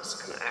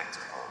others can act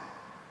upon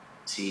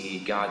to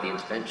guide the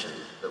intervention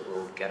that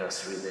will get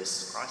us through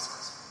this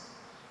crisis.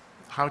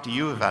 How do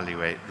you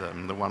evaluate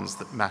them, the ones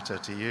that matter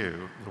to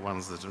you, the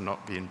ones that have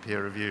not been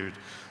peer-reviewed?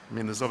 I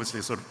mean, there's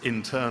obviously a sort of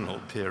internal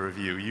peer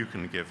review you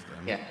can give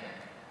them.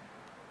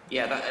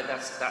 Yeah,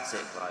 that's it,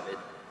 Clive.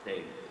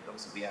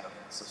 Obviously, we have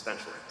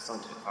substantial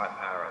scientific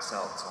firepower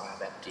ourselves. So I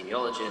have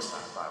epidemiologists, I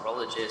have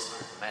virologists, I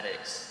have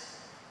medics,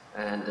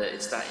 and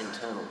it's that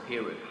internal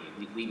peer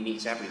review. We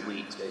meet every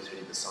week to go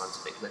through the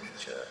scientific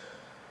literature,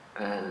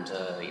 and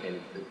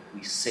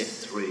we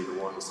sift through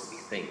the ones that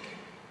we think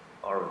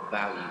are of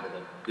value, that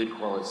are good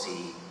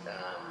quality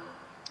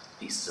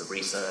pieces of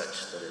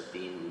research that have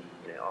been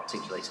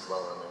articulated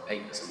well in the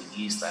papers, and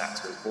we use that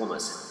to inform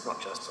us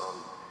not just on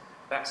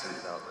vaccine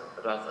development,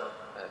 but other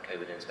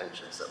COVID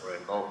interventions that we're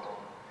involved in,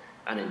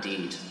 and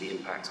indeed the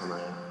impact on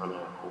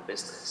our core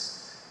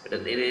business. But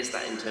it is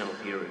that internal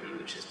peer review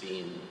which has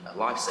been a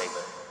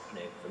lifesaver,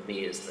 for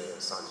me as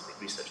the scientific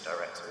research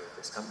director of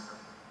this company.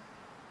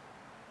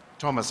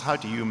 Thomas, how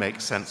do you make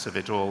sense of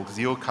it all? Because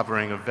you're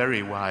covering a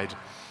very wide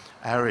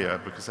area,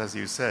 because as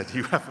you said,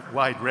 you have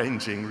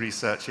wide-ranging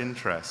research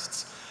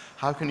interests.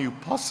 How can you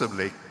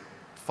possibly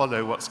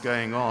follow what's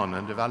going on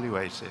and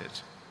evaluate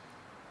it?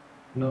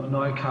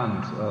 No, I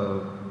can't.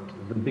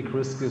 The big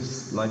risk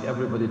is, like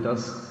everybody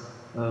does,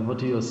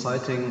 what you're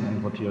citing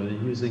and what you're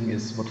using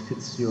is what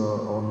fits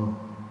your own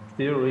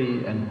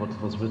theory and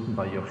what was written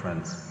by your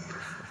friends.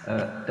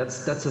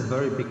 That's a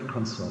very big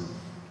concern.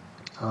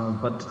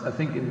 But I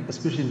think,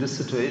 especially in this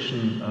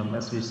situation,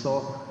 as we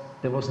saw,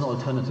 there was no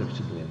alternative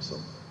to doing so.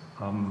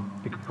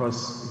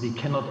 Because we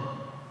cannot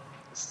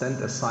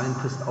stand as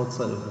scientists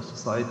outside of the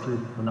society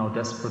who now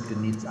desperately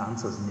needs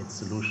answers and needs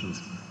solutions,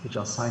 which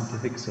are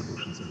scientific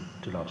solutions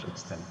to a large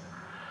extent.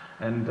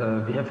 And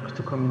we have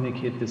to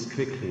communicate this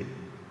quickly.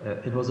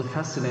 It was a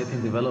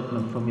fascinating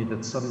development for me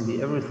that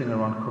suddenly everything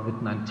around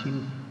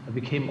COVID-19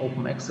 became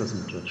open access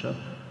literature,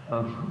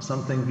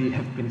 something we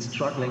have been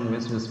struggling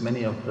with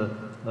many of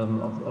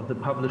the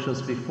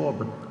publishers before,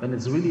 but when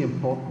it's really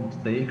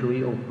important, they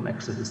agree open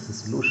access is the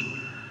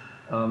solution.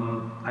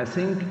 I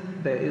think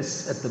there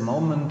is at the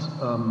moment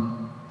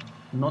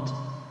not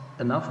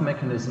enough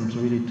mechanisms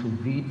really to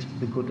weed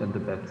the good and the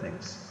bad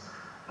things.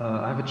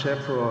 I have a chair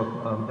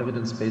for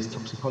evidence-based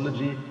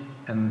toxicology,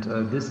 and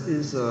this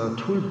is a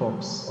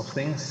toolbox of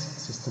things: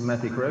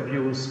 systematic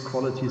reviews,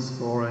 quality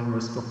scoring,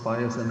 risk of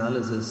bias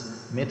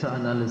analysis,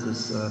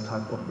 meta-analysis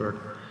type of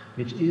work,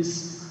 which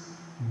is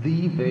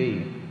the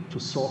way to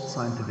sort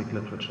scientific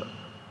literature.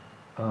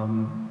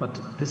 But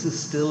this is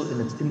still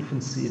in its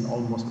infancy in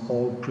almost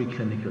all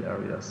preclinical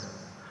areas.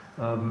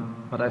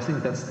 But I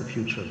think that's the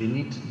future. We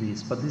need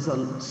these, but these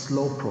are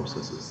slow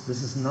processes.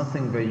 This is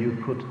nothing where you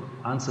could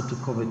answer to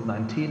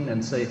COVID-19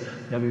 and say,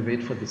 yeah, we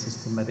wait for the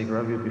systematic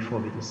review before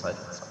we decide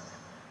on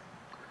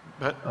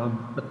something.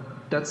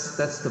 But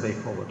that's the way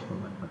forward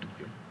from my point of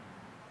view.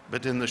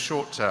 But in the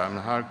short term,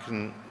 how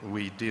can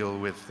we deal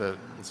with the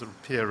sort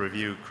of peer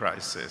review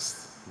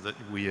crisis that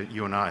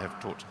you and I have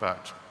talked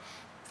about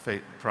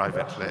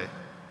privately?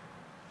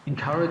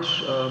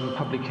 Encourage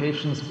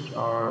publications which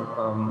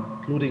are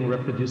including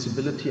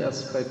reproducibility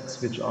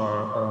aspects, which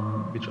are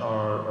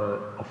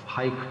of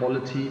high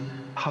quality.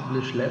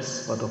 Publish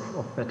less, but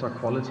of better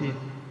quality.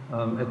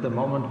 At the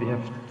moment, we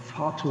have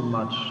far too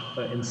much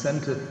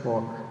incentive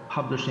for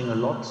publishing a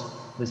lot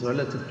with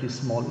relatively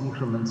small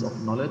increments of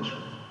knowledge.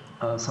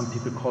 Some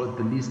people call it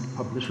the least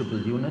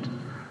publishable unit,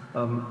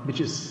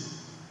 which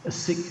is a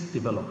sick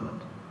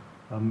development.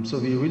 So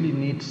we really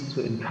need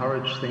to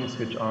encourage things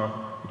which are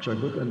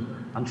good, and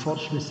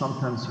unfortunately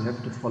sometimes you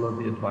have to follow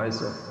the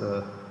advice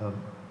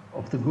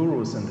of the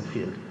gurus in the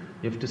field.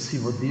 You have to see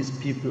what these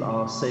people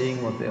are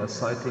saying, what they are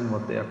citing,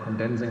 what they are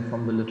condensing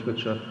from the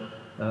literature.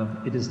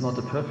 It is not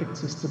a perfect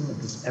system. It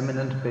is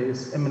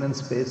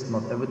eminence-based,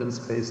 not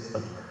evidence-based,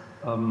 but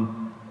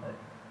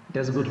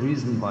there's a good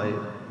reason why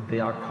they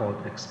are called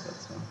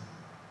experts.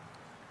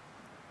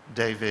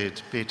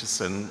 David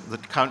Peterson, the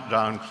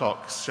countdown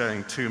clock's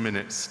showing 2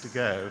 minutes to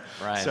go.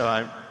 Right. So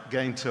I'm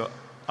going to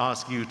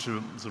ask you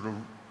to sort of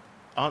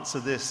answer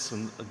this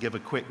and give a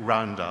quick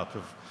roundup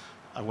of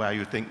where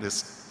you think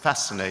this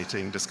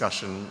fascinating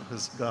discussion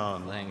has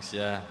gone. Thanks,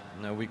 yeah.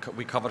 No, we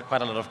covered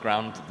quite a lot of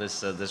ground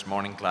this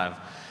morning, Clive.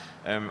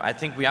 I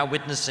think we are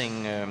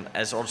witnessing,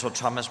 as also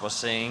Thomas was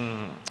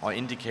saying or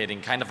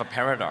indicating, kind of a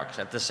paradox.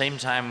 At the same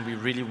time, we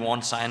really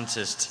want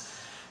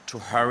scientists to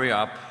hurry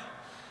up,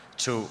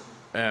 to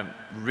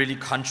really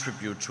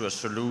contribute to a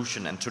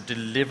solution and to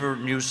deliver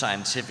new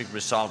scientific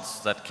results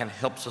that can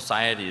help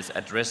societies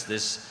address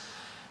this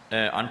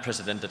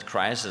unprecedented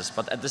crisis.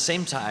 But at the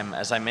same time,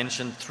 as I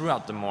mentioned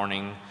throughout the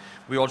morning,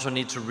 we also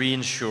need to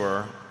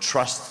reinsure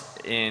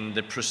trust in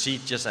the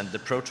procedures and the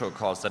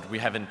protocols that we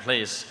have in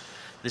place.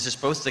 This is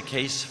both the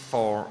case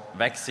for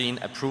vaccine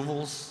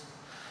approvals,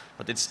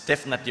 but it's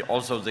definitely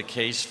also the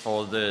case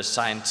for the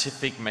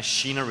scientific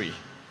machinery.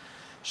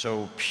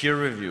 So peer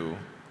review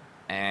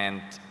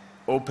and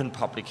open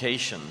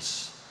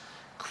publications,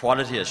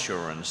 quality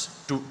assurance,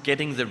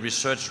 getting the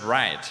research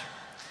right,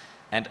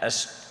 and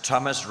as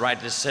Thomas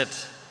rightly said,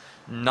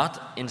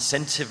 not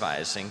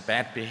incentivizing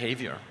bad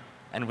behavior.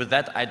 And with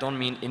that, I don't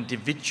mean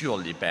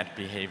individually bad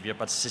behavior,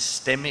 but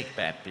systemic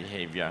bad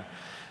behavior.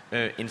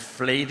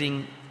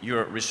 Inflating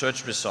your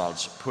research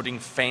results, putting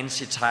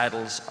fancy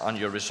titles on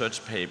your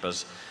research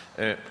papers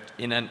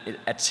in an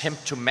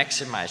attempt to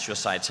maximize your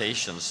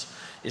citations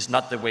is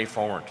not the way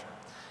forward.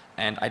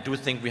 And I do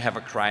think we have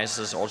a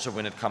crisis also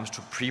when it comes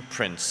to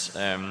preprints.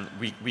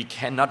 We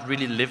cannot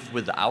really live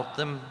without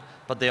them,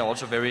 but they are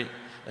also very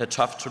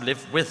tough to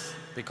live with,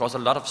 because a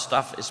lot of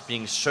stuff is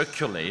being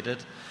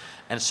circulated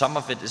and some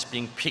of it is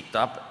being picked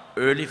up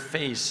early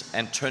phase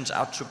and turns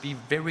out to be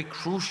very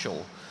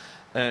crucial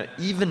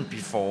even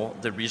before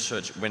the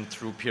research went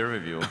through peer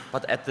review.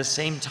 But at the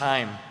same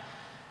time,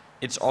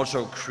 it's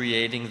also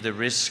creating the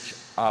risk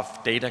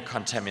of data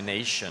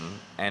contamination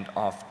and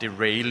of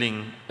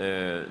derailing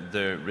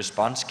the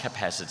response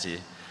capacity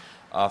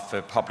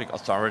of public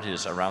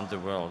authorities around the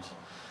world.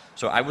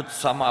 So I would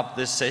sum up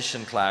this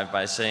session, Clive,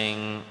 by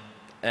saying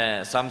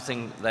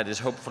something that is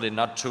hopefully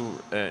not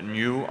too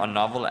new or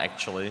novel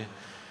actually,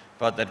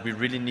 but that we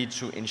really need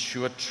to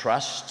ensure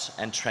trust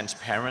and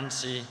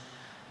transparency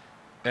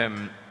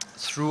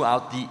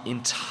throughout the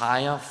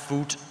entire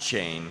food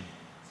chain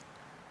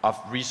of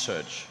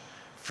research,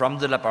 from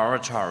the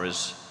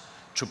laboratories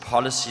to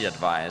policy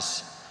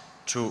advice,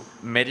 to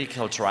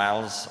medical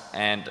trials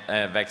and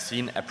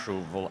vaccine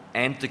approval,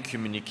 and the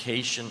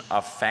communication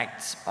of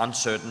facts,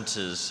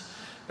 uncertainties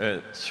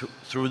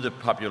through the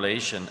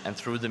population and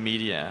through the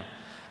media.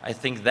 I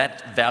think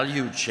that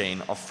value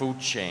chain or food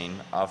chain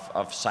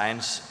of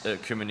science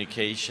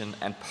communication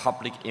and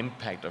public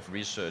impact of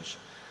research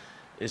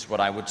is what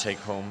I would take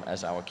home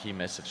as our key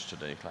message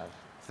today, Clive.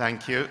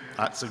 Thank you.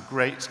 That's a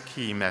great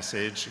key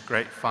message, a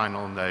great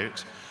final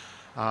note.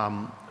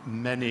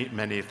 Many,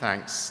 many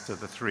thanks to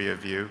the three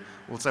of you.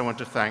 Also want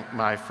to thank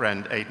my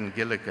friend Aidan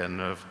Gilligan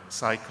of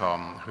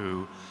SciCom,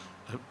 who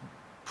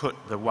put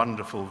the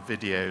wonderful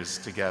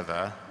videos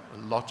together, a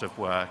lot of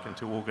work, and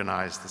to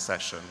organize the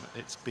session.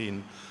 It's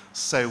been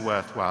so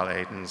worthwhile,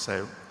 Aidan,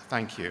 so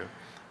thank you.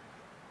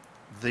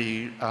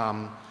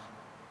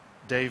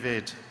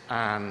 David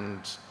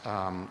and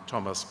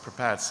Thomas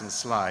prepared some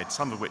slides,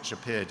 some of which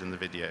appeared in the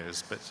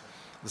videos, but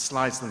the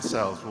slides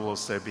themselves will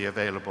also be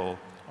available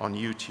on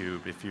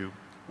YouTube if you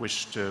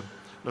wish to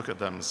look at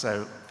them.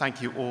 So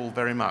thank you all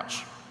very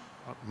much.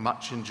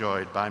 Much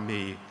enjoyed by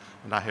me,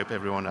 and I hope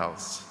everyone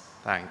else.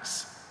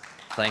 Thanks.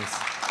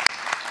 Thanks.